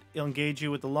 feet, he'll engage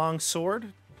you with the long sword.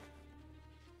 Want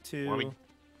 2, to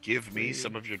give me 3,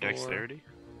 some of your 4, dexterity?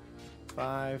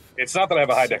 5. It's not that I have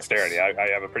a high 6. dexterity. I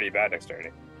have a pretty bad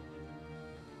dexterity.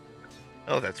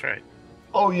 Oh, that's right.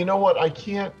 Oh, you know what? I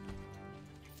can't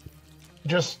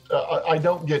just, I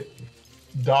don't get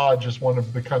dodge as one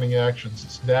of the cunning actions.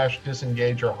 It's dash,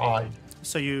 disengage, or hide.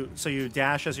 So you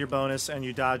dash as your bonus and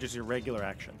you dodge as your regular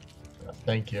action.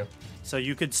 Thank you. So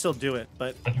you could still do it,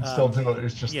 but I can still do it.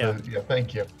 It's just, yeah.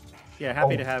 Thank you. Yeah,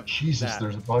 happy Oh, to have Jesus, that.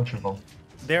 there's a bunch of them.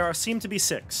 There seem to be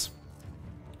 6.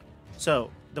 So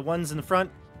the ones in the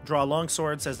front draw long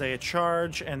swords as they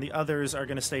charge, and the others are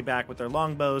going to stay back with their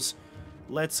longbows.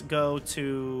 Let's go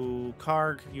to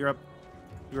Karg. You're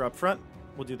up front.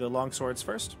 We'll do the long swords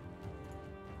first.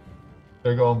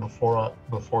 They're going before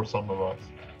some of us.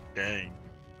 Dang.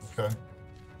 Okay.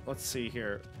 Let's see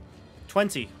here.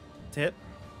 20 to hit.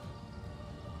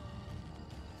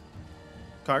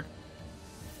 Karg.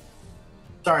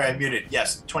 Sorry, I muted.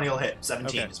 Yes, 20 will hit.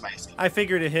 17 Okay. is my AC. I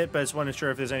figured it hit, but I just wasn't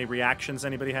sure if there's any reactions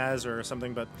anybody has or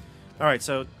something. But all right,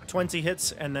 so 20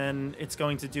 hits, and then it's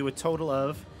going to do a total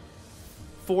of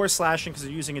 4 slashing because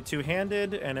they're using it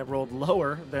two-handed, and it rolled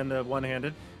lower than the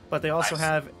one-handed. But they also Nice.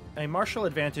 have a martial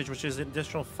advantage, which is an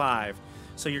additional 5.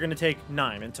 So you're going to take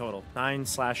 9 in total. 9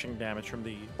 slashing damage from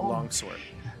the longsword.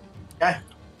 Okay.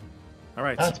 All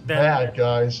right. That's then bad,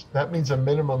 guys. That means a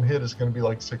minimum hit is going to be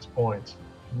like 6 points.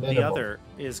 Minimum. the other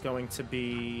is going to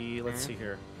be, let's see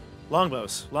here,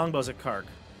 longbows. Longbows at Karg.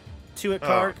 2 at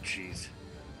Karg. Oh, jeez.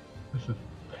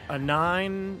 A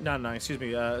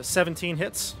 17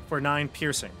 hits for 9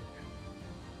 piercing.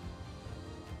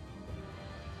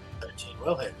 13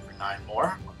 will hit for 9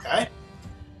 more. Okay.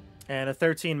 And a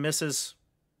 13 misses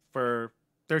for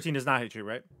 13 does not hit you,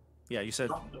 right? Yeah, you said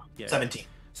yeah. 17.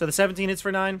 So the 17 hits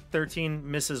for 9, 13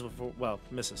 misses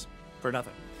misses for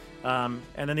nothing. And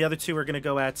then the other 2 are going to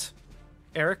go at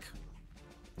Eric.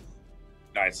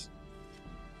 Nice.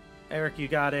 Eric, you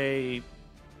got a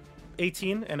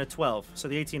 18 and a 12. So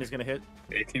the 18 is going to hit,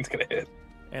 18's going to hit.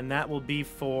 and that's going to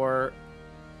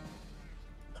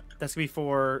be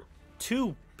for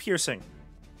 2 piercing.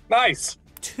 Nice.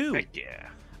 2. Heck yeah.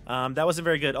 That wasn't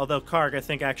very good. Although Karg, I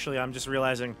think actually I'm just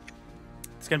realizing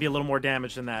it's going to be a little more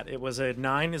damage than that. It was a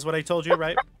 9 is what I told you,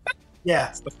 right?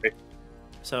 Yeah.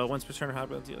 So once per turn,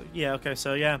 hobgoblin dealer. Yeah, okay.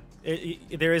 So yeah,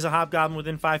 there is a hobgoblin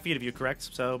within 5 feet of you, correct?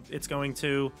 So it's going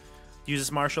to use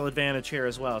its martial advantage here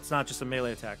as well. It's not just a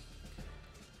melee attack.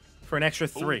 For an extra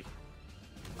 3.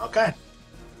 Okay. All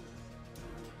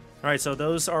right, so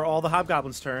those are all the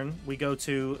hobgoblin's turn. We go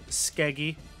to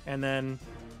Skeggy and then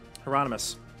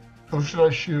Hieronymus. Who should I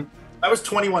shoot? That was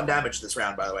 21 damage this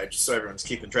round, by the way, just so everyone's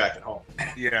keeping track at home.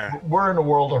 Yeah. We're in a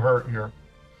world of hurt here.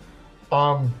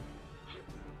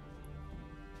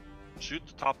 Shoot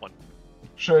the top one.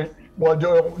 Should I, well,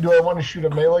 do I want to shoot a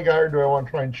melee guy or do I want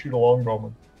to try and shoot a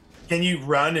longbowman? Can you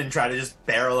run and try to just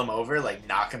barrel him over, like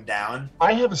knock him down?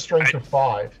 I have a strength of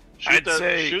 5. Shoot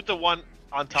I'd shoot the one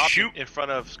on top shoot- in front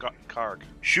of Karg.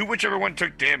 Shoot whichever one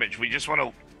took damage. We just want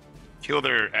to kill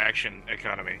their action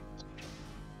economy.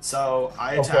 So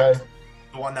I Okay. attacked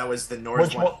the one that was the north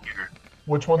Which one one? here.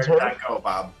 Which Where one's did hurt? that go,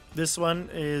 Bob? This one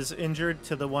is injured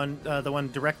to the one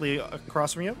directly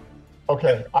across from you.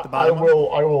 Okay, I bottom one?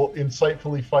 will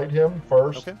insightfully fight him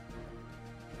first. Okay.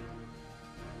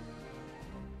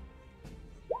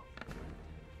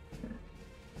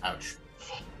 Ouch.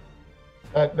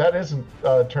 That isn't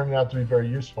turning out to be very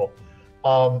useful.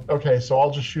 Okay, so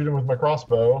I'll just shoot him with my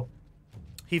crossbow.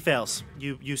 He fails.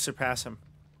 You surpass him.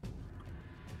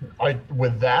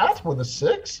 With a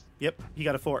 6? Yep, he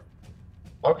got a 4.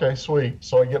 Okay, sweet.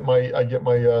 So I get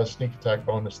my sneak attack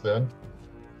bonus then.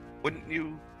 Wouldn't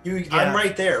you? I'm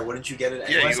right there. Wouldn't you get it?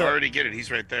 Yeah, anyway? you already get it.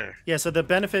 He's right there. Yeah, so the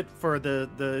benefit for the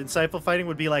insightful fighting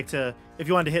would be like if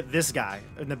you wanted to hit this guy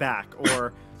in the back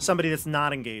or somebody that's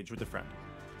not engaged with the friend.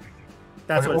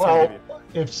 That's what it's going to give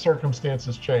you. If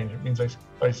circumstances change, it means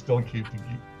I still keep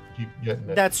getting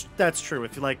it. That's true.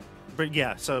 If you like, but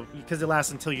yeah, so because it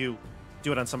lasts until you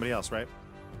do it on somebody else, right?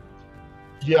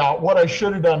 Yeah, what I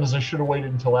should have done is I should have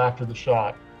waited until after the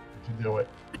shot to do it.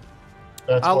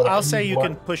 I'll say you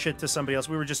can push it to somebody else.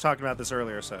 We were just talking about this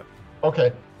earlier, so.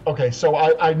 Okay. So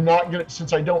I'm not gonna,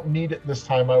 since I don't need it this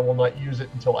time, I will not use it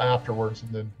until afterwards,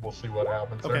 and then we'll see what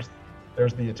happens. Okay.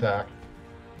 There's the attack.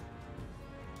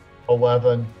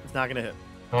 11. It's not going to hit.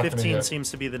 Not gonna 15 hit.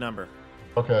 seems to be the number.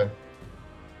 Okay.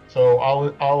 So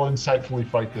I'll insightfully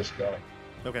fight this guy.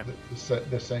 Okay.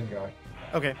 The same guy.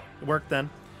 Okay, it worked then.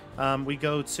 We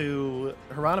go to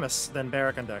Hieronymus, then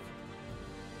Barrack on deck.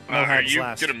 Are Mohag's you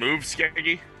last. gonna move,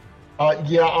 Skaggy?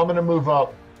 Yeah, I'm gonna move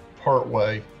up part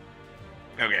way.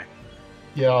 Okay.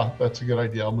 Yeah, that's a good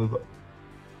idea. I'll move up.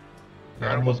 Yeah, I'll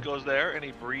Hieronymus move- goes there, and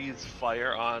he breathes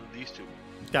fire on these two.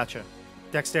 Gotcha.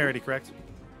 Dexterity, correct?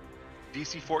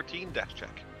 DC 14 dex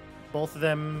check. Both of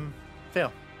them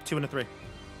fail. 2 and a 3.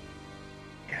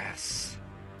 Yes.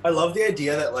 I love the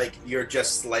idea that like you're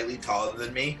just slightly taller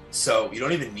than me, so you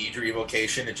don't even need your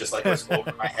evocation. It just like goes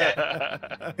over my head.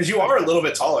 Because you are a little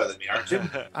bit taller than me, aren't you?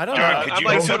 I don't John, know. could I'm you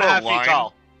like move 2.5 a line? feet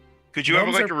tall. Could you have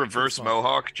Gnomes like a are reverse pretty small.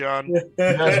 mohawk, John? Yes,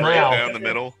 Right now. down the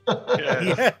middle. Yeah.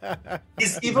 Yeah.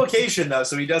 He's evocation though,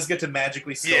 so he does get to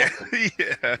magically steal. Yeah.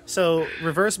 Yeah. So,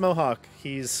 reverse mohawk,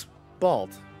 he's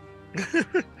bald.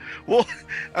 Well,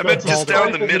 I meant That's just all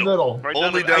down the right in middle. Right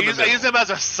Only I down the use, I middle. use them as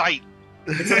a sight.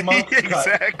 It's a monk cut.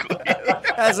 Exactly.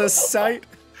 As a sight.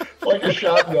 Like a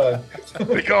shotgun.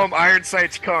 They call him Iron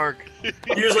Sights Karg. You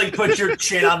just like put your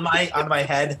chin on my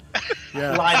head,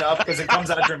 Yeah. line up because it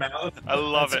comes out your mouth. I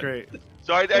love That's it. great.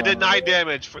 So I did 9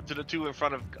 damage to the two in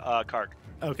front of Kark.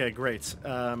 Okay, great.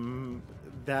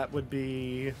 That would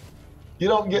be... You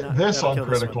don't get No, this that'll on kill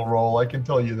this Critical one. Role, I can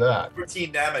tell you that.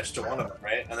 14 damage to one of them,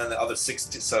 right? And then the other 6,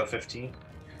 so 15.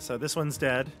 So this one's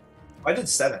dead. I did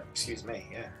 7. Excuse me.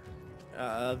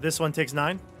 Yeah. This one takes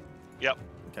 9. Yep.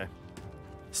 Okay.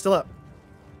 Still up.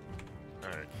 All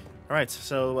right. All right,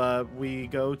 so we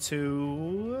go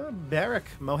to Barrack,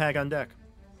 Mohag on deck.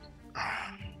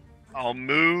 I'll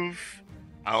move.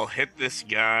 I'll hit this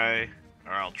guy,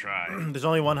 or I'll try. There's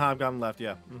only one hobgoblin left,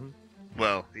 yeah. Hmm.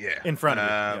 Well, yeah. In front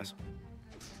of you, yes.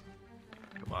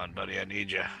 Come on, buddy. I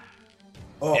need you.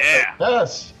 Oh, Yeah.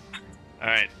 Yes. All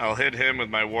right. I'll hit him with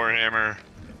my warhammer.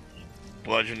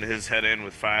 Bludgeon his head in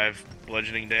with 5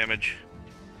 bludgeoning damage.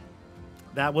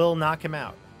 That will knock him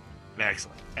out.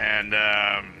 Excellent. And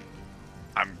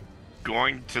I'm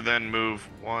going to then move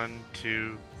 1,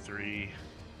 2, 3,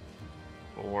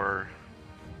 4,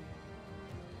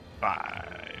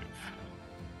 5.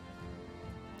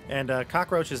 And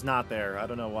Cockroach is not there. I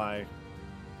don't know why.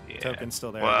 Yeah. Token's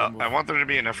still there. Well, We'll I move. want there to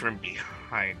be enough room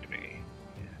behind me.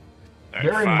 All right,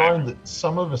 Bear in 5. mind that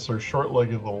some of us are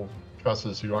short-legged little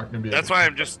cusses who aren't going to be That's able why to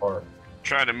I'm get just- far.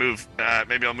 Trying to move.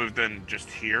 Maybe I'll move then just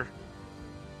here.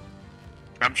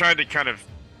 I'm trying to kind of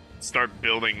start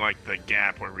building like the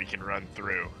gap where we can run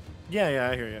through. Yeah,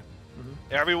 I hear you.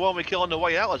 Everyone we kill on the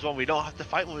way out is one we don't have to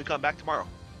fight when we come back tomorrow.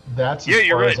 That's Yeah, as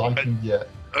you're far as right, I but- can get.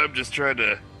 I'm just trying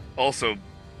to also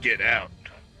get out.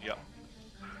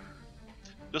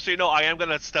 Just so you know, I am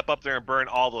gonna step up there and burn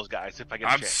all those guys if I get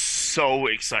a I'm chance. so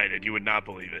excited. You would not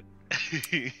believe it.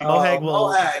 Mohag will-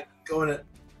 Mohag going to.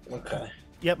 Okay.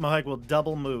 Yep, Mohag will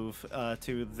double move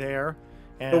to there.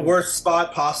 And The worst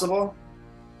spot possible.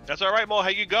 That's all right, Mo. How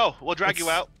you go? We'll drag you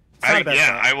It's- out. It's not a bad Yeah,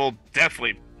 spot. I will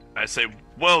definitely. I say,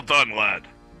 well done, lad.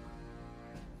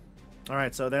 All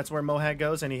right, so that's where Mohag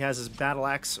goes, and he has his battle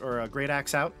axe or a great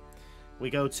axe out. We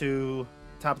go to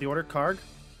top of the order, Karg.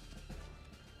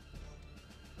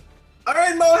 All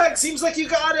right, Mohag. Seems like you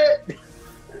got it.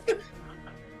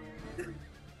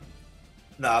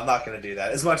 No, I'm not gonna do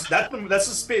that. As much that's the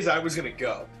space I was gonna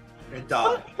go and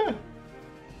die. Get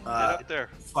up there.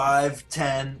 5,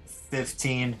 10,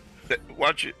 15.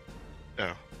 Watch it.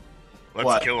 No. Let's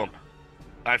What? kill him.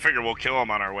 I figure we'll kill him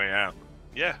on our way out.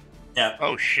 Yeah. Yeah,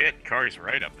 Oh shit, Karg's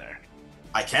right up there.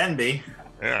 I can be.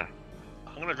 Yeah.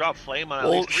 gonna drop flame on at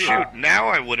Well, least 3. shoot, now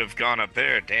I would have gone up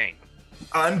there. Dang.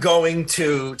 I'm going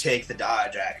to take the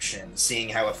dodge action, seeing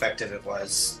how effective it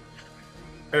was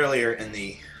earlier in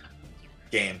the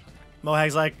game.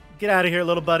 Mohag's like, get out of here,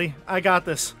 little buddy. I got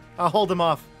this. I'll hold him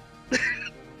off.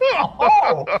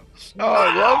 Oh,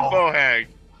 I love Mohag.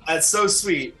 That's so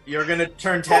sweet. You're gonna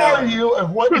turn who tail. are you,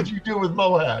 and what did you do with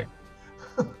Mohag?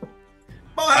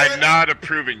 I'm not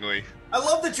approvingly. I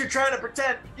love that you're trying to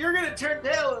pretend. You're gonna turn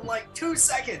tail in like 2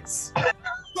 seconds.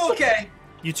 Okay.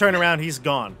 You turn around, he's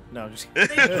gone. No, just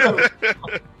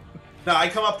No, I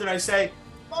come up there and I say,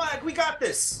 Mike, we got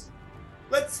this.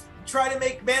 Let's try to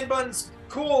make man buns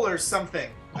cool or something.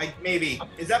 Maybe.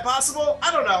 Is that possible?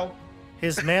 I don't know.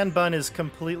 his man bun is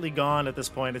completely gone at this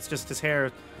point. It's just his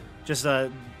hair, just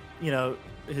his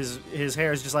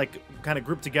hair is just like kind of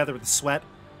grouped together with the sweat,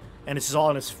 and it's just all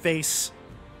on his face.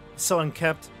 So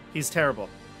unkempt. He's terrible.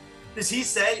 Does he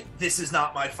say, this is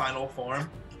not my final form?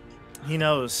 He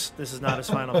knows this is not his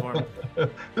final form.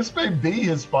 This may be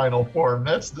his final form.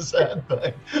 That's the sad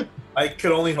thing. I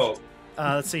could only hope.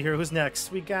 Let's see here. Who's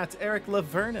next? We got Eric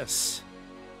Lavernus.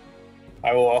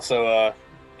 I will also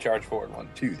charge forward. 1,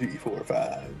 2, 3, 4,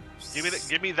 5.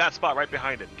 Give me that spot right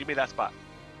behind him. Give me that spot.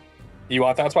 You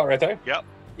want that spot right there? Yep.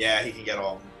 Yeah, he can get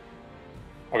all of them.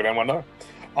 Okay, then 1 more.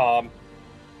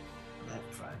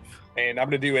 And I'm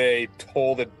gonna do a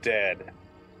Toll the Dead,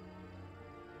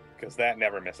 because that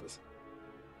never misses.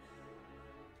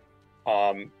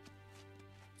 On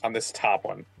this top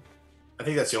one. I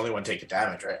think that's the only one taking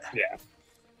damage, right? Yeah.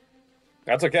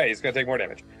 That's okay. He's going to take more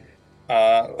damage.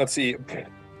 Let's see.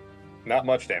 Not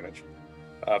much damage.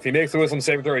 If he makes the wisdom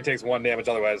saving throw, he takes 1 damage.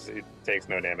 Otherwise, he takes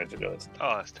no damage.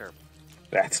 Oh, that's terrible.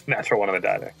 That's natural 1 on the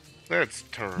die there. That's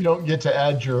terrible. You don't get to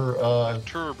add your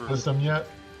Terrible. wisdom yet.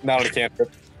 Not on a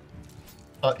cantrip.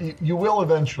 You will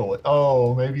eventually.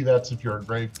 Oh, maybe that's if you're a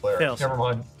grave player. Fails. Never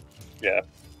mind. Yeah.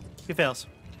 He fails.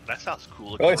 That sounds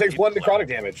cool. It only takes 1 necrotic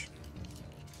damage.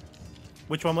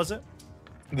 Which one was it?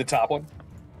 The top one.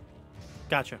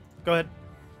 Gotcha. Go ahead.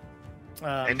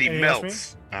 And he anything else for me?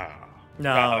 melts. Ah.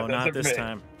 No, that's not it for this me.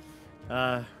 time.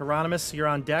 Hieronymus, you're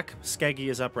on deck. Skeggy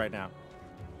is up right now.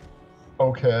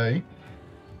 Okay.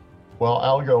 Well,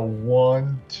 I'll go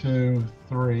 1, 2,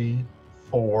 3,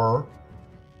 4.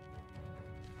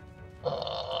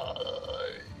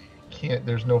 Can't.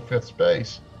 There's no 5th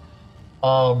space.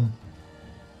 I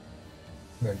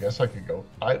guess I could go.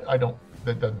 I don't.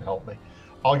 That doesn't help me.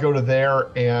 I'll go to there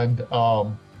and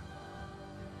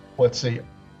let's see.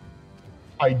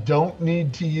 I don't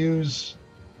need to use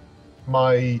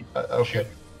my. Okay.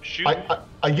 Shoot.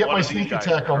 I get one my of these sneak guys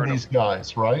attack to on hurt 'em. these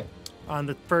guys, right? On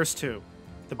the first two.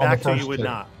 The On the back two you first would two.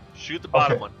 not. Shoot the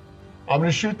bottom Okay. one. I'm going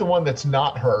to shoot the one that's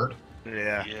not hurt.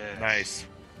 Yeah. Yes. Nice.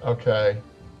 Okay.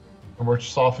 And we're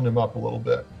softening him up a little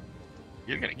bit.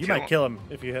 You're gonna You kill might him. kill him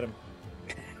if you hit him.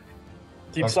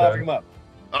 Keep Okay. softening him up.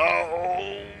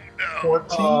 Oh no.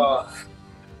 14.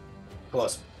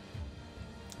 Close.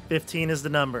 15 is the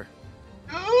number.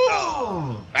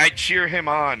 Ooh. I cheer him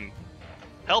on,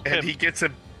 Help and him. he gets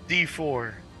a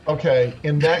D4. Okay,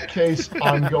 in that case,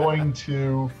 I'm going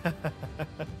to.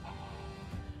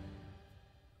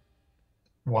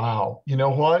 Wow. You know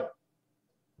what?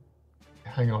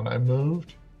 Hang on, I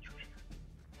moved.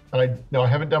 And I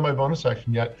haven't done my bonus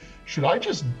action yet. Should I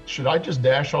just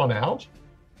dash on out?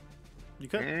 You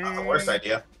could. Not the worst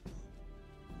idea.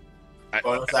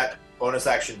 Bonus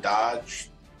action dodge,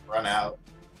 run out.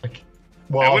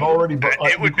 Well, I've wouldn't- already.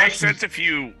 It would the make question is- sense if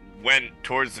you went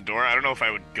towards the door. I don't know if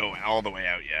I would go all the way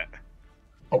out yet.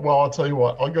 Well, I'll tell you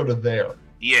what. I'll go to there.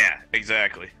 Yeah,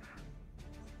 exactly.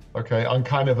 Okay, on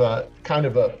kind of a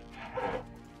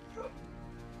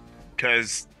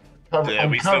Because I'm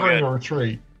we still covering got- a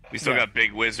retreat. we still Yeah. got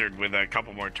Big Wizard with a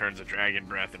couple more turns of Dragon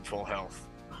Breath and full health.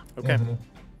 Okay. Mhm.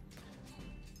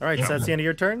 All right, so that's the end of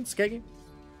your turn, Skeggy?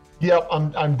 Yep,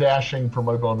 I'm dashing for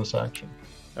my bonus action.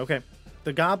 Okay.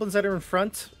 The goblins that are in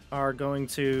front are going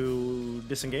to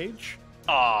disengage,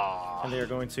 Aw. and they are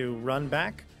going to run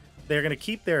back. They're going to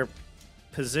keep their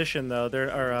position, though.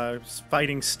 They're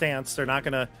fighting stance. They're not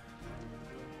going to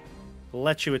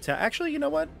let you attack. Actually, you know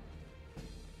what?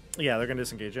 Yeah, they're going to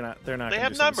disengage. They're not They gonna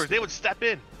have do something numbers. They stupid. would step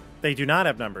in. They do not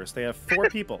have numbers. They have 4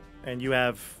 people, and you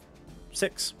have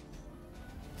 6.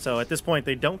 So at this point,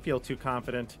 they don't feel too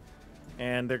confident,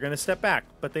 and they're going to step back.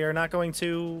 But they are not going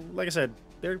to, like I said,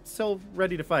 they're still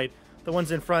ready to fight. The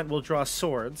ones in front will draw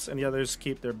swords, and the others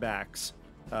keep their backs.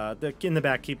 In the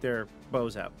back, keep their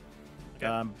bows out. Do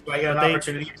I get but an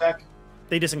opportunity attack?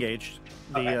 They disengaged,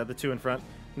 Okay. the 2 in front,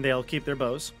 and they'll keep their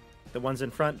bows. The ones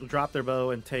in front will drop their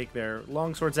bow and take their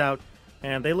long swords out,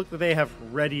 and they look like they have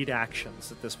readied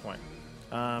actions at this point.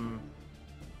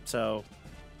 So,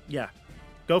 yeah,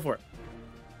 go for it.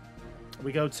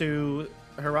 We go to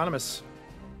Hieronymus.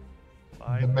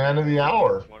 The man of the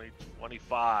hour. 20,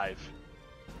 25.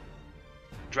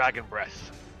 Dragon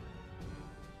breath.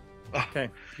 Okay,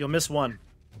 you'll miss one.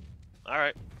 All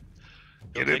right.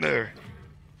 Get in there.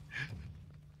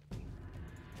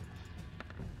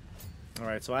 All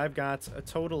right, so I've got a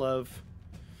total of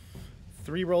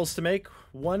 3 rolls to make.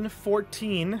 1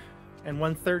 14 and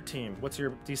 1 13. What's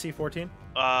your DC? 14?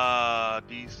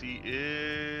 DC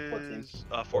is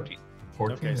 14.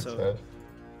 14, Okay, it so- said.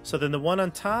 So then the one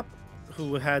on top,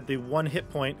 who had the 1 hit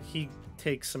point, he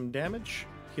takes some damage.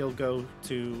 He'll go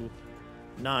to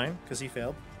 9 because he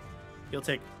failed. He'll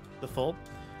take the full.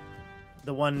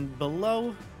 The one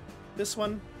below this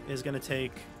one is going to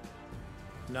take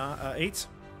 8.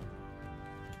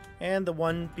 And the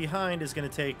one behind is going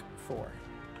to take 4.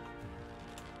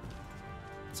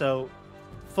 So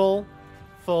full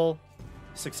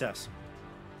success.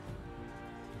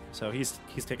 So he's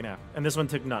taken out. And this one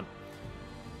took none.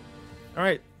 All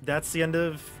right, that's the end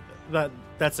of that.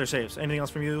 That's their saves. Anything else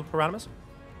from you, Hieronymus?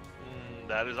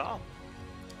 That is all.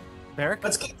 Barrick?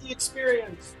 Let's get the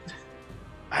experience.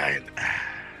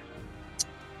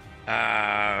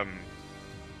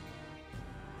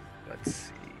 Let's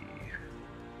see.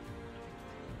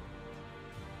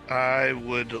 I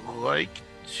would like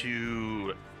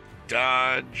to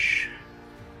dodge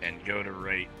and go to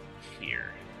right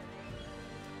here.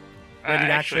 Ready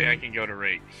to Actually, action. I can go to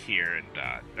right here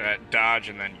and dodge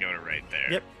and then go to right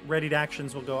there. Yep, readied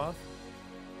actions will go off.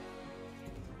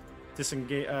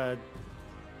 Disengage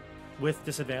with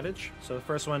disadvantage. So the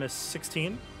first one is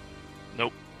 16,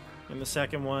 Nope. and the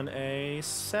second one a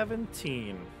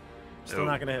 17. Still Nope.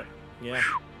 not gonna hit. Yeah.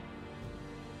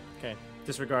 Okay.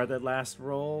 Disregard that last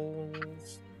roll.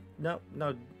 No,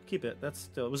 keep it. That's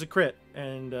still. It was a crit,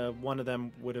 and one of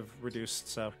them would have reduced,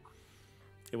 so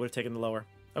it would have taken the lower.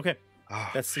 Okay. Oh,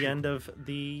 That's the end of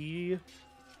the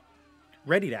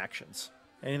readied actions.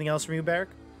 Anything else from you, Barrick?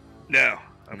 No,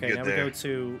 I'm Okay, good now there. we go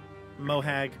to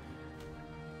Mohag.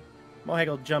 Mohag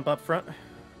will jump up front.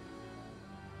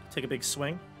 Take a big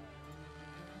swing.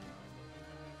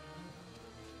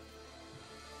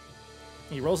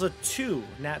 He rolls a 2,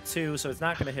 nat 2, so it's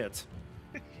not going to hit.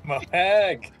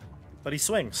 Mohag. But he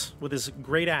swings with his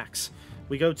great axe.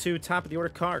 We go to top of the order,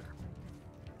 Karg.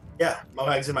 Yeah,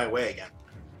 Mohag's in my way again.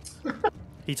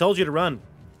 He told you to run.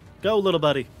 Go, little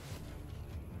buddy.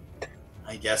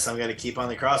 I guess I'm gonna keep on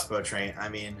the crossbow train. I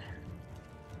mean,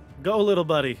 Go, little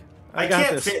buddy. I got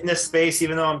can't this. fit in this space,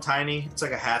 even though I'm tiny. It's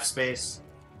like a half space.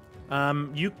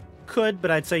 You could, but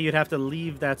I'd say you'd have to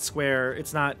leave that square.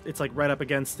 It's not. It's like right up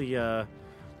against the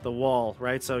wall,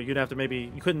 right? So you'd have to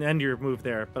maybe. You couldn't end your move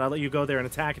there, but I'll let you go there and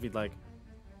attack if you'd like.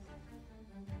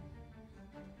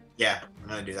 Yeah, I'm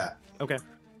gonna do that. Okay.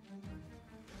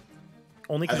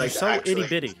 Only I'd because like you're to so actually- itty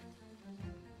bitty.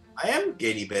 I am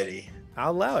itty bitty.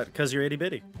 I'll allow it because you're itty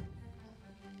bitty.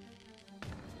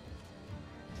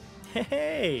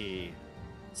 Hey,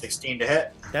 16 to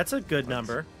hit, that's a good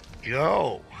number,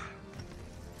 Go.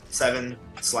 7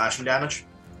 slashing damage.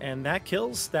 and that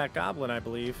kills that goblin, I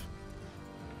believe,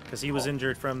 because he was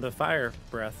injured from the fire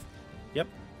breath. Yep.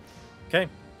 Okay.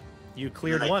 You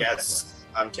cleared And I one. guess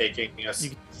I'm taking a.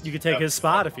 You could take his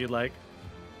spot if you'd like,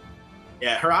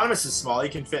 Yeah, Hieronymus is small. He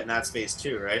can fit in that space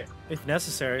too, right? if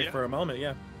necessary, Yeah. for a moment.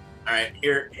 Yeah. All right,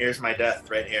 here's my death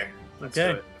right here. Let's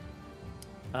Okay. do it.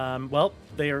 Well,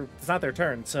 it's not their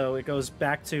turn, so it goes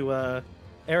back to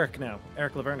Eric now.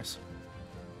 Eric Lavernus.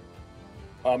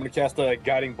 I'm going to cast a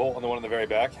guiding bolt on the one in the very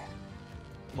back.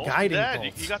 Most Guiding dead.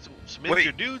 bolts. You got some Wait.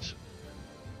 your dudes.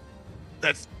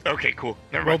 That's okay. Cool.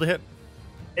 Never Roll mind. to hit.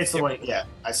 It's the one. Yeah,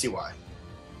 I see why.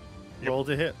 Yep. Roll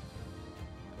to hit.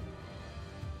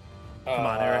 Come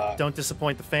on, Eric. Don't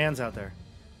disappoint the fans out there.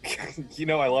 You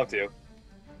know I love to.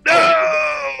 No.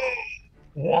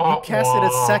 You cast it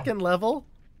at second level?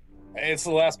 It's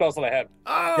the last spell that I had.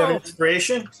 Do you have Oh!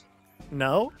 inspiration?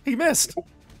 No, he missed.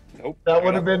 Nope. That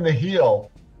would have been the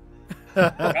heal.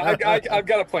 I've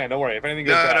got a plan. Don't worry. If anything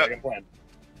goes No, bad, no. I got a plan.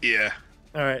 Yeah.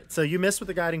 All right, so you missed with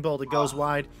the guiding bolt. It goes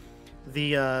wide.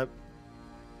 The,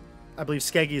 I believe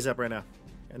Skeggy's up right now.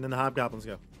 And then the hobgoblins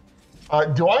go.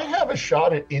 Do I have a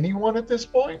shot at anyone at this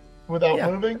point without Yeah.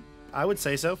 moving? I would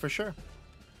say so, for sure.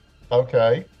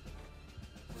 Okay.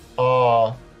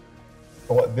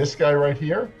 What, this guy right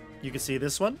here? You could see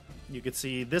this one. You could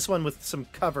see this one with some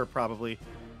cover, probably.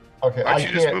 Okay, Why I don't you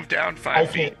can't. just move down 5 I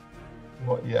feet? can't.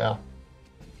 Well, yeah.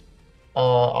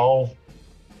 I'll.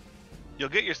 You'll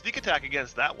get your sneak attack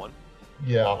against that one.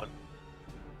 Yeah.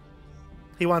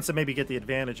 He wants to maybe get the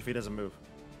advantage if he doesn't move.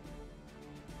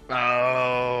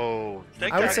 Oh,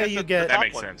 I would say you get that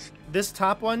makes sense. this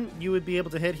top one. You would be able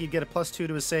to hit. He'd get a +2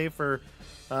 to his save for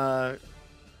the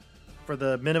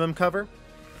minimum cover,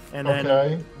 and then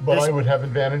Okay, but this- I would have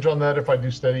advantage on that if I do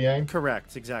steady aim.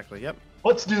 correct, exactly. Yep.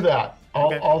 Let's do that.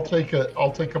 Okay. I'll take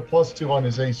a +2 on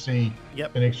his AC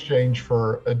Yep. in exchange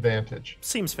for advantage.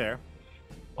 Seems fair.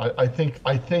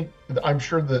 I'm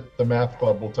sure that the math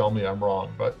club will tell me I'm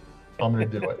wrong, but I'm going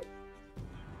to do it.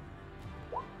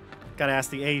 Got to ask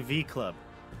the AV club.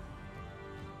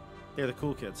 They're the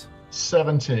cool kids.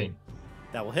 17.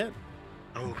 That will hit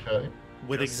Okay.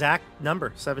 with Just- exact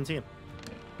number 17.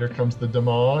 Here comes the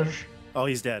damage. Oh,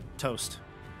 he's dead. Toast.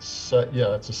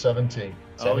 Yeah, it's a 17.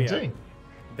 Oh, yeah. 17.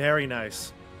 Very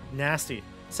nice. Nasty.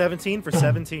 17 for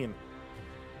 17.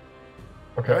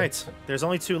 Okay. All right. There's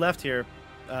only 2 left here.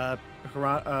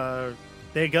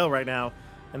 They go right now,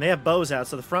 and they have bows out.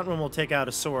 So the front one will take out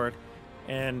a sword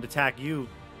and attack you,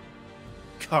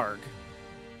 Karg.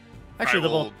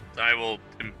 Actually, I will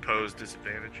impose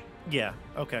disadvantage. Yeah.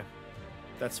 Okay.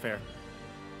 That's fair.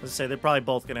 As I say, they're probably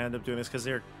both going to end up doing this because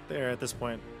they're at this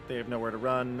point. They have nowhere to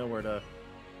run, nowhere to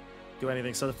do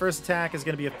anything. So the first attack is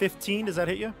going to be a 15. Does that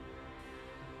hit you?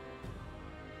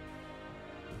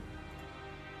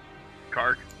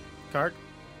 Karg. Karg?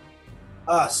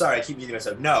 Sorry, I keep muting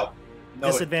myself. No.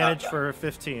 Disadvantage for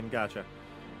 15. Gotcha.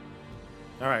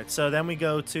 All right, so then we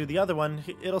go to the other one.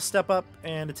 It'll step up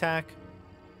and attack.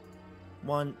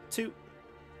 1, 2.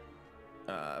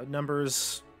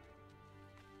 Numbers.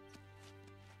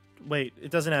 Wait, it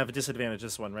doesn't have a disadvantage,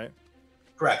 this one, right?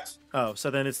 Correct. Oh,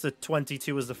 so then it's the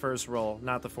 22 is the first roll,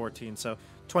 not the 14. So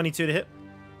 22 to hit.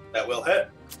 That will hit.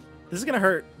 This is going to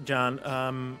hurt,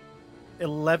 John.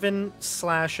 11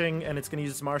 slashing, and it's going to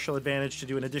use its martial advantage to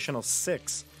do an additional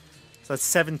 6. So that's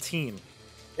 17.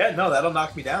 Yeah, no, that'll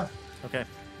knock me down. Okay,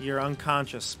 you're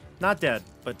unconscious. Not dead,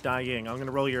 but dying. I'm going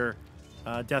to roll your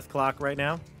death clock right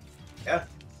now. Yeah.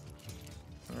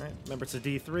 All right, remember it's a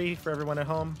D3 for everyone at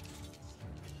home.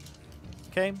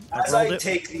 Okay, As rolled I it.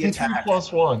 take the D3 attack,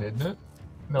 +1, isn't it?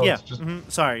 No, Yeah, it's just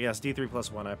sorry, yes, D3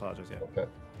 +1. I apologize, yeah. okay.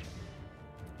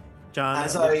 John,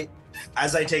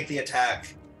 as I take the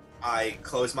attack, I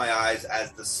close my eyes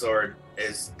as the sword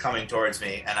is coming towards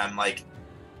me, and I'm like,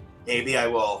 maybe I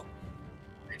will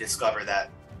rediscover that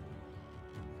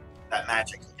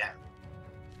magic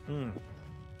again.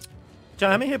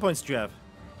 John, how many hit points do you have?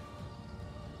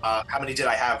 How many did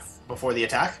I have before the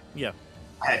attack? Yeah.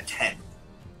 I had 10.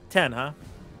 10, huh?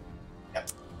 Yep.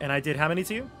 And I did how many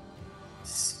to you?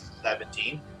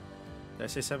 17. Did I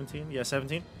say 17? Yeah,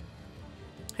 17.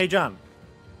 Hey, John,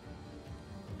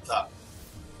 What's up?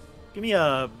 give me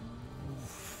a...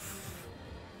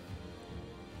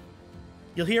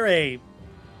 You'll hear a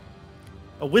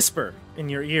whisper in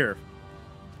your ear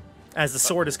as the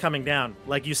sword is coming down.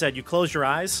 Like you said, you close your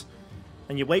eyes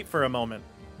and you wait for a moment.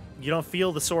 You don't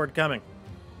feel the sword coming.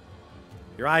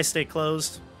 Your eyes stay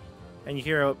closed and you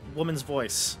hear a woman's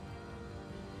voice.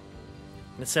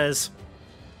 And it says,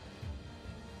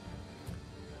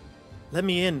 "Let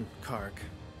me in, Karg.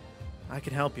 I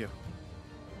can help you."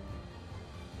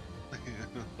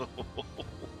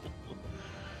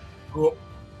 Who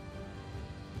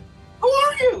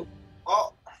are you?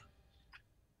 Oh,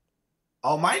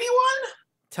 Almighty One?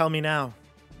 Tell me now.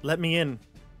 Let me in.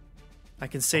 I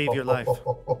can save your life.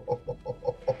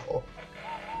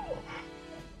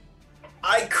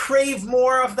 I crave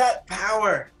more of that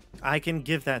power. I can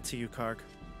give that to you, Karg.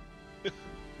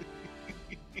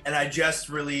 And I just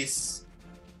release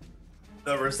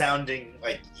the resounding,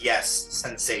 yes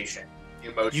sensation.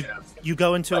 The emotion of You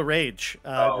go into a rage.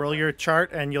 Oh. Roll your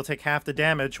chart, and you'll take half the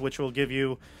damage, which will give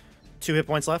you 2 hit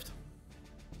points left.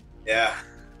 yeah.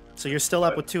 So you're still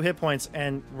up with 2 hit points,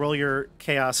 and roll your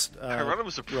chaos.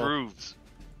 Hieronymus approves.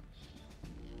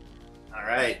 All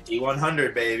right,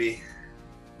 D100, baby.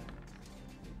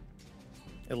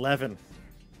 11.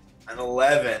 An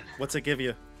 11. What's it give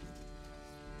you?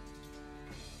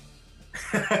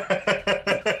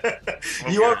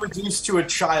 You are reduced to a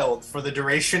child for the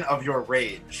duration of your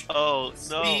rage. Oh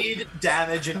no! Speed,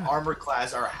 damage, and armor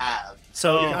class are halved.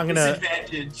 So Oh. I'm gonna,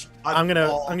 Disadvantage on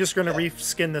I'm just gonna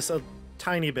reskin this a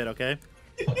tiny bit, okay?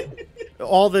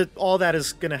 all that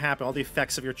is gonna happen. All the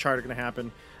effects of your chart are gonna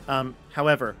happen.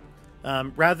 However,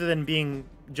 rather than being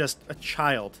just a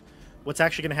child, what's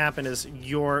actually gonna happen is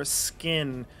your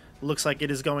skin looks like it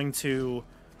is going to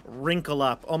wrinkle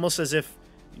up, almost as if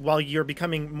while you're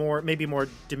becoming maybe more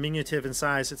diminutive in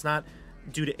size. It's not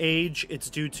due to age, it's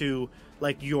due to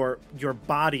like your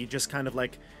body just kind of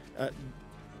like I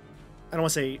don't want to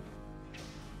say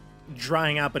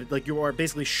drying out, but like you are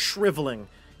basically shriveling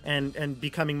and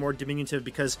becoming more diminutive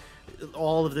because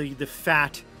all of the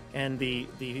fat and the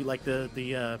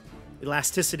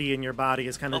elasticity in your body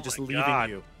is kind of just leaving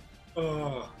you.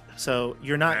 Oh. So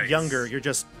you're not Nice. younger.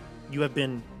 You have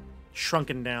been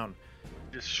shrunken down.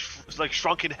 It's like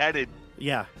shrunken headed.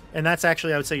 Yeah, and that's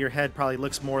actually, I would say, your head probably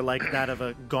looks more like that of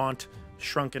a gaunt,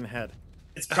 shrunken head.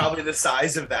 It's probably the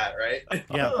size of that, right?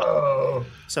 Yeah. Oh.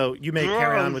 So you may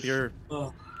carry on with your.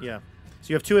 Oh. Yeah. So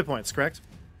you have 2 hit points, correct?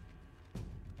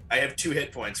 I have 2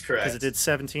 hit points, correct? Because it did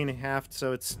 17 and a half,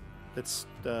 so it's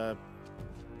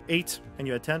 8, and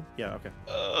you had 10. Yeah. Okay.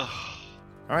 Ugh.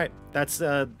 All right. That's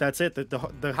it.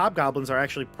 The hobgoblins are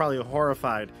actually probably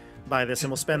horrified by this, and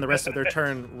will spend the rest of their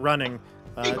turn running.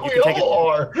 I think we all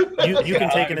are. You can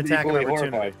take an I'm attack of equally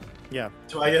opportunity. horrified. Yeah.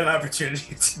 Do I get an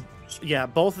opportunity to... Yeah.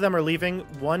 Both of them are leaving.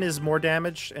 One is more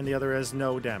damage, and the other has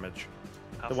no damage.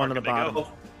 How The far one on the can they go?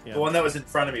 bottom. Yeah. The one that was in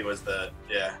front of me was the...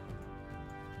 Yeah.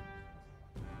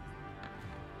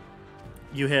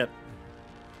 You hit.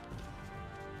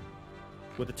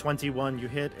 With a 21, you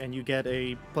hit, and you get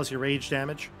a plus your rage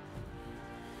damage.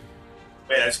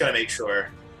 Wait, I just gotta make sure.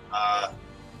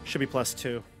 Should be plus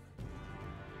 2.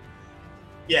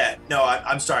 Yeah, no,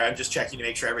 I'm sorry. I'm just checking to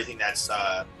make sure everything that's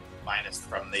minus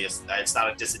from the... It's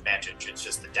not a disadvantage. It's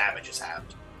just the damage is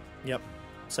halved. Yep.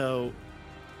 So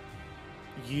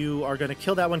you are going to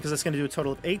kill that one because it's going to do a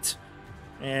total of 8,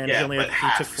 and yeah, you only but you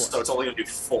half, took 4. so it's only gonna do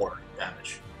 4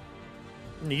 damage.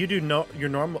 You do your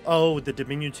normal. Oh, the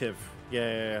diminutive.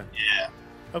 Yeah. Yeah.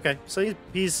 Okay, so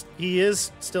he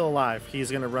is still alive. He's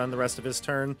going to run the rest of his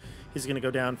turn. He's going to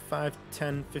go down 5,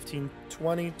 10, 15,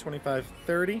 20, 25,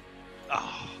 30.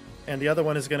 Oh, And the other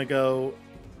one is going to go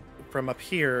from up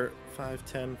here, 5,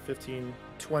 10, 15,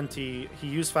 20. He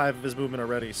used 5 of his movement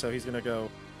already, so he's going to go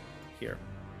here.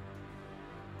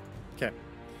 Okay.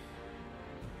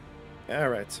 All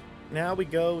right. Now we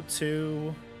go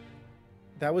to...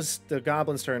 That was the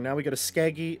goblin's turn. Now we go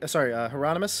to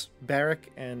Hieronymus,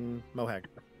 Barrack, and Mohag.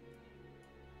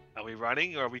 are we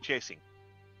running or are we chasing?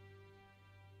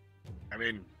 I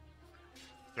mean,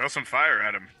 throw some fire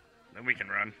at him, then we can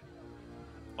run.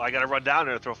 Well, I gotta run down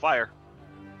there to throw fire.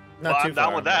 Not Well, too I'm down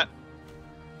far, with that.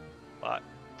 5,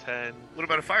 10. What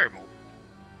about a firebolt?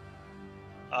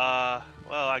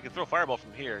 Well, I can throw fireball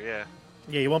from here. Yeah.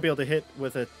 Yeah, you won't be able to hit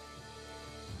with a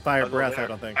fire I'll go breath, there. I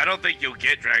don't think. I don't think you'll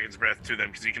get Dragon's Breath to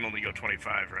them because you can only go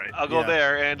 25, right? I'll go Yeah.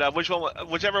 there, and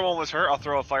whichever one was hurt, I'll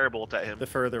throw a firebolt at him. The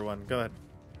further one. Go ahead.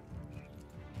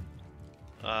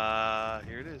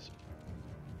 Here it is.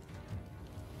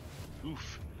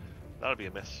 Oof, that'll be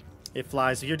a miss. It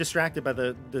flies. You're distracted by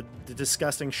the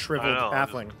disgusting shriveled I know, I'm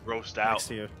just halfling grossed next out.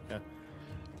 to you. Yeah.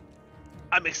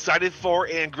 I'm excited for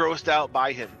and grossed out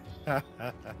by him. All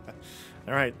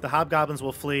right, the hobgoblins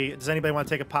will flee. Does anybody want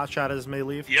to take a pot shot as they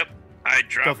leave? Yep. I Go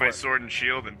drop for my it. sword and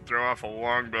shield and throw off a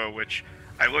longbow, which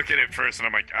I look at it first and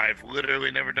I'm like, I've literally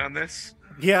never done this.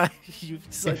 Yeah,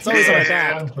 it's always on my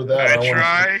back. Time for that. I wanna-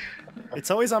 try,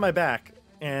 It's always on my back,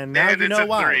 and now and you it's know a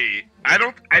why. 3.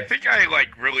 I think I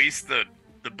like release the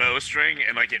bowstring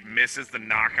and like it misses the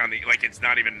knock on the it's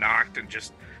not even knocked and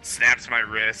just snaps my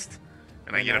wrist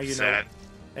and I And get now you know- upset.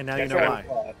 And now you That's know right.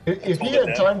 why. If he Hold it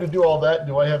had down. time to do all that,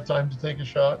 do I have time to take a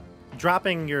shot?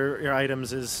 Dropping your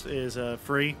items is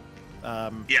free. Yeah,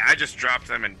 I just dropped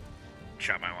them and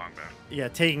shot my longbow. Yeah,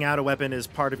 taking out a weapon is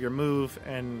part of your move,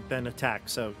 and then attack.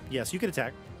 So yes, you can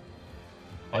attack.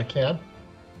 I can.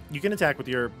 You can attack with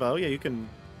your bow. Yeah, you can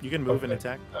move and Okay.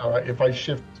 attack. All right. If I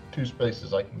shift 2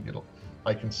 spaces, I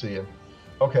can see him.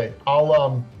 Okay.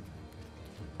 I'll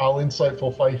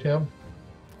insightful fight him.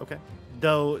 Okay.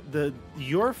 Though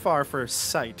you're far for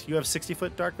sight. You have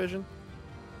 60-foot dark vision.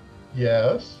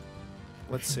 Yes.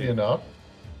 Let's Should see. be enough.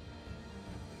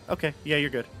 Okay. Yeah,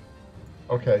 you're good.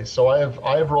 Okay. So I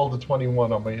have rolled a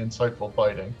 21 on my insightful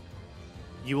fighting.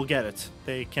 You will get it.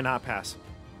 They cannot pass,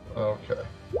 Okay.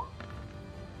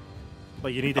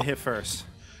 but you need to hit first.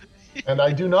 And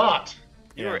I do not.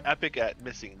 You Yeah. were epic at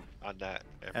missing on that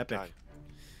every Epic. time.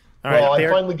 All right. Well, I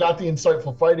Bear- finally got the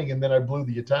insightful fighting, and then I blew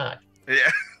the attack. Yeah.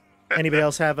 Anybody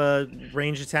else have a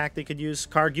ranged attack they could use?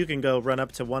 Karg, you can go run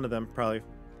up to one of them probably.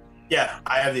 Yeah,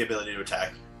 I have the ability to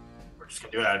attack. We're just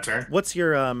gonna do it out of turn. What's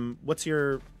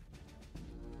your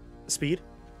speed?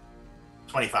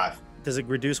 25. Does it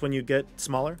reduce when you get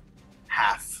smaller?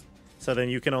 Half. So then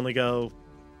you can only go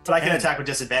But I can And- attack with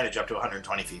disadvantage up to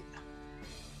 120 feet.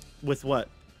 with what?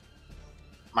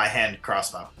 My hand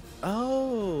crossbow.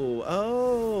 Oh,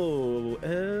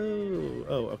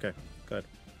 okay. Good.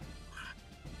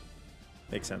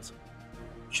 Makes sense.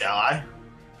 Shall I?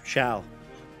 Shall.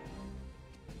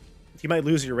 You might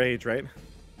lose your rage, right?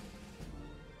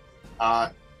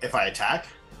 If I attack?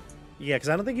 Yeah, because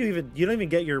I don't think you don't even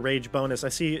get your rage bonus. I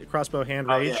see crossbow hand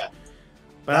Oh, rage. yeah.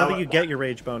 But I don't think you get your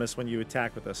rage bonus when you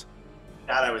attack with this.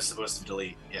 That I was supposed to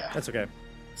delete. Yeah. That's okay.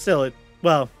 Still,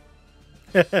 well.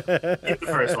 Hit the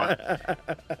first one.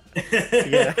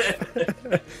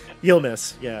 Yeah. You'll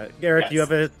miss. Yeah. Eric, Yes. you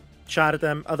have a shot at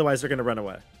them. Otherwise, they're going to run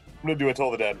away. I'm gonna do a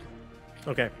Toll the Dead.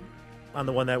 Okay. On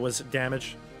the one that was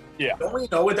damaged, Yeah. Don't we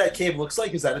know what that cave looks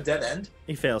like? Is that a dead end?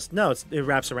 he fails. No, it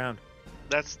wraps around.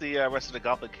 That's the rest of the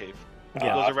Goblin Cave. It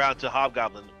Yeah. goes around to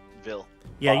Hobgoblinville.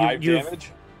 Yeah, Five you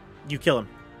damage. you kill him.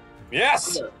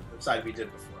 Yes. The side we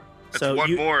did before. That's So one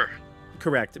you- more.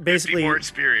 Correct. 50 Basically, more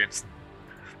experience.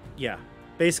 yeah.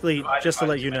 Basically, Divide just to by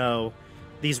let you two. know,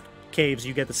 these caves,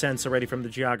 you get the sense already from the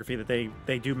geography that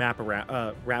they do map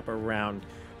around, wrap around.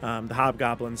 The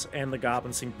hobgoblins and the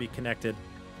goblins seem to be connected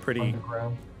pretty,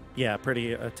 Underground. yeah,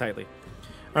 pretty tightly.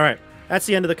 All right, that's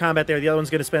the end of the combat there. The other one's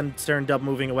going to spend his turn double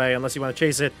moving away unless you want to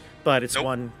chase it, but it's Nope.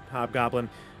 one hobgoblin.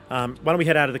 Why don't we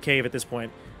head out of the cave at this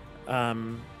point?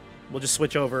 We'll just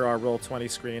switch over our Roll20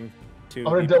 screen to. I'm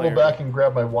going the to double player. back and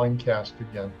grab my wine cask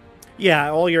again.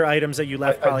 Yeah, all your items that you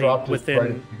left I probably dropped it within.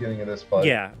 right at the beginning of this fight.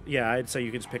 Yeah, I'd say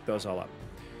you could just pick those all up.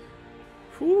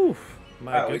 Whew,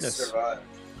 my Wow, we goodness. survived.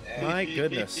 Yeah. My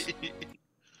goodness.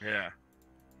 Yeah.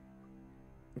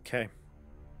 Okay.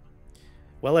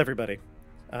 Well, everybody,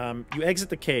 you exit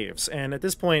the caves, and at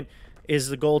this point, is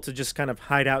the goal to just kind of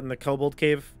hide out in the kobold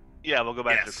cave? Yeah, we'll go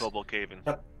back to Yes. the Kobold Cave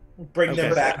and Bring Okay.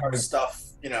 them back our stuff,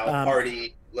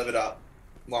 party, live it up,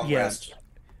 long Yeah. rest.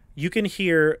 You can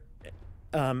hear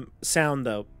sound,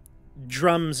 though.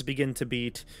 Drums begin to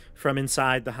beat from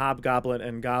inside the hobgoblin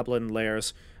and goblin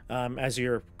lairs as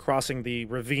you're crossing the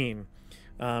ravine.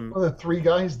 Well, there are 3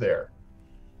 guys there.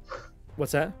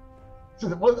 What's that? So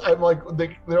I'm like,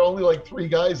 there are only like 3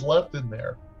 guys left in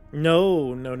there.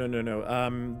 No. I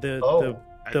don't The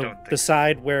think.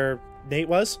 side where Nate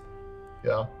was,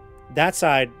 Yeah. that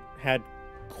side had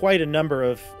quite a number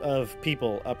of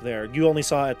people up there. You only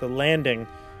saw at the landing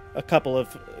a couple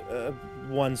of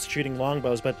ones shooting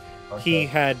longbows, but he Okay.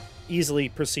 had easily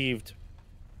perceived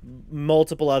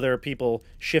multiple other people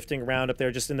shifting around up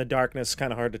there just in the darkness,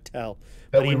 kind of hard to tell.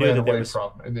 That But he we knew ran that there away was...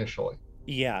 from initially.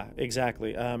 Yeah,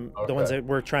 exactly. The Okay. ones that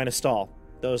were trying to stall,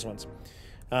 those ones.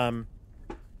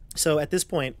 So at this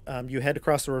point, you head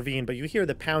across the ravine, but you hear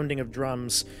the pounding of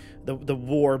drums, the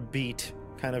war beat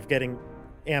kind of getting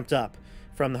amped up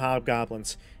from the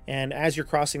hobgoblins. And as you're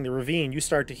crossing the ravine, you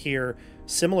start to hear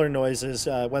similar noises,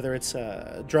 whether it's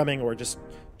drumming or just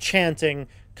chanting,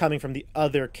 coming from the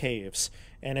other caves.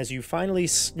 And as you finally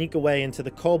sneak away into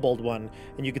the kobold one,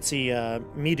 and you can see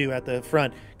Midu at the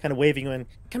front, kind of waving you in,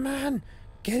 "Come on,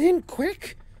 get in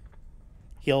quick!"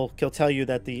 He'll tell you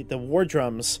that the war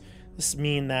drums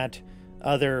mean that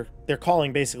they're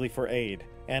calling basically for aid,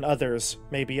 and others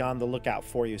may be on the lookout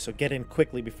for you. So get in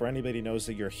quickly before anybody knows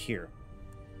that you're here.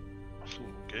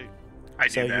 okay. I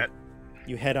So do that.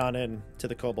 You head on in to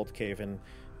the kobold cave and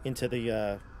into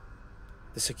the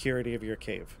security of your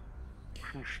cave.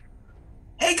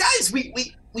 Hey guys,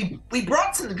 we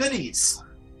brought some goodies.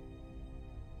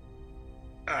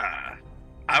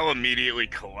 I'll immediately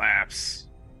collapse,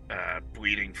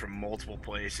 bleeding from multiple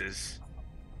places.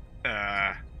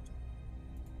 Yeah.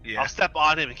 I'll step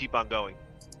on him and keep on going.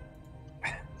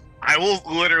 I will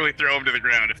literally throw him to the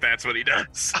ground if that's what he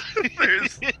does.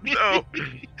 There's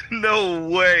no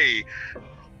way.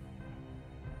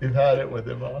 You've had it with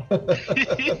him, huh?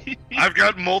 I've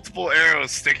got multiple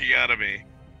arrows sticking out of me.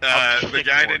 I'll The kick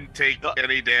guy one. didn't take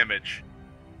any damage.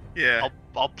 Yeah.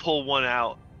 I'll pull one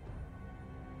out.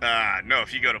 No,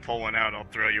 if you go to pull one out, I'll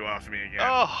throw you off me again.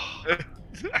 Oh,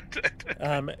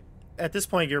 At this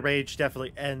point, your rage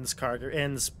definitely ends, Carter.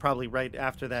 Ends probably right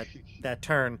after that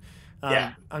turn.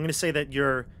 Yeah. I'm going to say that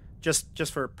you're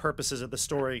just for purposes of the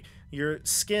story, your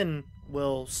skin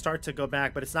will start to go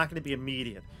back, but it's not going to be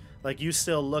immediate. Like you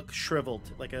still look shriveled,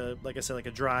 like I said, like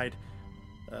a dried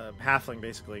halfling,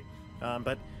 basically.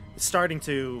 But it's starting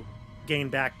to gain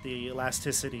back the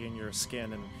elasticity in your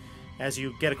skin, and as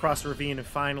you get across the ravine and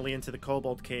finally into the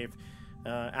kobold cave,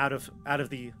 out of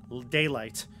the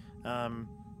daylight,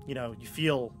 you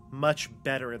feel much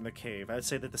better in the cave. I'd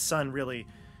say that the sun really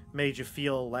made you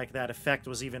feel like that effect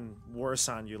was even worse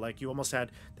on you. Like you almost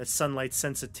had that sunlight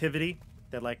sensitivity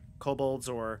that like kobolds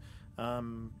or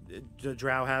the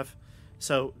drow have.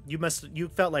 So you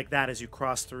felt like that as you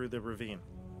crossed through the ravine.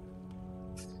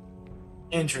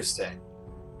 Interesting.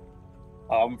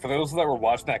 For those that were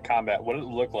watching that combat, what did it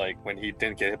look like when he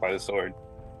didn't get hit by the sword?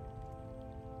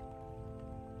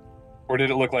 Or did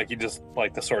it look like he just,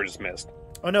 like, the sword just missed?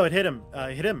 Oh no, it hit him.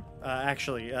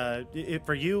 Actually.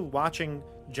 For you watching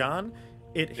John,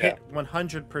 it hit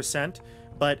 100%,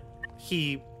 but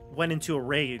he went into a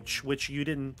rage, which you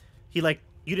didn't.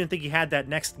 You you didn't think he had that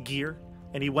next gear,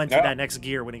 and he went to No. that next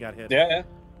gear when he got hit. Yeah.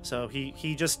 So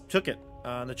he just took it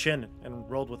on the chin and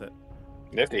rolled with it.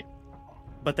 Nifty.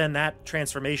 But then that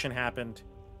transformation happened,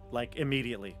 like,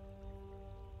 immediely.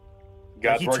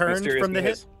 God's he work turned mysterious from the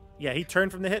ways. hit. Yeah, he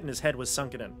turned from the hit and his head was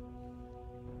sunken in.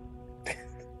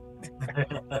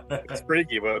 It's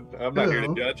freaky, but I'm not here to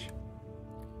Ooh. judge.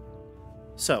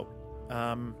 So,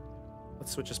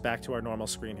 let's switch us back to our normal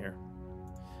screen here.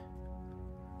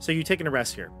 So you taking a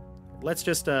rest here. Let's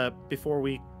just, before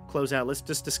we close out, let's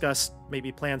just discuss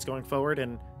maybe plans going forward.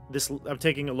 And this, I'm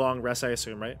taking a long rest, I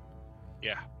assume, right?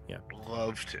 Yeah.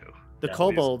 Love to. The Yeah,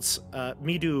 kobolds,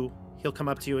 Midu, he'll come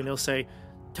up to you and he'll say,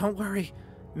 "Don't worry,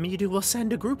 Midu will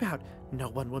send a group out. No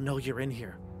one will know you're in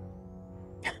here."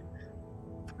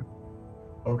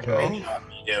 Okay. Me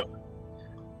do.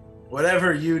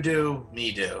 Whatever you do,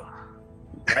 me do.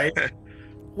 Right?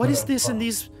 What is this in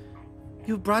these?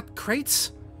 You brought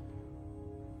crates?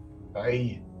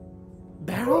 Aye.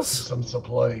 Barrels? Some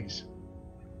supplies.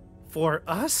 For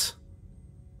us?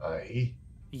 Aye.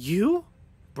 You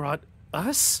brought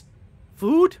us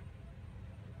food?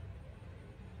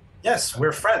 Yes,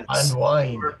 we're friends. And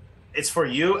wine. It's for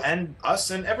you and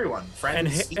us and everyone.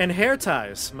 Friends. And hair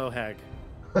ties, Mohag.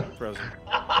 Frozen.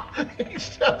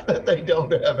 Except that they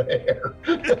don't have hair.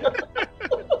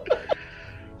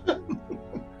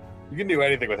 You can do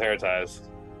anything with hair ties.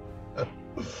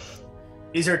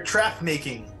 These are trap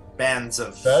making bands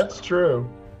of. That's true.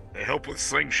 They help with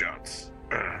slingshots.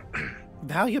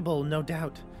 Valuable, no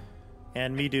doubt.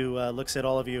 And Midu looks at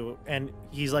all of you, and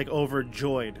he's like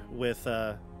overjoyed with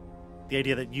the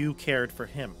idea that you cared for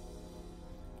him.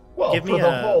 Well, Give for me the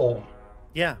a- whole.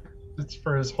 Yeah, It's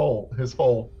for his whole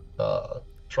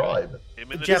tribe.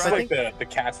 Him and the Jeff, It's I tribe. like the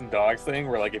cats and dogs thing,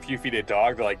 where like if you feed a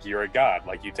dog, they're like you're a god,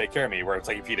 like you take care of me. Where it's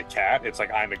like if you feed a cat, it's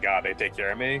like I'm a god, they take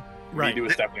care of me. right. You do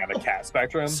is definitely on the cat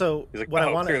spectrum. So He's like, what I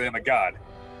oh, want clearly I'm a god.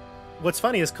 what's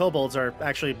funny is kobolds are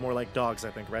actually more like dogs, I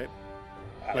think, right?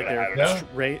 I Like don't know, I their don't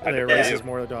know. Yeah. their Yeah. race is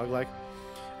more dog-like.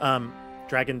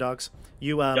 Dragon dogs.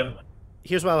 You Yep.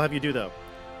 Here's what I'll have you do though.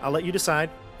 I'll let you decide.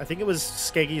 I think it was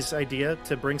Skeggy's idea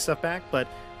to bring stuff back, but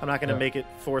I'm not going to Yeah. make it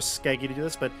force Skeggy to do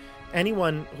this. But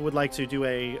anyone who would like to do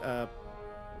a,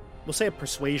 we'll say a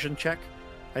persuasion check,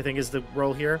 I think is the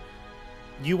role here.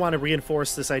 You want to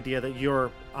reinforce this idea that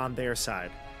you're on their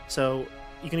side. So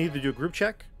you can either do a group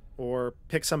check or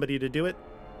pick somebody to do it.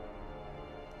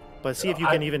 But see if you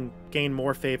can even gain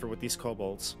more favor with these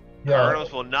kobolds. Yeah.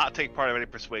 Arnos will not take part of any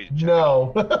persuasion check.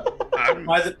 No. I'm,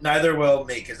 Neither will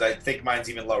me, because I think mine's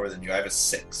even lower than you. I have a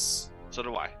 6. So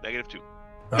do I. -2.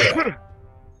 Okay.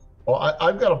 Well,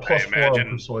 I've got a plus 4 on imagine-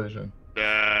 persuasion.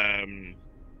 um,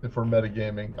 If we're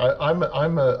metagaming,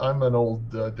 I'm an old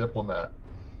diplomat.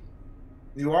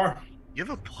 You are? you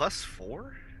have a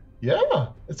 +4? Yeah,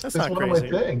 it's That's it's not one of my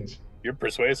crazy. things. You're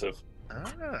persuasive. Ah,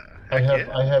 I heck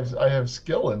have yeah. I have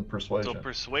skill in So persuasion.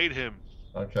 persuade him.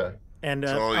 Okay. And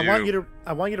It's all I want you.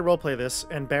 you to roleplay this.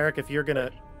 And Barrack, if you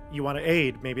want to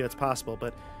aid, maybe that's possible.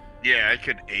 But Yeah, I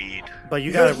could aid.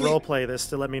 you got to roleplay this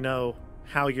to let me know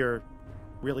how you're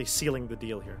really sealing the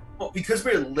deal here. Well, because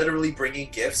we're literally bringing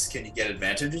gifts, can you get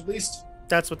advantage at least?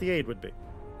 That's what the aid would be.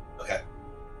 Okay.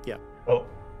 Oh,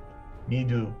 me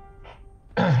do.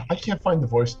 I can't find the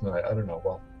voice tonight. I don't know.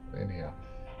 Well, anyhow.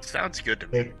 Sounds good to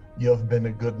me. Hey, you've been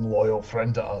a good and loyal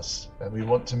friend to us, and we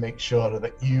want to make sure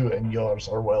that you and yours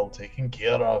are well taken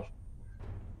care of.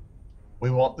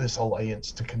 We want this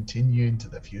alliance to continue into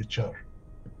the future,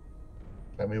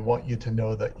 and we want you to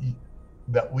know that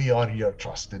that we are your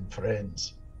trusted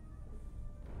friends.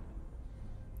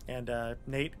 And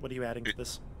Nate, what are you adding to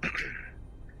this?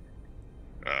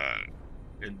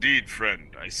 Indeed,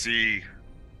 friend. I see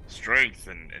strength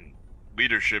and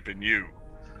leadership in you,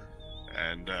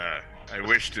 and I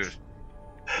wish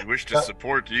to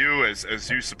support you as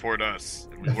you support us,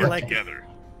 and we work Like- together.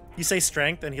 You say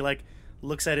strength, and he like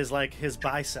looks at his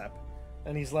bicep,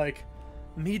 and he's like,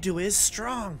 "Midu is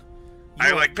strong." You I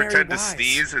are like very pretend to wise."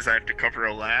 sneeze as I have to cover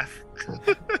a laugh.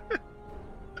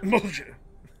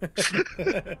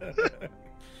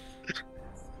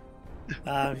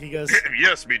 He goes,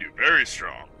 Yes, me do. Very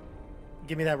strong.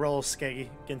 "Give me that roll, Skeggy.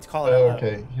 Call it out.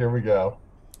 Okay, here we go.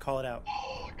 Call it out."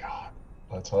 Oh God,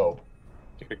 let's hope.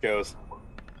 Here it goes.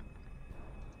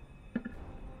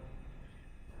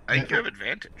 I think you have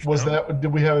advantage. Was no? that?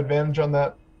 Did we have advantage on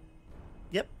that?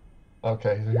 Yep.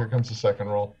 Okay, so here comes the second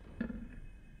roll.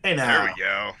 Hey There now. we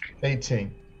go.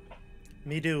 18.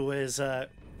 Midu is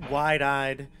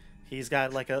wide-eyed. He's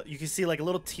got you can see like a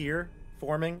little tear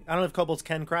forming. I don't know if kobolds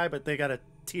can cry, but they got a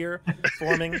tear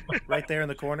forming right there in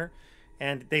the corner,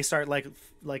 and they start like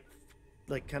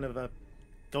kind of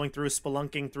going through,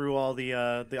 spelunking through all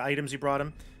the items you brought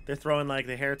them. They're throwing like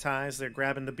the hair ties, they're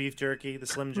grabbing the beef jerky, the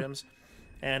Slim Jims,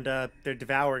 and they're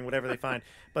devouring whatever they find.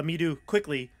 But Midu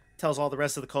quickly tells all the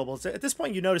rest of the kobolds. At this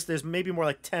point, you notice there's maybe more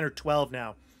like 10 or 12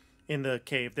 now in the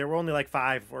cave. There were only like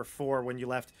 5 or 4 when you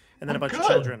left, and then a bunch of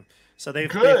children. So they've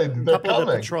a couple of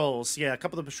the patrols. Yeah, a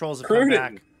couple of the patrols have come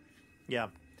back. Yeah.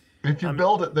 If you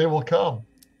build it, they will come.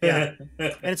 Yeah,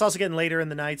 and it's also getting later in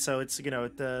the night, so it's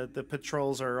the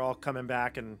patrols are all coming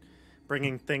back and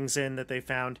bringing things in that they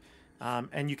found,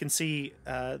 and you can see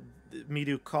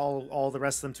Midu call all the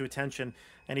rest of them to attention,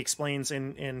 and he explains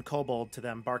in Kobold to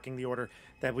them, barking the order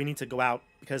that we need to go out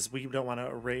because we don't want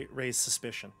to raise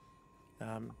suspicion.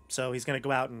 So he's going to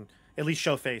go out and at least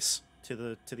show face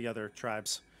to the other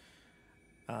tribes.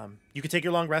 You can take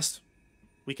your long rest.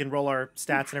 We can roll our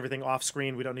stats and everything off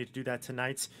screen. We don't need to do that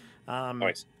tonight.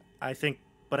 Nice. I think,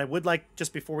 but I would like,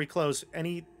 just before we close,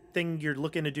 anything you're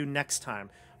looking to do next time?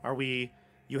 You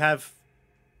have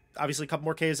obviously a couple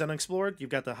more caves unexplored. You've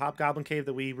got the Hobgoblin Cave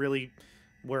that we really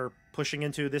were pushing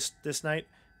into this night.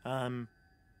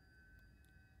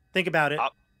 Think about it.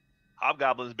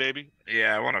 Hobgoblins, baby.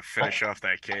 Yeah, I want to finish off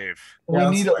that cave.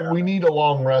 We need a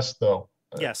long rest though.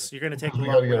 Yes, you're going to take. We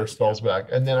got to get our spells back,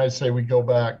 and then I'd say we go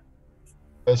back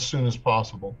as soon as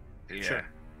possible. Yeah. Sure.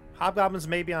 Hobgoblins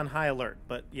may be on high alert,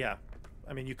 but yeah,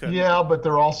 I mean you could. Yeah, but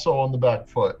they're also on the back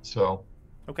foot, so.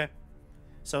 Okay.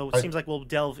 So it seems like we'll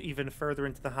delve even further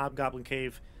into the Hobgoblin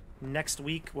Cave next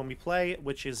week when we play,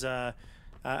 which is I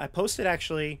posted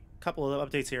actually a couple of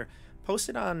updates here.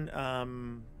 Posted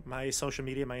on my social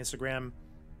media, my Instagram,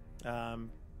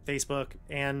 Facebook,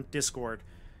 and Discord,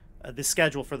 the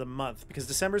schedule for the month, because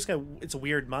December's it's a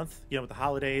weird month, with the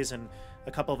holidays and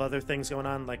a couple of other things going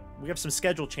on. Like we have some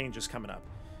schedule changes coming up.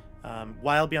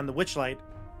 Wild Beyond the Witchlight,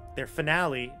 their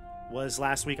finale was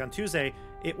last week on Tuesday.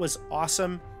 It was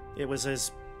awesome. It was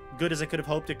as good as I could have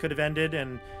hoped it could have ended,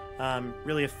 and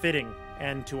really a fitting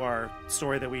end to our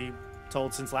story that we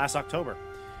told since last October.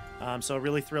 So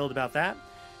really thrilled about that.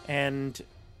 And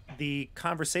the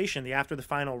conversation, the after the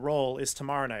final roll, is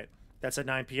tomorrow night. That's at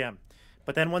 9 p.m.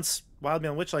 But then once Wild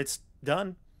Beyond the Witchlight's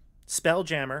done,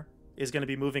 Spelljammer is going to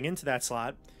be moving into that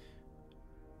slot.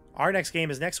 Our next game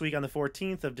is next week on the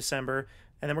 14th of December,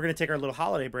 and then we're going to take our little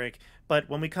holiday break. But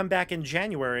when we come back in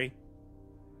January,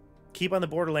 Keep on the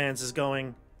Borderlands is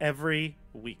going every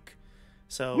week.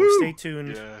 So stay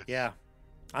tuned. Yes. Yeah,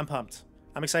 I'm pumped.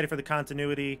 I'm excited for the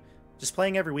continuity. Just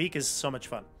playing every week is so much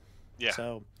fun. Yeah.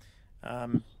 So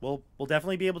we'll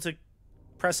definitely be able to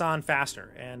press on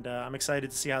faster, and I'm excited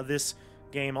to see how this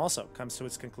game also comes to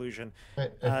its conclusion.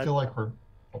 I feel like we're...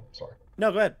 Oh, sorry.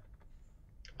 No, go ahead.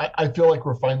 I feel like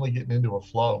we're finally getting into a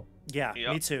flow. Yeah,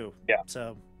 Yep. me too. Yeah.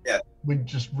 So We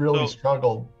just really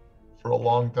struggled for a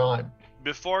long time.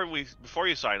 Before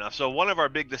you sign off, so one of our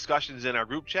big discussions in our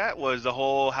group chat was the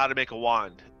whole how to make a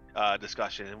wand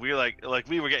discussion, and we were like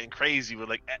we were getting crazy with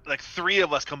like 3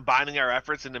 of us combining our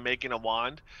efforts into making a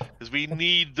wand because we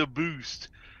need the boost.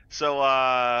 So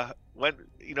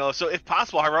so if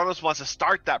possible, Hieronymus wants to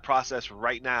start that process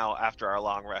right now after our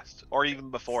long rest, or even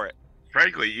before it.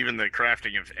 Frankly, even the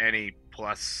crafting of any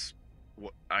plus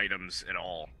items at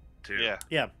all, too.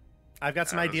 Yeah. I've got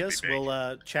some Those would be ideas. big.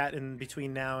 We'll chat in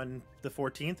between now and the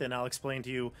 14th, and I'll explain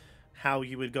to you how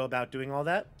you would go about doing all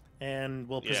that, and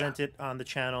we'll present it on the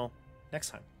channel next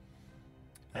time.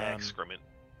 Excrement.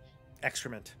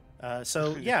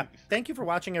 So, yeah, thank you for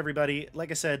watching, everybody.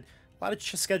 Like I said, a lot of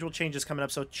schedule changes coming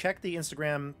up, so check the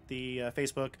Instagram, the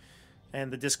Facebook,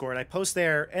 and the Discord. I post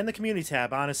there, and the community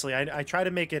tab, honestly. I try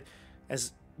to make it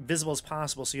as visible as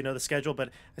possible so you know the schedule, but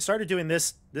I started doing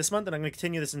this month, and I'm going to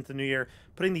continue this into the new year,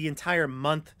 putting the entire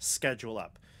month schedule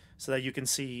up so that you can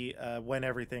see when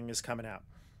everything is coming out.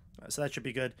 So that should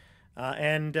be good.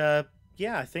 Yeah,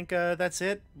 I think that's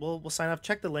it. We'll sign off.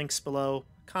 Check the links below.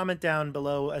 Comment down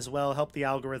below as well. Help the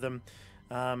algorithm.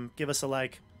 Give us a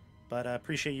like. But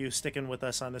appreciate you sticking with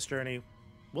us on this journey.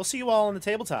 We'll see you all on the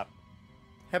tabletop.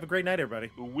 Have a great night, everybody.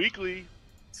 Weekly.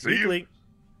 See you. Weekly.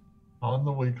 On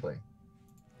the weekly.